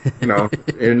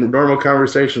 In normal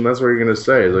conversation, that's what you're going to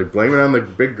say. Like, blame it on the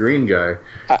big green guy.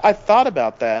 I thought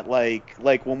about that.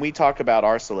 Like when we talk about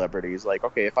our celebrities, like,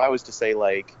 okay, if I was to say,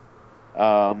 like,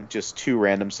 just two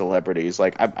random celebrities,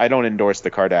 like, I don't endorse the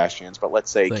Kardashians, but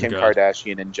let's say Kim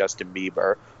Kardashian and Justin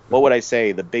Bieber. What would I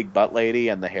say? The big butt lady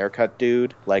and the haircut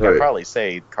dude? Like, right. I'd probably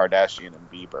say Kardashian and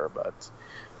Bieber, but...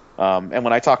 and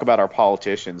when I talk about our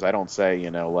politicians, I don't say,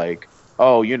 like,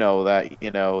 oh,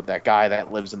 that guy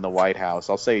that lives in the White House.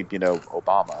 I'll say,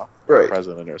 Obama, right,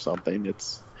 president or something.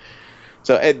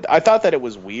 I thought that it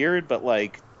was weird, but,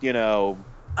 like,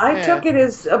 I took it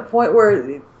as a point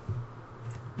where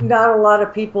not a lot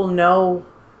of people know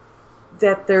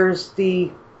that there's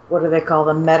what do they call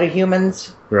them,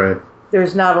 metahumans? Right.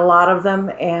 There's not a lot of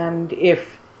them, and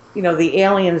if, the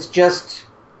aliens just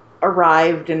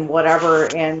arrived and whatever,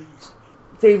 and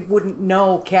they wouldn't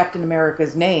know Captain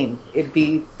America's name, it'd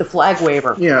be the flag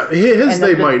waver. Yeah, his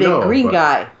they might know. The green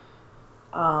guy.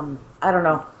 I don't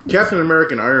know. Captain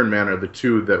America and Iron Man are the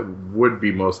two that would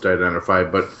be most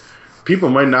identified, but people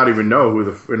might not even know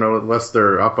who unless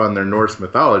they're up on their Norse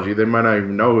mythology, they might not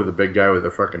even know who the big guy with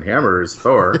the fucking hammer is,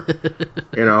 Thor,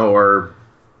 or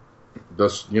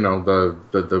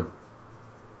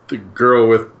the girl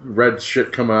with red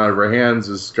shit coming out of her hands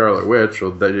is Scarlet Witch.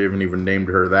 Well, they haven't even named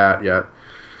her that yet.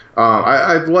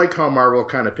 I like how Marvel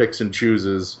kind of picks and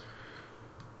chooses,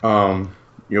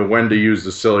 when to use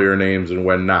the sillier names and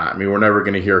when not. I mean, we're never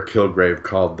going to hear Kilgrave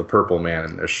called the Purple Man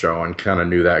in this show, and kind of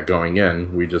knew that going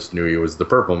in. We just knew he was the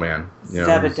Purple Man.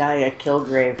 Zebediah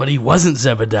Kilgrave. But he wasn't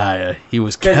Zebediah. He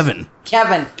was Kevin.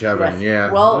 Kevin, yeah.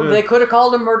 Well, they could have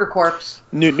called him Murder Corpse.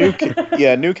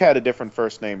 Nuke had a different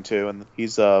first name, too, and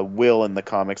he's Will in the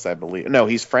comics, I believe. No,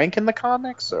 he's Frank in the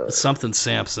comics? Or something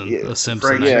Sampson. Yeah, Simpson.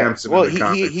 Frank Sampson. Well,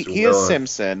 he is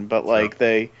Simpson, but, like,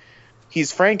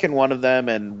 he's Frank in one of them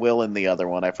and Will in the other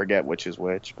one. I forget which is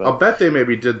which. But I'll bet they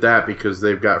maybe did that because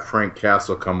they've got Frank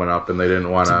Castle coming up and they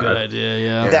didn't want to. That's a good idea,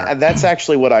 yeah. That's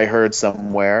actually what I heard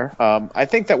somewhere. I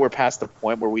think that we're past the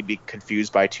point where we'd be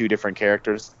confused by two different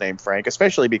characters named Frank,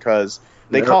 especially because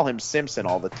they call him Simpson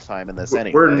all the time in this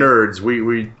anyway. We're nerds.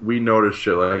 We notice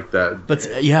shit like that. But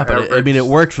it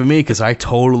worked for me because I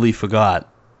totally forgot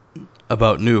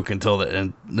about Nuke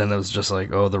and then it was just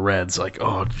like, oh, the Reds, like,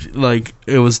 oh, like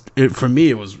for me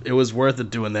it was worth it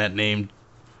doing that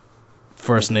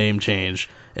first name change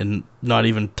and not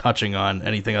even touching on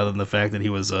anything other than the fact that he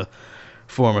was a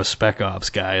former Spec Ops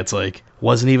guy. It's like,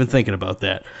 wasn't even thinking about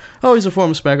that. Oh, he's a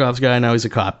former Spec Ops guy, now he's a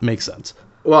cop. Makes sense.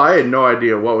 Well, I had no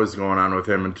idea what was going on with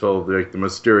him until the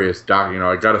mysterious doctor.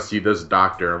 I got to see this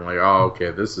doctor. I'm like, oh,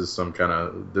 okay, this is some kind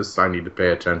of this I need to pay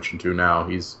attention to now.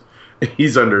 He's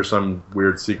under some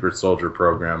weird secret soldier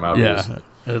program. Obviously. Yeah,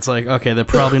 and it's like, okay, they're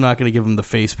probably not going to give him the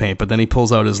face paint, but then he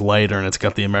pulls out his lighter and it's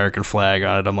got the American flag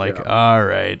on it. I'm like, all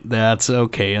right, that's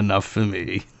okay enough for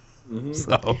me. Mm-hmm.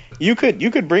 So you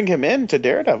could bring him in to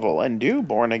Daredevil and do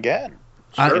Born Again.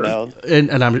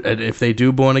 And if they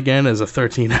do Born Again as a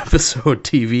 13-episode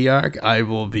TV arc, I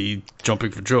will be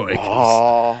jumping for joy.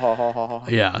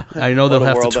 Yeah, I know they'll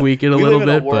have to tweak it a little bit.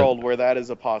 We live in a world where that is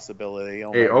a possibility.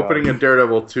 Hey, opening in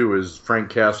Daredevil 2 is Frank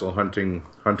Castle hunting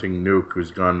NUKE,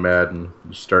 who's gone mad and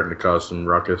starting to cause some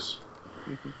ruckus.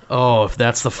 Oh, if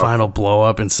that's the final blow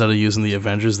up, instead of using the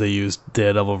Avengers, they used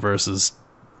Daredevil versus.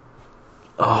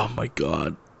 Oh my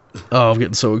god! Oh, I'm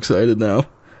getting so excited now.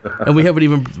 And we haven't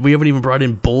even brought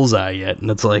in Bullseye yet,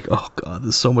 and it's like, oh god,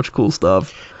 there's so much cool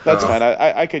stuff. That's fine.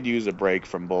 I could use a break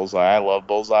from Bullseye. I love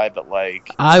Bullseye, but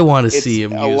like, I want to see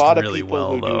him used really well. A lot of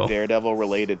people who do Daredevil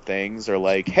related things are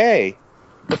like, hey,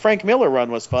 the Frank Miller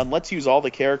run was fun. Let's use all the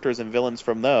characters and villains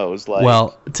from those. Like,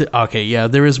 well, okay, yeah,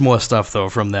 there is more stuff though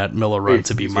from that Miller run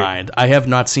to be mined. I have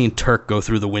not seen Turk go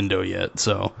through the window yet,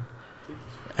 so,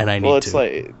 and I need to. Well, it's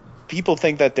like, people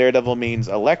think that Daredevil means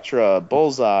Elektra,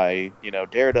 Bullseye,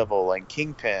 Daredevil, and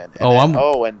Kingpin. And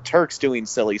and Turk's doing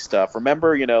silly stuff.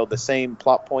 Remember, the same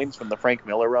plot points from the Frank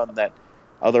Miller run that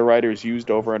other writers used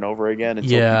over and over again?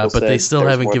 Yeah, but they still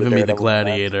haven't given me the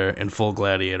Gladiator in full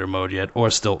Gladiator mode yet, or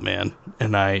Stiltman,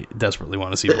 and I desperately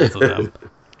want to see both of them.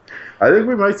 I think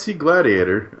we might see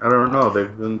Gladiator. I don't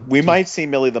know. We might see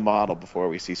Millie the Model before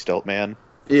we see Stiltman.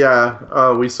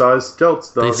 Yeah, we saw his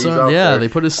stilts, though. They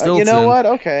put his stilts in. You know what?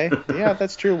 Okay. Yeah,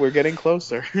 that's true. We're getting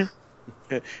closer.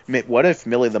 What if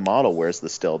Millie the Model wears the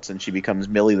stilts and she becomes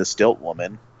Millie the Stilt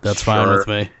Woman? That's fine with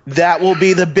me. That will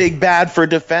be the big bad for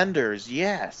Defenders,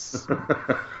 yes.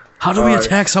 How do we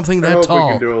attack something that tall?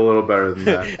 We can do a little better than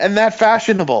that. And that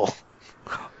fashionable.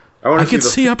 I can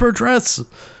see up her dress.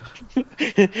 And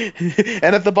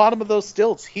at the bottom of those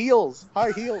stilts, heels,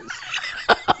 high heels.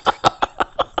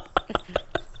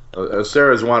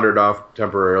 Sarah's wandered off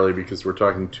temporarily because we're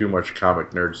talking too much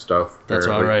comic nerd stuff. Apparently. That's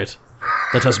all right.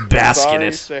 Let us bask in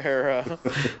it. Sarah.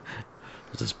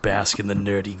 Let us bask in the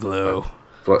nerdy glow.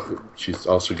 But she's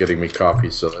also getting me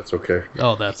coffee, so that's okay.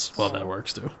 Oh, that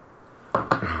works too.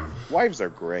 Wives are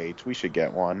great. We should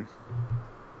get one.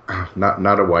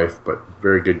 Not a wife, but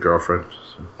very good girlfriend.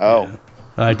 Oh. Yeah.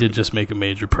 I did just make a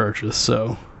major purchase,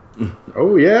 so.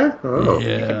 Oh, yeah? Oh.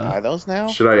 Yeah. You can buy those now?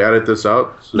 Should I edit this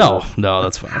out? No,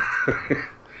 that's fine.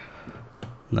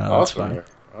 No, that's fine.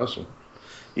 Awesome.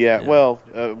 Yeah, well,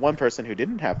 one person who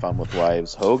didn't have fun with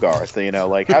wives, Hogarth,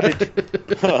 how did...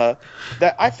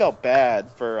 that I felt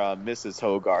bad for Mrs.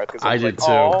 Hogarth. Cause I did, too.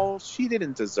 Oh, she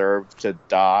didn't deserve to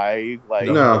die,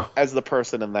 as the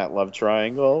person in that love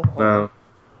triangle. No.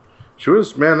 She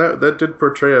was, man, that did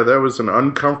portray her. That was an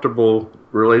uncomfortable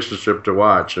relationship to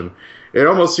watch, and it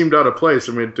almost seemed out of place.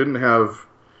 I mean,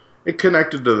 it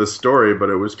connected to the story, but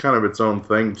it was kind of its own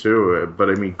thing, too. But,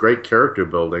 I mean, great character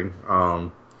building.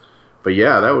 But,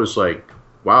 yeah, that was like,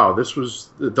 wow,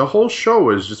 the whole show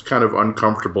was just kind of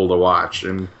uncomfortable to watch.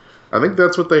 And I think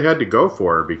that's what they had to go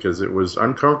for, because it was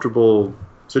uncomfortable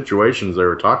situations they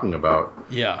were talking about.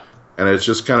 Yeah. And it's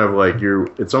just kind of like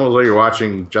it's almost like you're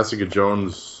watching Jessica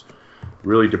Jones'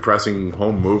 really depressing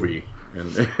home movie.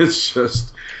 And it's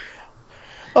just...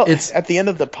 Oh, it's at the end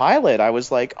of the pilot. I was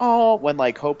like, oh, when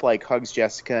Hope hugs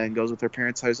Jessica and goes with her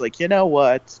parents. I was like, you know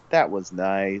what? That was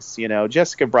nice.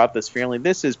 Jessica brought this feeling.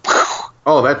 This is.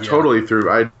 Oh, that totally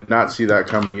threw. I did not see that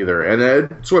coming either. And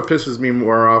it's what pisses me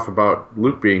more off about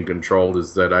Luke being controlled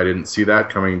is that I didn't see that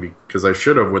coming because I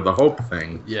should have with the Hope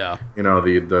thing. Yeah.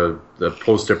 The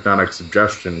post hypnotic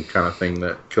suggestion kind of thing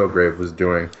that Kilgrave was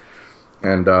doing,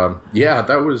 and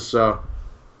that was.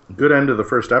 Good end of the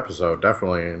first episode,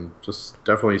 definitely, and just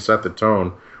definitely set the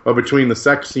tone. Well, between the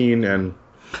sex scene and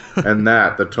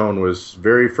the tone was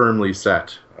very firmly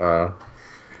set,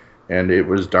 and it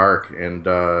was dark. And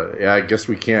I guess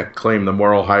we can't claim the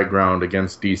moral high ground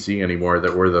against DC anymore.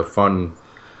 That we're the fun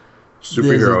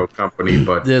superhero company,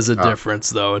 but there's a difference,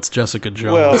 though. It's Jessica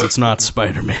Jones. It's not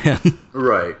Spider-Man.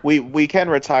 Right. We can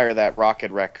retire that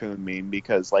Rocket Raccoon meme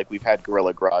because we've had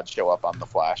Gorilla Grodd show up on The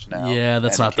Flash now. Yeah,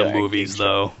 that's not the movies,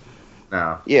 though.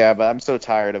 No. Yeah, but I'm so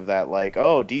tired of that.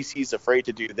 DC's afraid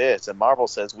to do this, and Marvel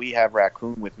says we have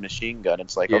Raccoon with machine gun.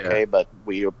 It's okay, but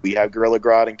we have Gorilla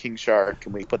Grodd and King Shark.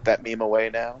 Can we put that meme away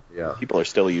now? Yeah. People are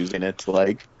still using it.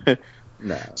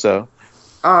 No. So.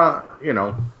 I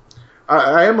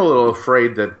am a little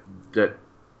afraid that the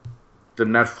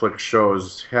Netflix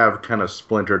shows have kind of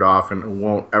splintered off and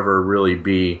won't ever really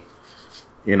be,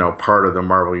 part of the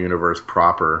Marvel Universe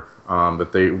proper.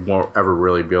 That they won't ever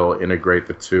really be able to integrate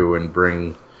the two and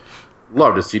bring...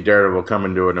 Love to see Daredevil come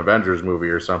into an Avengers movie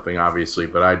or something, obviously,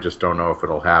 but I just don't know if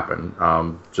it'll happen.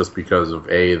 Just because of,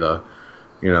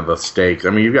 the stakes. I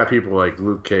mean, you've got people like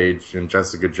Luke Cage and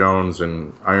Jessica Jones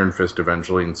and Iron Fist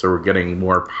eventually, and so we're getting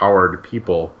more powered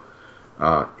people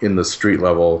in the street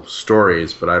level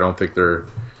stories, but I don't think they're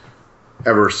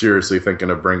ever seriously thinking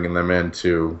of bringing them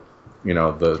into,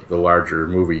 the larger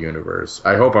movie universe.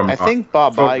 I think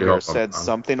Bob Iger said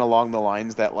something along the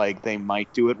lines that like they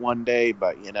might do it one day,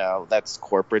 but that's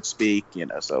corporate speak,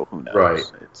 so who knows?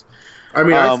 Right.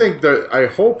 I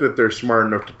hope that they're smart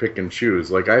enough to pick and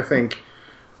choose. Like I think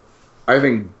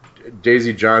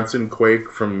Daisy Johnson,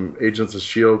 Quake from Agents of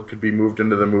S.H.I.E.L.D. could be moved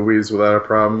into the movies without a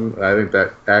problem. I think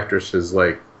that actress has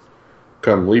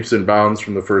come leaps and bounds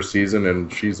from the first season,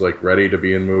 and she's ready to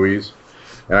be in movies.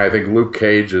 And I think Luke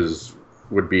Cage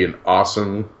would be an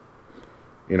awesome,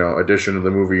 addition to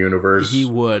the movie universe. He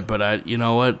would, but you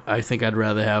know what? I think I'd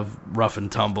rather have rough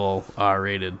and tumble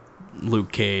R-rated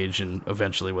Luke Cage, and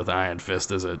eventually with Iron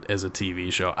Fist as a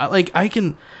TV show. I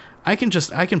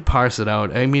can parse it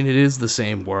out. I mean, it is the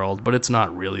same world, but it's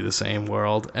not really the same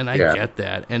world, and I get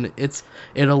that. And it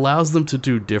allows them to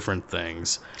do different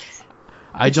things.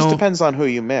 It just depends on who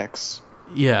you mix.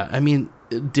 Yeah, I mean,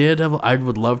 Daredevil. I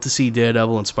would love to see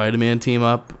Daredevil and Spider-Man team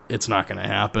up. It's not going to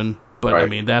happen. But right. I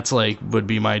mean, that's would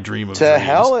be my dream of dreams. To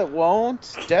hell it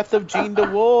won't. Death of Gene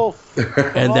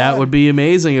DeWolf. And that would be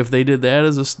amazing if they did that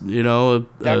as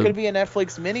that could be a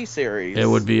Netflix miniseries. It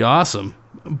would be awesome,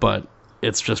 but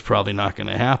it's just probably not going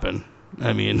to happen.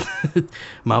 I mean,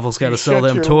 Marvel's got to sell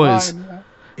them toys.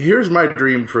 Here's my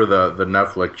dream for the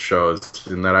Netflix shows,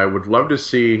 in that I would love to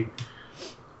see.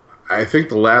 I think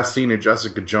the last scene of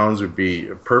Jessica Jones would be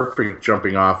a perfect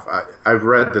jumping off. I've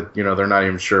read that they're not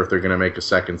even sure if they're going to make a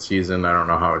second season. I don't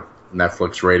know how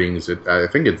Netflix ratings. I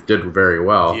think it did very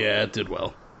well. Yeah, it did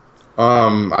well.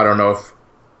 I don't know if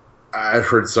I've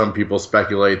heard some people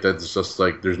speculate that it's just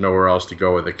there's nowhere else to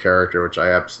go with the character, which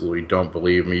I absolutely don't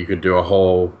believe. I mean, you could do a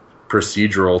whole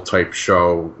procedural type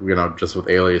show, just with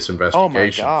Alias investigations. Oh my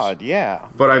God, yeah.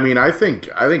 But I mean, I think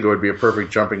it would be a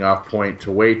perfect jumping off point to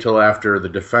wait till after the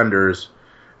Defenders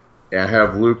and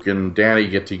have Luke and Danny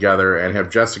get together and have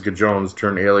Jessica Jones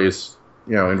turn Alias,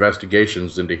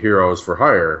 investigations into heroes for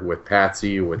hire with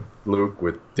Patsy, with Luke,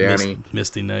 with Danny,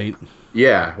 Misty Knight.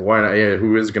 Yeah, why not? Yeah,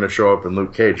 who is going to show up in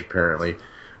Luke Cage apparently?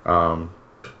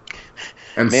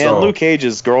 Luke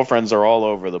Cage's girlfriends are all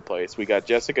over the place. We got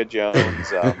Jessica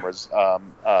Jones,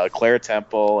 Claire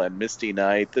Temple, and Misty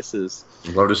Knight. This is.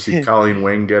 I'd love to see Colleen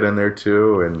Wing get in there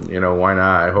too, and why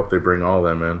not? I hope they bring all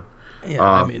them in.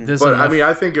 Yeah,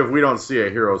 I think if we don't see a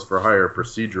Heroes for Hire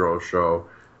procedural show,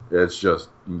 it's just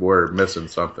we're missing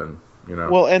something.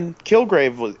 Well, and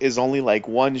Kilgrave is only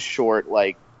one short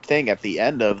thing at the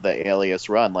end of the Alias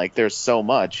run. There's so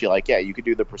much. You could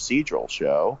do the procedural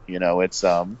show. It's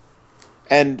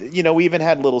And, we even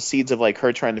had little seeds of,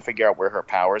 her trying to figure out where her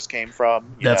powers came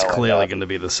from. That's clearly going to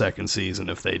be the second season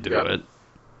if they do it.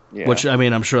 Yeah. Which, I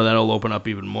mean, I'm sure that'll open up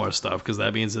even more stuff, because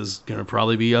that means there's going to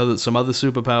probably be some other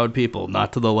superpowered people,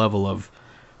 not to the level of,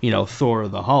 Thor or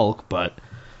the Hulk, but...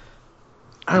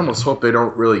 I almost hope they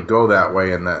don't really go that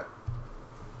way in that...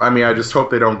 I mean, I just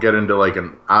hope they don't get into,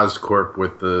 an Oscorp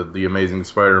with the Amazing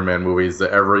Spider-Man movies,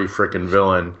 that every frickin'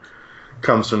 villain...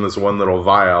 comes from this one little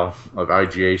vial of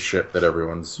IGA shit that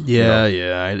everyone's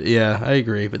I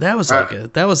agree, but that's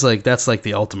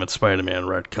the ultimate Spider-Man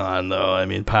retcon, though. I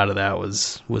mean, part of that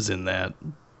was in that,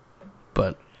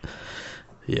 but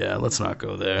yeah, let's not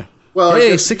go there. Well,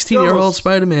 hey, 16-year-old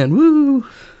Spider-Man, woo!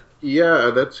 Yeah,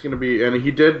 that's gonna be, and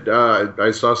he did. I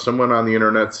saw someone on the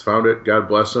internet found it. God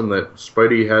bless him. That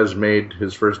Spidey has made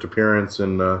his first appearance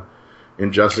in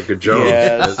Jessica Jones.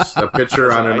 Yes. A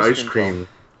picture on an ice cream.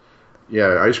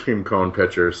 Yeah, ice cream cone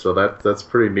picture, so that's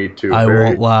pretty neat too. I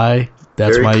won't lie.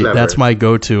 That's my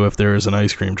go-to if there is an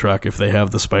ice cream truck. If they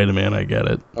have the Spider-Man, I get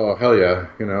it. Oh, hell yeah,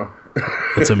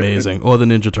 It's amazing. Or the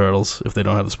Ninja Turtles if they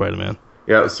don't have the Spider-Man.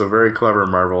 Yeah, so very clever,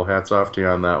 Marvel. Hats off to you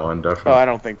on that one, definitely. Oh, I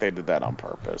don't think they did that on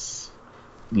purpose.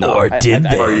 Or did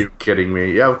they? Are you kidding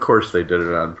me? Yeah, of course they did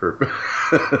it on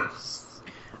purpose.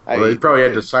 They probably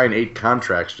had to sign 8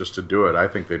 contracts just to do it. I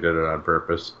think they did it on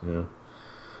purpose. Yeah.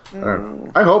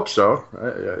 I hope so.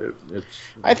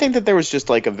 I think that there was just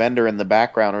a vendor in the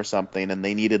background or something, and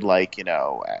they needed make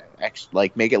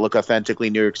it look authentically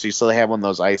New York City, so they have one of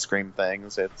those ice cream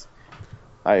things.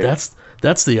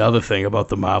 That's the other thing about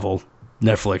the Marvel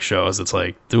Netflix shows. It's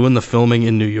doing the filming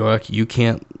in New York. You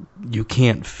can't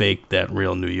fake that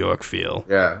real New York feel.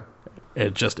 Yeah,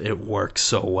 it works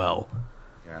so well.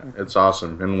 Yeah, it's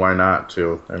awesome, and why not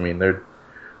too? I mean, they're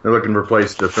looking for a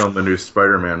place to film the new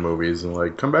Spider-Man movies,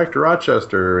 and come back to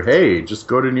Rochester. Or, hey, just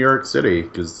go to New York City,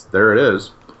 because there it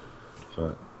is.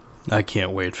 But I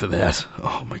can't wait for that.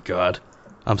 Oh my God,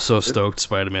 I'm so stoked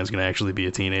Spider-Man's gonna actually be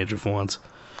a teenager for once.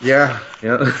 Yeah,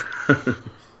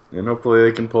 and hopefully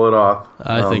they can pull it off.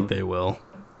 I think they will.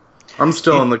 I'm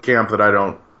still in the camp that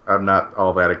I'm not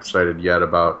all that excited yet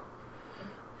about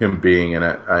him being in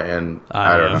it, and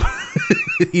I don't know.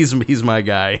 he's my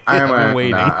guy. I'm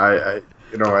waiting. I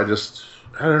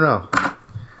don't know.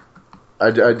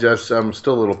 I'm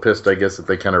still a little pissed, I guess, that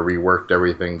they kind of reworked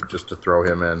everything just to throw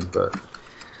him in. But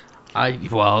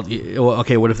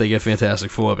okay. What if they get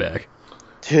Fantastic Four back?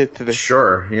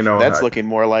 Sure, that's looking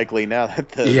more likely now.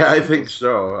 I think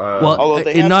so.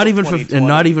 And not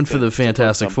even for the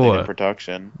Fantastic Four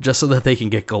production, just so that they can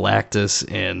get Galactus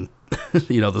and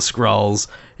the Skrulls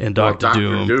and Doctor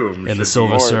Doom and the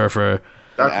Silver Surfer.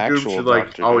 Doctor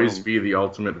Doom should always be the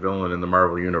ultimate villain in the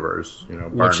Marvel universe.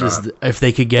 Which is, if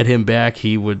they could get him back,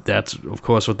 he would. That's of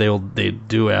course what they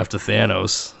do after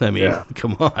Thanos. I mean,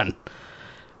 come on.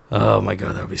 Oh my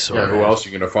God, that would be so. Yeah, who else are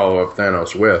you going to follow up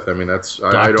Thanos with? I mean, that's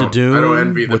Doctor Doom. I don't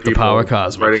envy the with people the power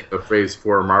cosmic writing the Phase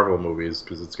 4 Marvel movies,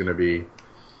 because it's going to be,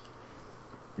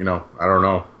 I don't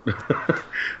know.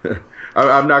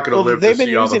 I'm not going to live. They've to been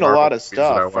see all using the a Marvel lot of movies that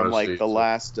I stuff from wanna see, the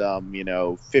last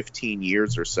 15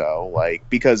 years or so,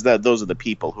 because those are the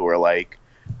people who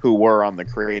were on the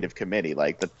creative committee,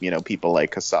 people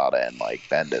like Quesada and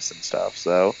Bendis and stuff.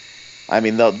 So, I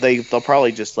mean, they'll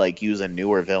probably just use a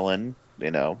newer villain.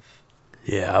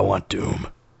 Yeah, I want Doom.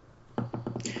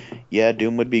 Yeah,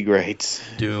 Doom would be great.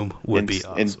 Doom would be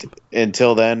awesome.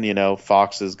 Until then,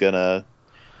 Fox is gonna.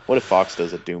 What if Fox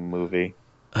does a Doom movie?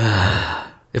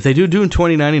 If they do Doom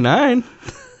 2099,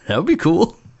 that would be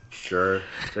cool. Sure,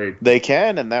 they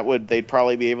can, and they'd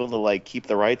probably be able to keep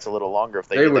the rights a little longer if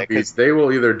they did that. They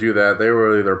will either do that. They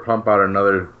will either pump out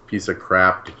another piece of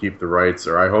crap to keep the rights,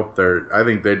 or I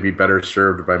think they'd be better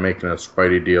served by making a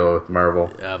Spidey deal with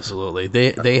Marvel. Absolutely,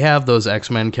 they have those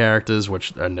X-Men characters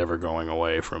which are never going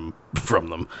away from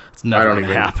them. It's never going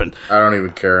to happen. I don't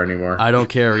even care anymore. I don't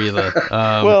care either.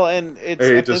 Well, and it's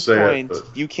at this point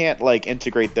you can't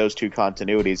integrate those two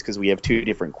continuities because we have two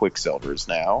different Quicksilvers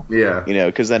now. Yeah,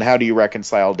 because then how do you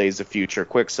reconcile Days of Future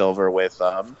Quicksilver with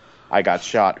I Got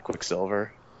Shot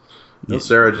Quicksilver? Well,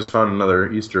 Sarah just found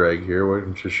another Easter egg here. Why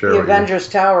don't you share? The Avengers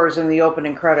Towers in the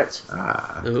opening credits.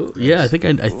 Yeah, I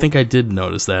think I did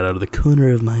notice that out of the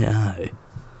corner of my eye.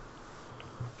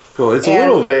 Cool. It's a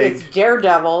little vague. It's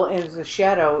Daredevil is the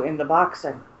shadow in the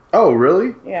boxing. Oh,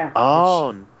 really? Yeah.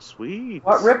 Oh, sweet.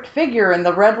 What ripped figure in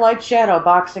the red light shadow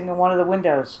boxing in one of the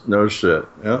windows? No shit.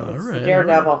 Yeah. All right.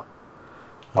 Daredevil.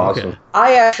 Awesome. Okay.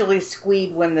 I actually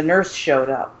squeed when the nurse showed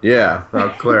up. Yeah,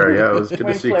 Claire. Yeah, it was good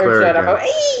to see Claire again.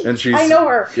 Hey, and I know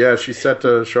her. Yeah, she's set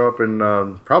to show up in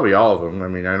probably all of them. I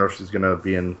mean, I know she's going to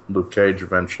be in Luke Cage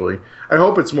eventually. I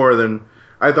hope it's more than...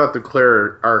 I thought the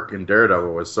Claire arc in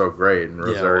Daredevil was so great, and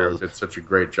Rosario did such a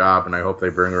great job, and I hope they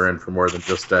bring her in for more than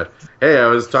just that. Hey, I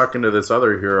was talking to this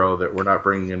other hero that we're not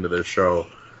bringing into this show,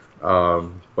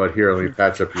 but here, let me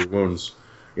patch up your wounds.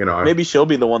 Maybe she'll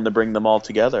be the one to bring them all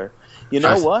together. You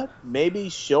know what? Maybe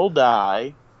she'll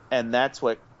die, and that's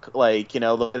what,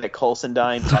 that Coulson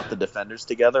dying brought the Defenders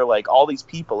together. All these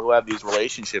people who have these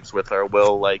relationships with her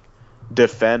will,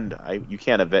 defend. You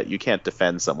can't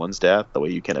defend someone's death the way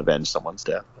you can avenge someone's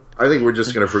death. I think we're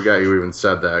just going to forget you even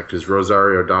said that, because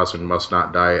Rosario Dawson must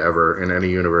not die ever in any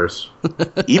universe.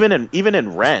 even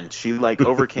in Rent, she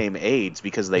overcame AIDS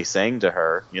because they sang to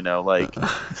her.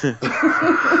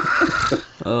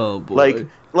 Oh boy.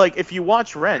 If you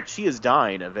watch Rent, she is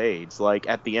dying of AIDS.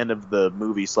 At the end of the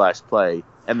movie / play,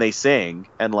 and they sing,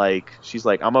 and she's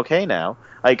like, I'm okay now.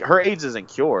 Her AIDS isn't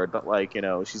cured, but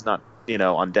she's not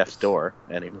on death's door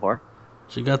anymore.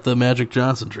 She got the Magic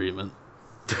Johnson treatment.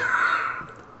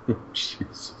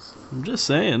 Jesus. I'm just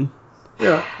saying.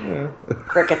 Yeah.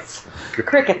 Crickets.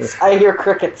 I hear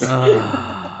crickets.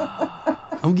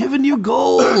 I'm giving you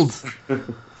gold.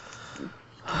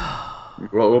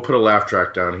 Well, we'll put a laugh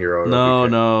track down here. No,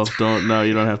 don't. No,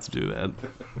 you don't have to do that.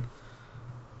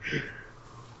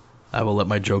 I will let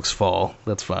my jokes fall.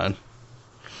 That's fine.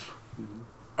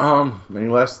 Any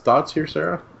last thoughts here,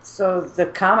 Sarah? So the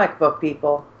comic book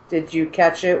people, did you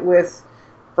catch it with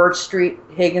Birch Street,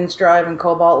 Higgins Drive, and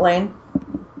Cobalt Lane?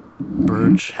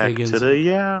 Birch, Higgins.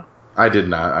 Yeah. I did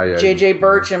not. J.J.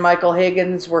 Birch and Michael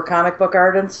Higgins were comic book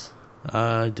artists.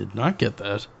 I did not get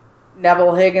that.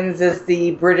 Neville Higgins is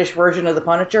the British version of the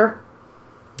Punisher.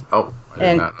 Oh, I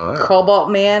did not know that. Cobalt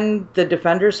Man, the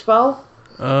Defender's foe.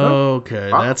 Okay,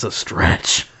 that's a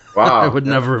stretch. Wow. I would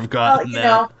never have gotten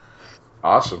that.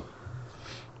 Awesome.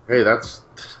 Hey, that's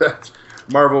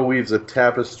Marvel weaves a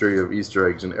tapestry of Easter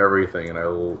eggs and everything, and I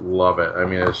love it. I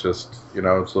mean, it's just,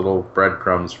 it's little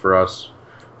breadcrumbs for us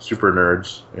super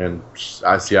nerds. And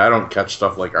I don't catch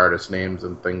stuff like artist names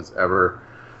and things ever.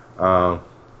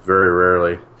 Very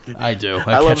rarely. I do.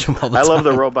 I catch them all the I time. love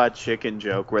the robot chicken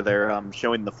joke where they're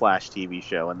showing the Flash TV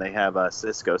show and they have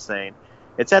Cisco saying,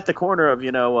 "It's at the corner of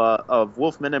of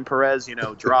Wolfman and Perez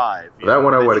Drive." That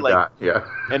one I would have got. Yeah.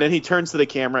 And then he turns to the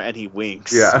camera and he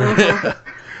winks. Yeah.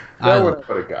 That one I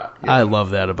would have got. Yeah. I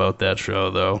love that about that show,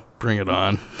 though. Bring it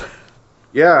on.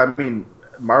 Yeah, I mean,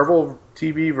 Marvel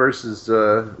TV versus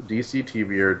DC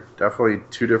TV are definitely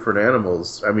two different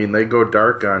animals. I mean, they go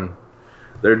dark on.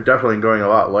 They're definitely going a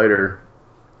lot lighter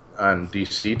on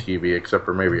DC TV, except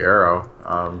for maybe Arrow.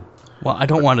 Well, I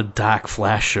don't want a dark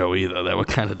Flash show either. That would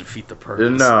kind of defeat the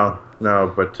purpose.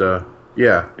 No, but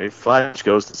yeah. Flash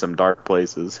goes to some dark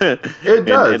places. It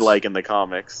does. In the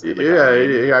comics.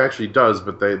 It actually does,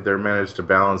 but they're managed to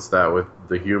balance that with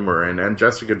the humor. And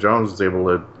Jessica Jones is able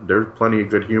to... There's plenty of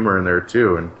good humor in there,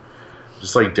 too. And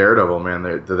just like Daredevil, man,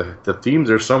 the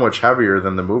themes are so much heavier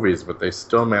than the movies, but they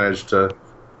still manage to...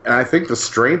 And I think the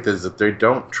strength is that they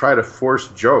don't try to force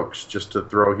jokes just to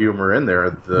throw humor in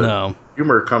there. The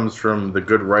humor comes from the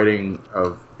good writing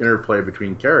of interplay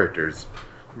between characters.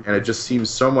 And it just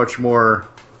seems so much more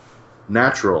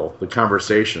natural, the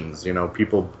conversations,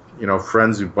 people,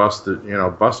 friends who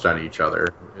bust on each other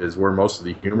is where most of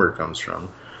the humor comes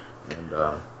from.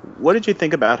 And what did you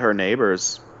think about her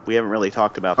neighbors? We haven't really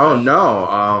talked about that. Oh,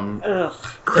 no.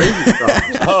 Crazy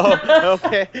sauce. Oh,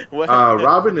 okay.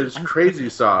 Robin is crazy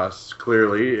sauce,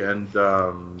 clearly, and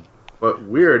but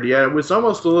weird. Yeah, it was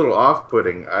almost a little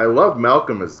off-putting. I love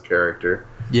Malcolm as a character.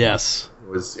 Yes.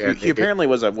 He apparently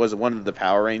was one of the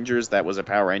Power Rangers that was a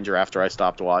Power Ranger after I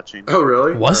stopped watching. Oh,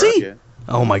 really? Was he? Yeah.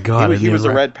 Oh, my God. He was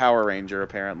a Red Power Ranger,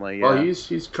 apparently. Yeah. Well,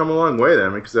 he's come a long way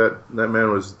then, because that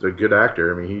man was a good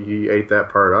actor. I mean, he ate that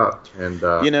part up. And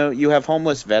you have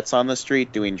homeless vets on the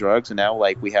street doing drugs, and now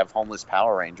we have homeless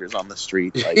Power Rangers on the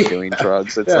street doing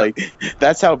drugs. It's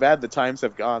that's how bad the times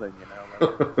have gotten.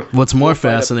 What's more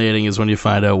fascinating is when you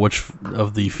find out which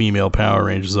of the female Power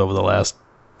Rangers over the last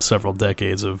several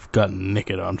decades have gotten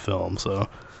naked on film. So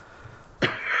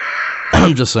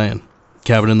I'm just saying,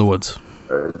 Cabin in the Woods.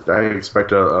 I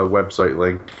expect a website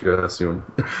link soon.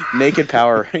 Naked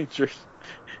Power Rangers.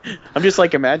 I'm just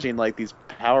imagining these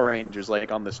Power Rangers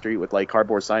on the street with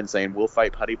cardboard signs saying "We'll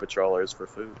fight putty patrollers for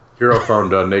food." Hero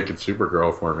found a naked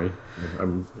Supergirl for me.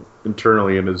 I'm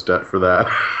internally in his debt for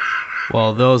that.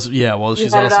 Well,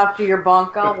 she's headed off to your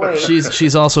bunk. I'll wait.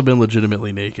 She's also been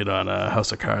legitimately naked on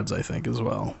House of Cards, I think, as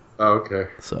well. Oh, okay.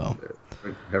 So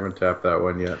I haven't tapped that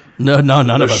one yet. No, none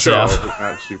of us have.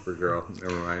 Not Supergirl.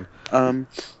 Never mind.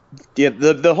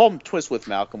 The whole twist with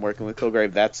Malcolm working with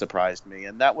Kilgrave, that surprised me,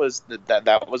 and that was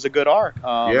a good arc.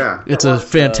 It's a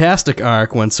fantastic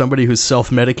arc when somebody who's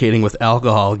self-medicating with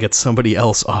alcohol gets somebody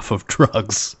else off of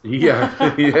drugs. Yeah,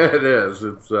 it is.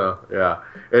 It's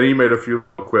and he made a few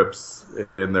quips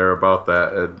in there about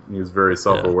that, and he was very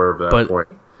self-aware of that point.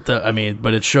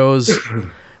 But it shows.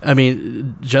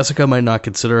 Jessica might not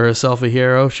consider herself a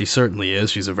hero. She certainly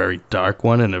is. She's a very dark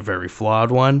one and a very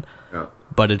flawed one. Yeah.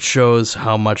 But it shows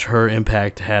how much her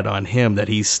impact had on him that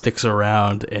he sticks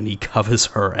around and he covers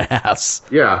her ass.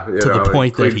 Yeah, to the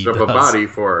point that he cleans up does. a body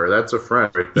for her. That's a friend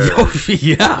right there.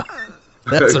 Yeah,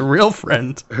 that's a real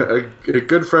friend. A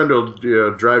good friend will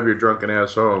drive your drunken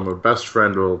ass home. A best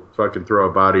friend will fucking throw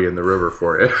a body in the river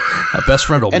for you. A best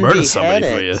friend will murder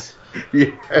somebody for you.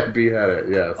 Yeah, behead it.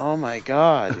 Yes. Oh my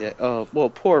God. Yeah. Oh well,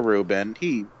 poor Ruben.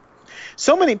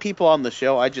 So many people on the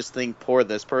show, I just think poor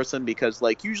this person because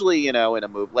usually in a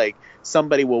movie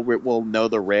somebody will know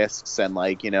the risks and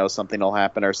something will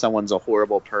happen or someone's a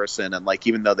horrible person and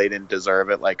even though they didn't deserve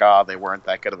it they weren't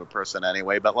that good of a person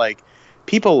anyway, but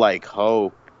people like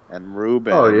Hope and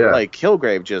Ruben,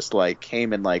 Kilgrave just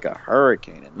came in like a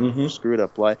hurricane and screwed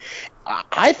up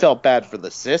I felt bad for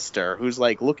the sister who's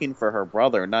looking for her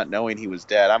brother not knowing he was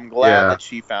dead. I'm glad that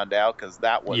she found out because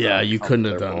that was you couldn't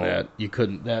have done that. You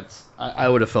couldn't. I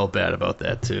would have felt bad about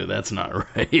that too. That's not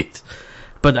right.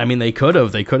 But they could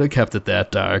have kept it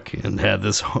that dark and had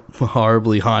this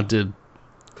horribly haunted,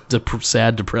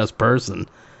 sad, depressed person.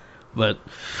 But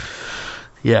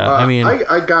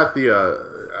I got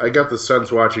the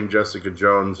sense watching Jessica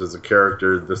Jones as a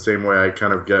character the same way I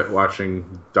kind of get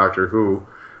watching Doctor Who.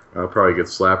 I'll probably get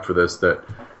slapped for this, that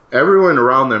everyone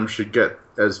around them should get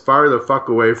as far the fuck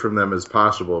away from them as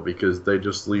possible because they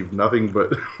just leave nothing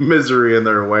but misery in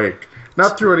their wake.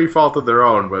 Not through any fault of their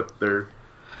own, but they're...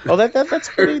 Oh, that's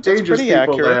pretty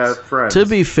accurate. To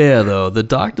be fair, though, the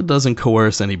Doctor doesn't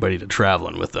coerce anybody to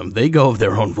traveling with them. They go of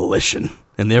their own volition,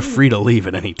 and they're free to leave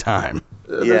at any time.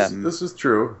 This is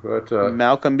true. But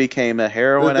Malcolm became a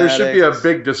heroin addict. There should be a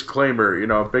big disclaimer,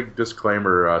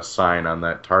 sign on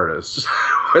that TARDIS.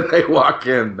 when they walk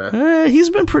in. He's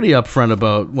been pretty upfront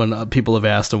about when people have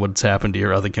asked him what's happened to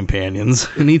your other companions,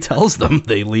 and he tells them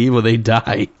they leave or they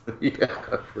die. Yeah,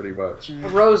 pretty much. A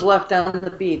rose left on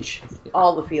the beach.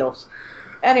 All the feels.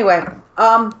 Anyway,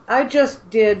 I just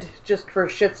did, just for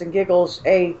shits and giggles,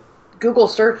 a Google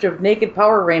search of naked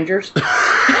Power Rangers.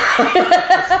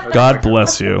 God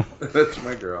bless you. That's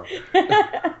my girl.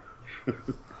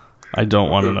 I don't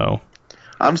want to know.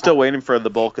 I'm still waiting for the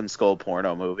Bulk and Skull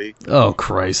porno movie. Oh,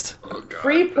 Christ.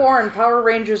 Free porn, Power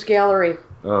Rangers gallery.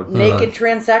 Oh, Naked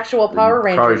transsexual Power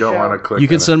Rangers probably don't show. want to click. You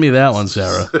can send me that one,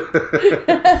 Sarah.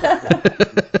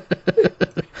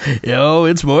 Yo,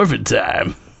 it's morphin'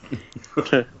 time.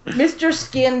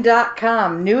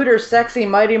 MrSkin.com, nude or sexy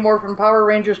Mighty Morphin Power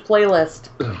Rangers playlist.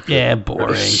 Yeah,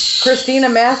 boring. Christina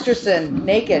Masterson,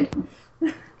 naked.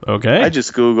 Okay. I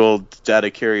just Googled out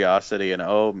of curiosity, and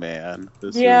oh man,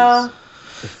 this is...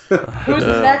 Who's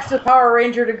the next Power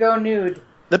Ranger to go nude?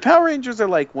 The Power Rangers are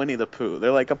like Winnie the Pooh. They're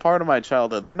like a part of my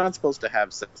childhood. They're not supposed to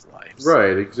have sex lives.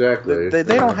 Right, exactly. They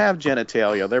don't have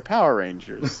genitalia. They're Power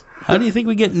Rangers. How do you think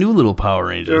we get new little Power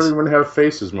They Rangers? don't even have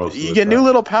faces most of the You time. get new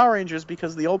little Power Rangers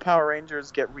because the old Power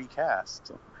Rangers get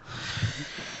recast.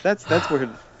 That's where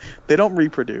they don't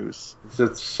reproduce.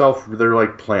 They're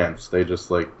like plants. They just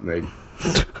they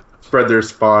spread their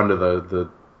spawn to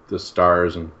the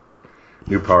stars, and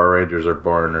new Power Rangers are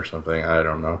born or something. I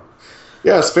don't know.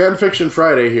 Yes, Fan Fiction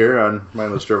Friday here on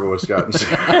Mindless Drivel with Scott and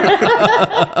Sara.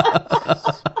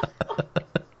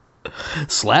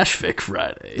 /Fic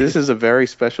Friday. This is a very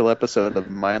special episode of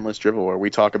Mindless Drivel where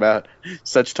we talk about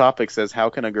such topics as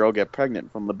how can a girl get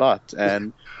pregnant from the butt,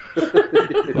 and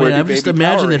I just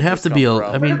imagine there'd have to be a.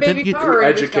 I mean,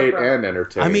 educate and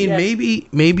entertain. I mean,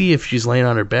 maybe if she's laying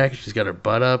on her back, she's got her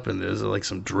butt up, and there's like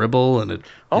some dribble, and it.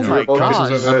 Oh my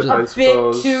God! A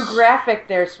bit too graphic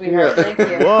there, sweetheart. Thank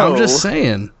you. I'm just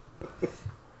saying.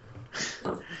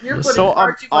 You're putting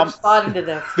far too much thought into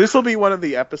this. This will be one of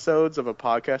the episodes of a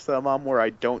podcast that I'm on where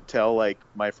I don't tell like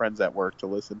my friends at work to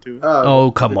listen to.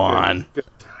 Oh, come on.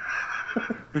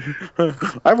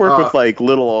 I work with like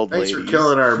little old thanks ladies. for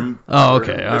killing our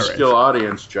all skill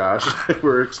audience, Josh.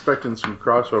 We're expecting some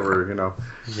crossover,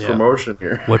 promotion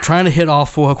here. We're trying to hit all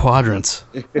 4 quadrants.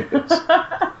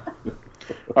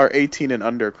 Our 18 and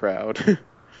under crowd.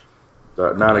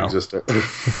 Non-existent.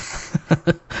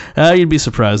 You'd be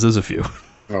surprised. There's a few.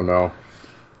 Oh no.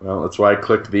 Well, that's why I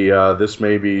click the this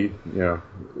may be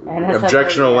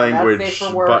objectionable language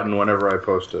button whenever I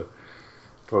post a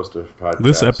podcast.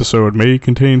 This episode may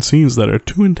contain scenes that are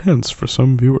too intense for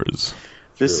some viewers.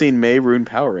 This scene may ruin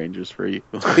Power Rangers for you.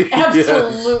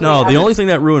 Absolutely. No, the only thing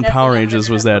that ruined Power Rangers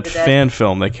was that fan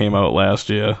film that came out last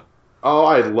year. Oh,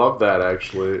 I love that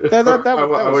actually. I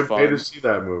would pay to see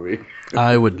that movie.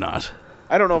 I would not.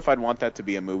 I don't know if I'd want that to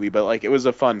be a movie, but like it was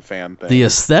a fun fan thing. The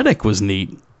aesthetic was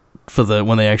neat for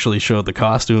when they actually showed the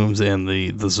costumes and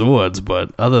the Zords,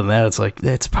 but other than that,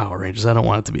 it's Power Rangers. I don't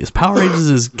want it to be. Power Rangers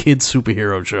is kids'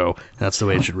 superhero show. That's the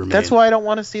way it should remain. That's why I don't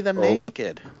want to see them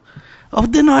naked. Oh,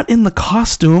 they're not in the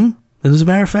costume. As a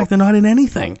matter of fact, they're not in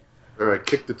anything. All right,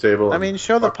 kick the table. I mean,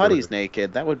 show the putties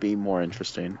naked. That would be more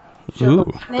interesting. Ooh.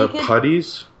 The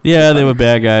putties? Yeah, they were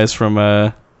bad guys from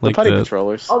the putty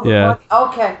controllers. Oh, yeah.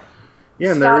 Okay.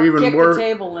 Yeah, and they're even more. The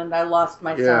table, and I lost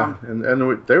my sound. sound.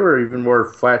 And they were even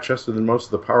more flat-chested than most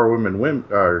of the Power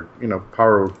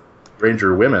Power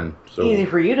Ranger women. So easy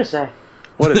for you to say.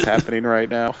 What is happening right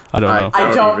now? I don't know.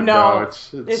 I don't know.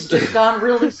 It's just gone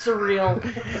really surreal.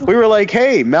 We were like,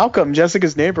 hey, Malcolm,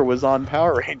 Jessica's neighbor, was on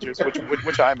Power Rangers,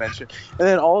 which I mentioned. And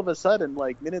then all of a sudden,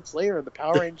 like minutes later, the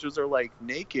Power Rangers are like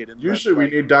naked. And usually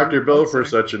we need Dr. Bill for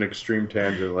such an extreme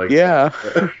tangent. Like, yeah.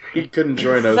 He couldn't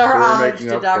join us. Our We're homage making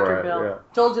to up Dr. for it. Bill. Yeah.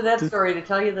 Told you that story to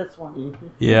tell you this one.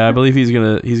 Yeah, I believe he's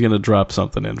gonna drop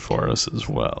something in for us as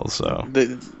well. So.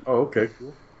 Oh, okay,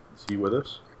 cool. Is he with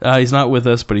us? He's not with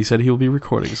us, but he said he'll be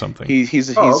recording something.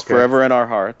 He's forever in our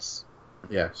hearts.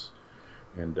 Yes.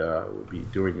 And we'll be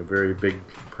doing a very big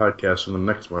podcast on the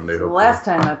next Monday. The last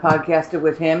time I podcasted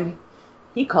with him,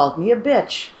 he called me a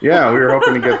bitch. Yeah, we were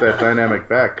hoping to get that dynamic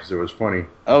back because it was funny.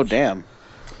 Oh, damn.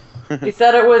 He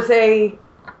said it was a,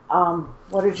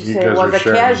 what did you say? It was a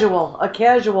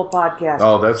casual podcast.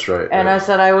 Oh, that's right. And I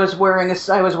said I was wearing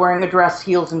a dress,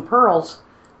 heels, and pearls,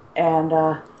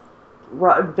 and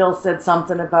Bill said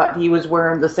something about he was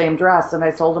wearing the same dress, and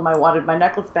I told him I wanted my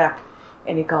necklace back,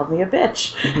 and he called me a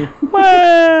bitch.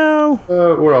 Well,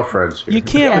 we're all friends here. You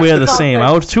can't wear the same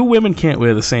outfit. 2 women can't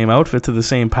wear the same outfit to the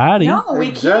same party. No,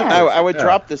 we can't. I would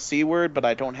drop the C word, but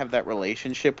I don't have that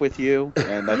relationship with you.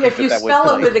 And I think if you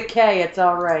spell it with a K, it's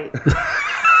all right.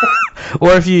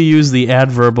 Or if you use the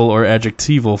adverbal or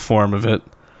adjectival form of it.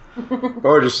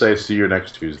 Or just say, see you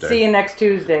next Tuesday. See you next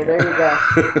Tuesday. There you go.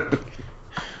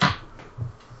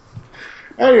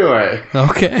 Anyway.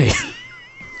 Okay.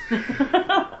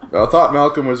 I thought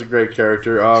Malcolm was a great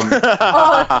character.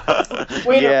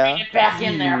 Way to bring it back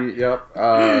in there.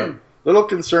 Yep. Little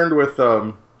concerned with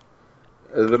the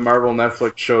Marvel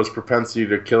Netflix show's propensity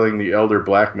to killing the elder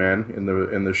black man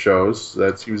in the shows.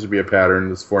 That seems to be a pattern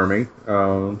that's forming.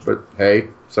 But hey,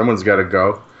 someone's got to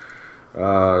go.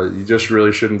 You just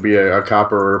really shouldn't be a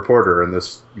cop or a reporter in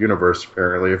this universe,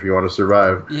 apparently, if you want to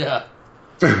survive. Yeah.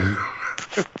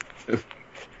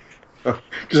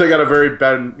 Because I got a very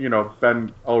Ben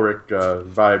Ulrich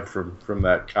vibe from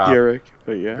that cop. Garrick,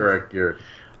 but yeah. Garrick.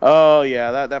 Oh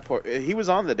yeah, that poor. He was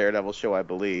on the Daredevil show, I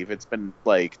believe. It's been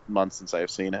like months since I've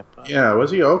seen it. But. Yeah,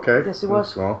 was he? Okay. Yes, he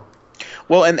was.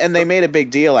 Well, and they made a big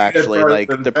deal actually. Like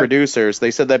the producers,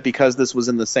 they said that because this was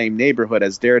in the same neighborhood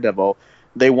as Daredevil,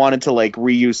 they wanted to like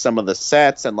reuse some of the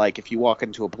sets, and like if you walk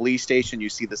into a police station, you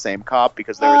see the same cop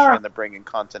because they were trying to bring in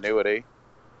continuity.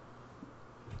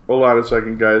 Hold on a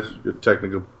second, guys. Good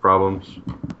technical problems.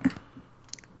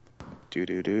 And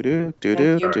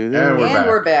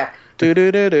we're back.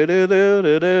 Suddenly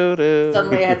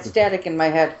I had static in my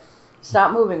head.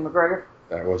 Stop moving, McGregor.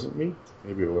 That wasn't me.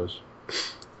 Maybe it was.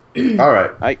 All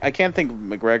right. I can't think of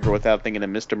McGregor without thinking of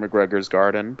Mr. McGregor's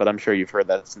Garden, but I'm sure you've heard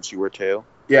that since you were 2.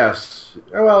 Yes.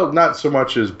 Well, not so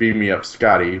much as Beam Me Up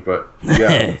Scotty, but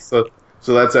yeah. so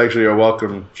that's actually a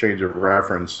welcome change of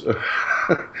reference.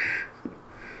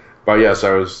 But yes,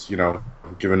 I was,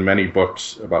 given many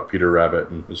books about Peter Rabbit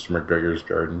and Mr. McGregor's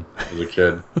Garden as a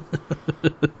kid.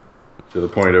 To the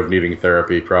point of needing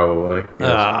therapy, probably.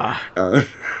 Yes.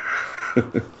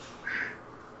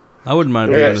 I wouldn't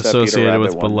mind being associated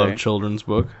with beloved children's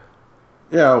book.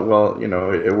 Yeah, well,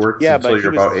 it works until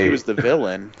you're about 8. He was the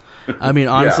villain. I mean,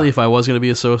 honestly, if I was going to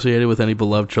be associated with any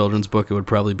beloved children's book, it would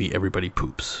probably be Everybody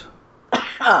Poops.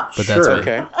 But that's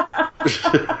okay.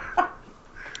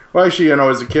 Well, actually,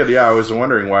 as a kid, I was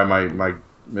wondering why my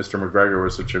Mr. McGregor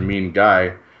was such a mean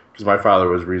guy, because my father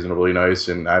was reasonably nice,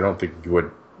 and I don't think he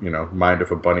would, mind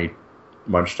if a bunny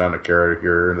munched on a carrot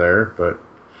here or there, but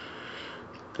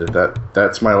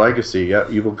that's my legacy. Yeah,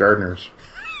 evil gardeners.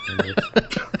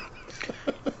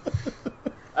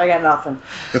 I got nothing.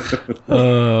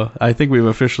 I think we've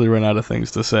officially run out of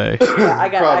things to say. Yeah, I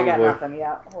got nothing.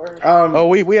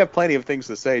 Yeah. We have plenty of things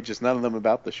to say, just none of them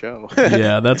about the show.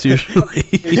 Yeah, that's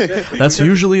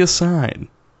usually a sign.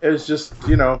 It's just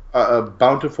a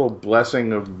bountiful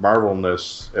blessing of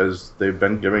Marvelness as they've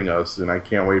been giving us, and I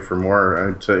can't wait for more.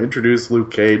 And to introduce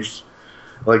Luke Cage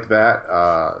like that,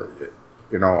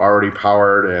 already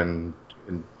powered and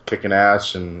kicking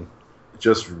ass, and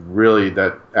just really,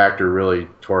 that actor really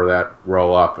tore that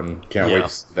role up, and can't wait to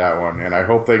see that one. And I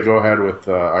hope they go ahead with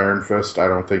Iron Fist. I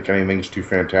don't think anything's too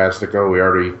fantastical. We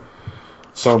already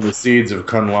sown the seeds of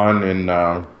Kunlun in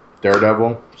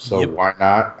Daredevil, so why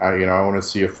not? I want to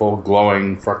see a full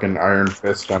glowing fucking Iron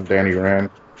Fist on Danny Rand.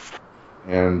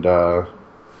 And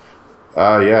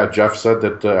Jeff said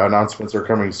that announcements are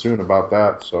coming soon about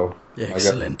that, so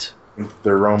excellent.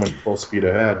 They're roaming full speed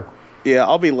ahead. Yeah,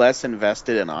 I'll be less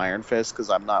invested in Iron Fist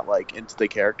because I'm not into the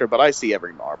character, but I see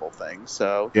every Marvel thing,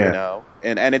 so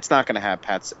and it's not going to have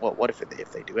Patsy. Well, what if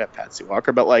they do have Patsy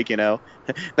Walker? But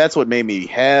that's what made me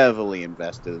heavily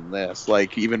invested in this,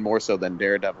 even more so than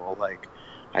Daredevil.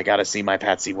 I got to see my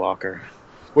Patsy Walker.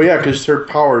 Well, yeah, because her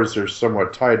powers are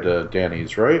somewhat tied to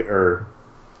Danny's, right? Or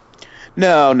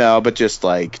no, but just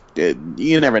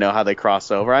you never know how they cross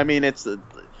over. I mean,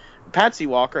 Patsy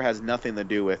Walker has nothing to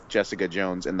do with Jessica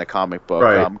Jones in the comic book.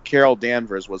 Right. Carol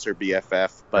Danvers was her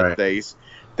BFF, but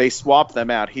they swapped them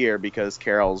out here because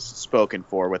Carol's spoken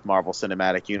for with Marvel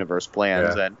Cinematic Universe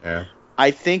plans,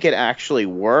 I think it actually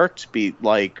worked.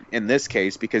 In this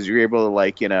case, because you're able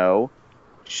to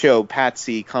show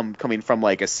Patsy coming from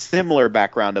a similar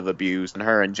background of abuse, and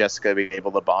her and Jessica being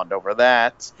able to bond over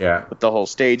that. Yeah. With the whole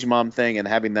stage mom thing and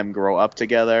having them grow up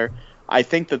together, I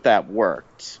think that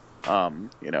worked.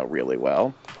 Really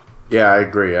well. Yeah, I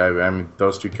agree. I mean,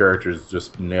 those two characters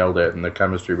just nailed it, and the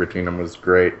chemistry between them was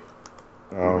great.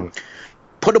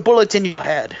 Put a bullet in your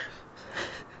head.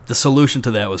 The solution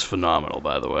to that was phenomenal,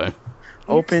 by the way.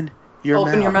 Open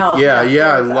your mouth. Yeah,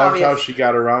 I loved how she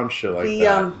got around shit like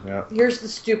that. Here's the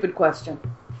stupid question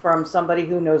from somebody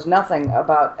who knows nothing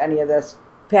about any of this.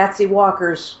 Patsy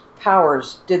Walker's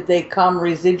powers, did they come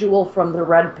residual from the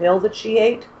red pill that she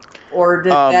ate? Or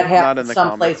did that happen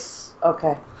someplace?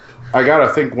 Okay. I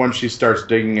gotta think once she starts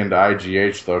digging into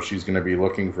IGH, though, she's gonna be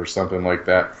looking for something like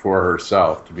that for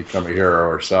herself to become a hero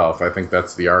herself. I think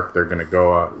that's the arc they're gonna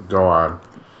go on.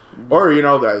 Or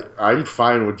that I'm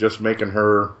fine with just making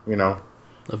her,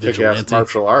 A kick-ass vigilante.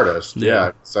 martial artist. Yeah.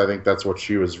 Yeah, so I think that's what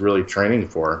she was really training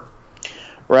for.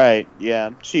 Right,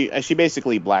 yeah. She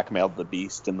basically blackmailed the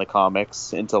Beast in the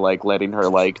comics into, like, letting her,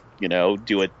 like, you know,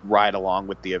 do it right along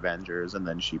with the Avengers, and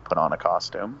then she put on a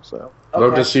costume, so.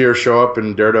 Love to see her show up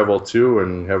in Daredevil 2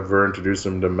 and have her introduce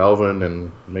him to Melvin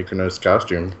and make a nice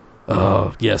costume.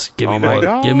 Oh, yes. Give Oh my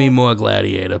God. me more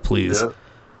Gladiator, please. Yeah.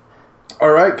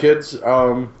 All right, kids.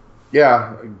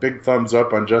 Yeah, big thumbs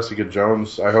up on Jessica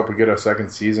Jones. I hope we get a second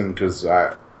season because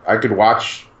I could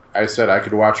watch. I said I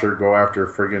could watch her go after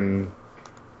friggin',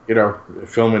 you know,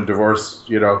 film and divorce,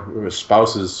 you know,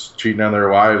 spouses cheating on their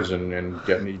wives and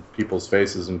getting in people's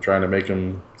faces and trying to make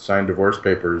them sign divorce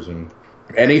papers and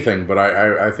anything. But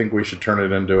I think we should turn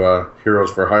it into a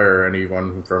Heroes for Hire.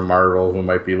 Anyone from Marvel who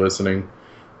might be listening,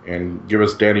 and give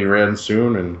us Danny Rand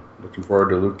soon. And looking forward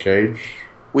to Luke Cage.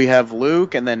 We have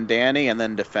Luke, and then Danny, and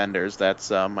then Defenders.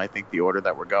 That's, I think, the order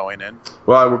that we're going in.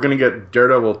 Well, we're going to get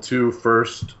Daredevil 2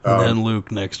 first. And then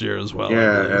Luke next year as well.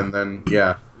 Yeah, and then,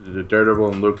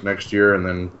 Daredevil and Luke next year, and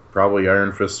then probably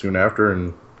Iron Fist soon after,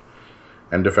 and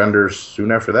Defenders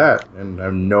soon after that. And I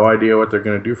have no idea what they're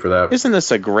going to do for that. Isn't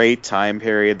this a great time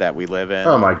period that we live in?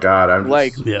 Oh, my God.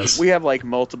 We have, like,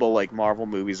 multiple, like, Marvel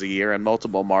movies a year and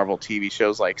multiple Marvel TV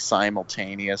shows, like,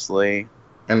 simultaneously.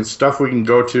 And stuff we can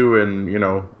go to, and, you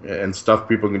know, and stuff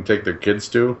people can take their kids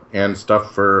to, and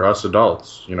stuff for us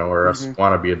adults, you know, or us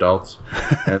wannabe adults.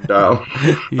 And,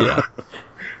 yeah.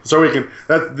 So we can.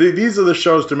 These are the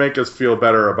shows to make us feel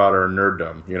better about our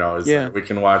nerddom. You know, we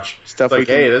can watch stuff like,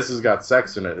 hey, this has got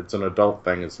sex in it. It's an adult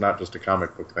thing. It's not just a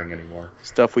comic book thing anymore.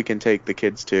 Stuff we can take the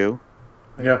kids to.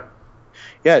 Yeah.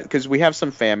 Yeah, because we have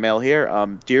some fan mail here.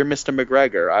 Dear Mr.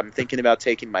 McGregor, I'm thinking about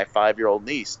taking my 5-year-old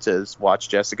niece to watch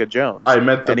Jessica Jones. I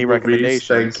meant the Any movies,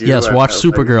 recommendations? thank you. Yes, watch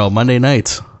Supergirl Monday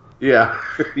nights. Yeah,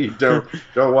 you don't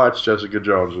watch Jessica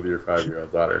Jones with your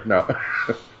 5-year-old daughter. No.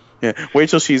 Yeah, wait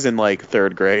till she's in like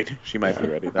 3rd grade. She might be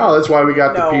ready. Oh, that's why we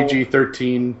got the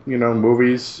PG-13, you know,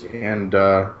 movies, and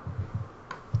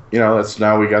you know, that's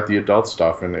now we got the adult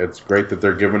stuff, and it's great that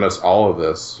they're giving us all of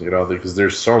this, you know, because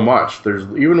there's so much. There's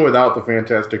even without the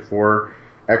Fantastic Four,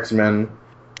 X-Men.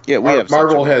 Yeah,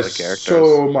 Marvel has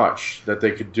so much that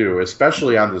they could do,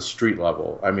 especially on the street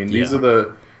level. I mean, these are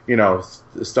the, you know,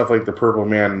 stuff like the Purple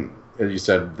Man, as you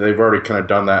said, they've already kind of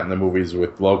done that in the movies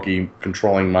with Loki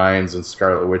controlling minds and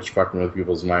Scarlet Witch fucking with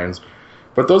people's minds.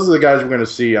 But those are the guys we're going to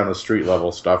see on the street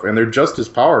level stuff, and they're just as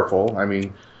powerful. I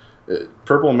mean,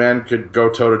 Purple Man could go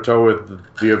toe-to-toe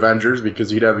with the Avengers because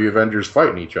he'd have the Avengers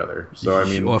fighting each other. So I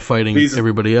mean, or fighting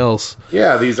everybody else.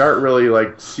 Yeah, these aren't really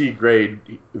like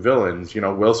C-grade villains. You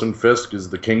know, Wilson Fisk is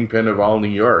the kingpin of all New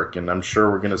York, and I'm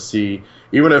sure we're going to see,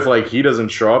 even if like he doesn't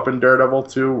show up in Daredevil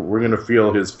 2, we're going to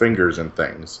feel his fingers and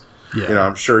things. Yeah. You know,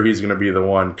 I'm sure he's going to be the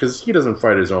one, because he doesn't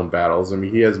fight his own battles. I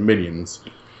mean, he has minions,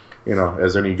 you know,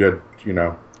 as any good, you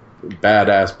know,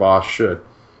 badass boss should.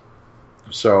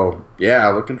 So, yeah,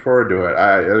 looking forward to it.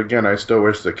 I still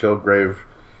wish that Kilgrave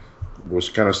was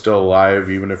kind of still alive,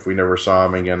 even if we never saw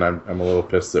him again. I'm a little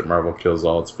pissed that Marvel kills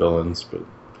all its villains.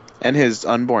 And his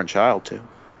unborn child, too.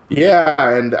 Yeah,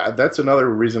 and that's another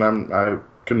reason I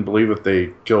couldn't believe that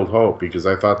they killed Hope, because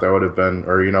I thought that would have been,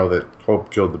 or, you know, that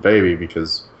Hope killed the baby,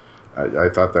 because I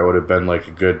thought that would have been like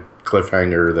a good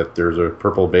cliffhanger that there's a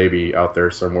purple baby out there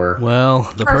somewhere.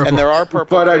 Well, and there are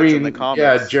purple but I kids mean, in the comics.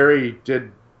 yeah, Jerry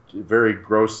did very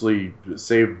grossly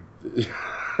save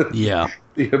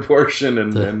the abortion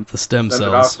and the stem send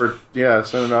cells. send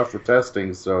it off for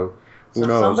testing. So who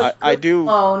knows? I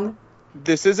do.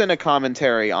 This isn't a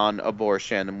commentary on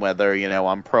abortion and whether, you know,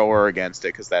 I'm pro or against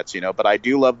it, because that's, you know, but I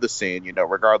do love the scene, you know,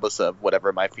 regardless of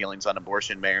whatever my feelings on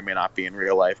abortion may or may not be in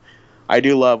real life. I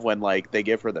do love when, like, they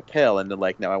give her the pill and they're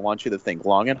like, "No, I want you to think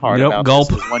long and hard about gulp.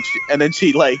 this." And then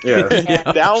she, like, down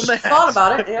the hatch. Thought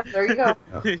about it. Yeah, there you go.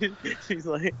 She's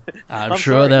like, I'm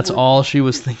sure that's all she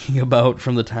was thinking about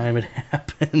from the time it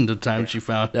happened, the time she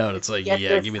found out. It's like, Get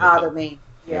this give me the out pill. of me.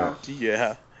 Yeah.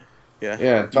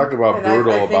 Yeah, talk about and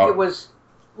brutal. I think about it was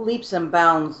leaps and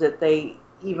bounds that they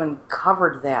even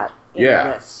covered that in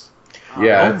this.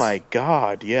 Yeah. Oh my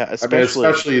God. Yeah.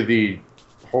 Especially the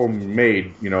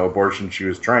homemade, you know, abortion she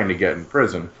was trying to get in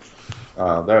prison.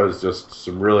 That was just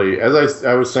some really, as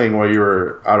I was saying while you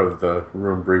were out of the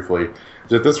room briefly,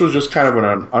 that this was just kind of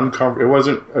an uncomfortable. It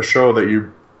wasn't a show that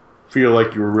you feel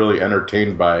like you were really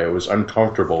entertained by. It was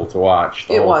uncomfortable to watch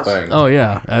the whole thing. Oh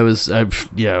yeah,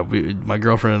 my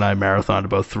girlfriend and I marathoned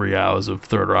about 3 hours of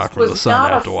Third Rock from the Sun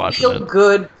after watching it. It was not a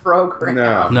feel-good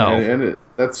program. No. And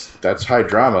that's high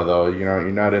drama, though. You know,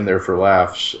 you're not in there for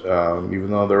laughs,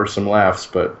 even though there were some laughs.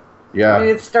 But yeah, I mean,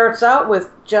 it starts out with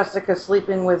Jessica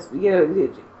sleeping with, you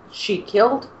know, she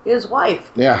killed his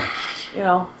wife. Yeah. You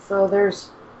know, so there's...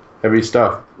 Heavy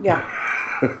stuff. Yeah.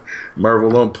 Marvel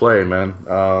don't play, man.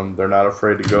 They're not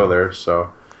afraid to go there,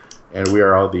 so... And we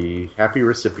are all the happy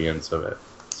recipients of it.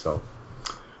 So...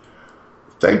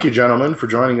 Thank you, gentlemen, for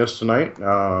joining us tonight.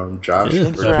 Josh, yeah,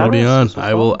 definitely on.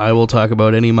 I will talk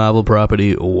about any Marvel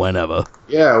property whenever.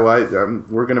 Yeah, well,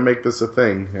 we're gonna make this a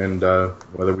thing, and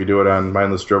whether we do it on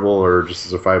Mindless Dribble or just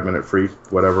as a 5-minute freak,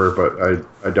 whatever. But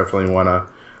I definitely wanna.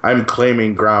 I'm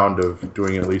claiming ground of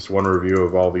doing at least one review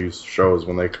of all these shows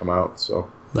when they come out. So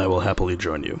I will happily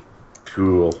join you.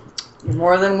 Cool. You're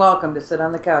more than welcome to sit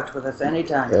on the couch with us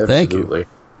anytime. Absolutely.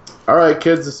 Thank you. All right,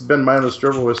 kids. This has been Mindless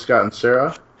Dribble with Scott and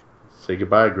Sara. Say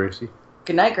goodbye, Gracie.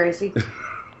 Good night, Gracie.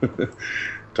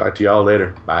 Talk to y'all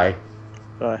later. Bye.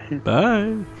 Bye.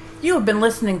 Bye. You have been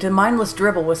listening to Mindless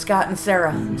Dribble with Scott and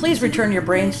Sara. Please return your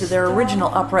brains to their original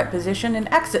upright position and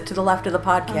exit to the left of the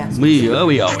podcast. We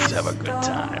always have a good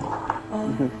time.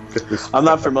 I'm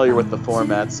not familiar with the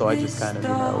format, so I just kind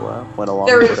of, went along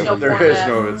There with is it. no format.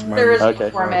 There is no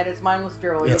format. It's Mindless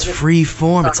Dribble. It's free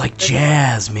form. It's like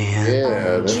jazz, man.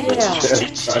 Yeah.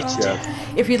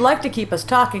 If you'd like to keep us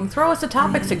talking, throw us a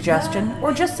topic suggestion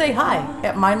or just say hi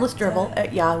at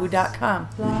mindlessdribble@yahoo.com.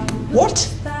 What?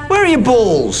 Where are your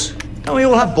balls? Don't we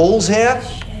all have balls here?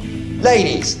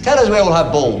 Ladies, tell us we all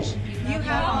have balls. You have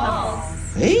balls.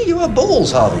 Hey, you have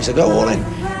balls, Harvey, so go all in.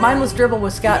 Mindless Dribble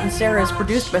with Scott and Sara is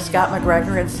produced by Scott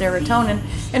McGregor and Serotonin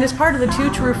and is part of the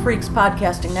Two True Freaks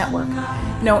podcasting network.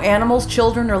 No animals,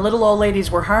 children, or little old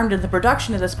ladies were harmed in the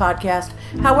production of this podcast.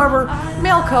 However,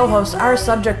 male co-hosts are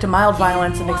subject to mild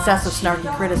violence and excessive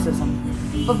snarky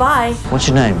criticism. Bye-bye. What's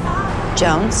your name?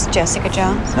 Jones, Jessica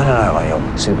Jones. No, like your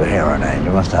superhero name.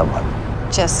 You must have one.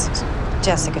 Just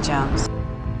Jessica Jones.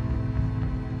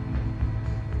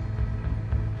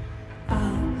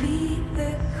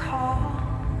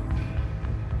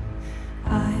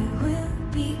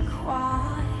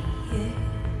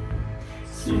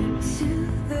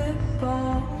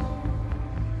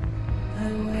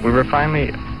 We were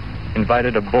finally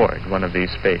invited aboard one of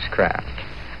these spacecraft,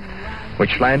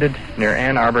 which landed near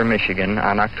Ann Arbor, Michigan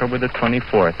on October the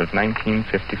 24th of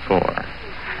 1954.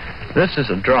 This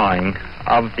is a drawing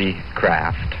of the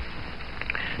craft.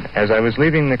 As I was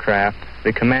leaving the craft,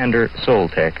 the commander,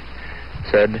 Soltec,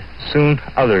 said, "Soon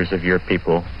others of your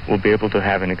people will be able to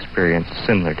have an experience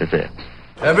similar to this."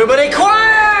 Everybody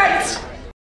quiet!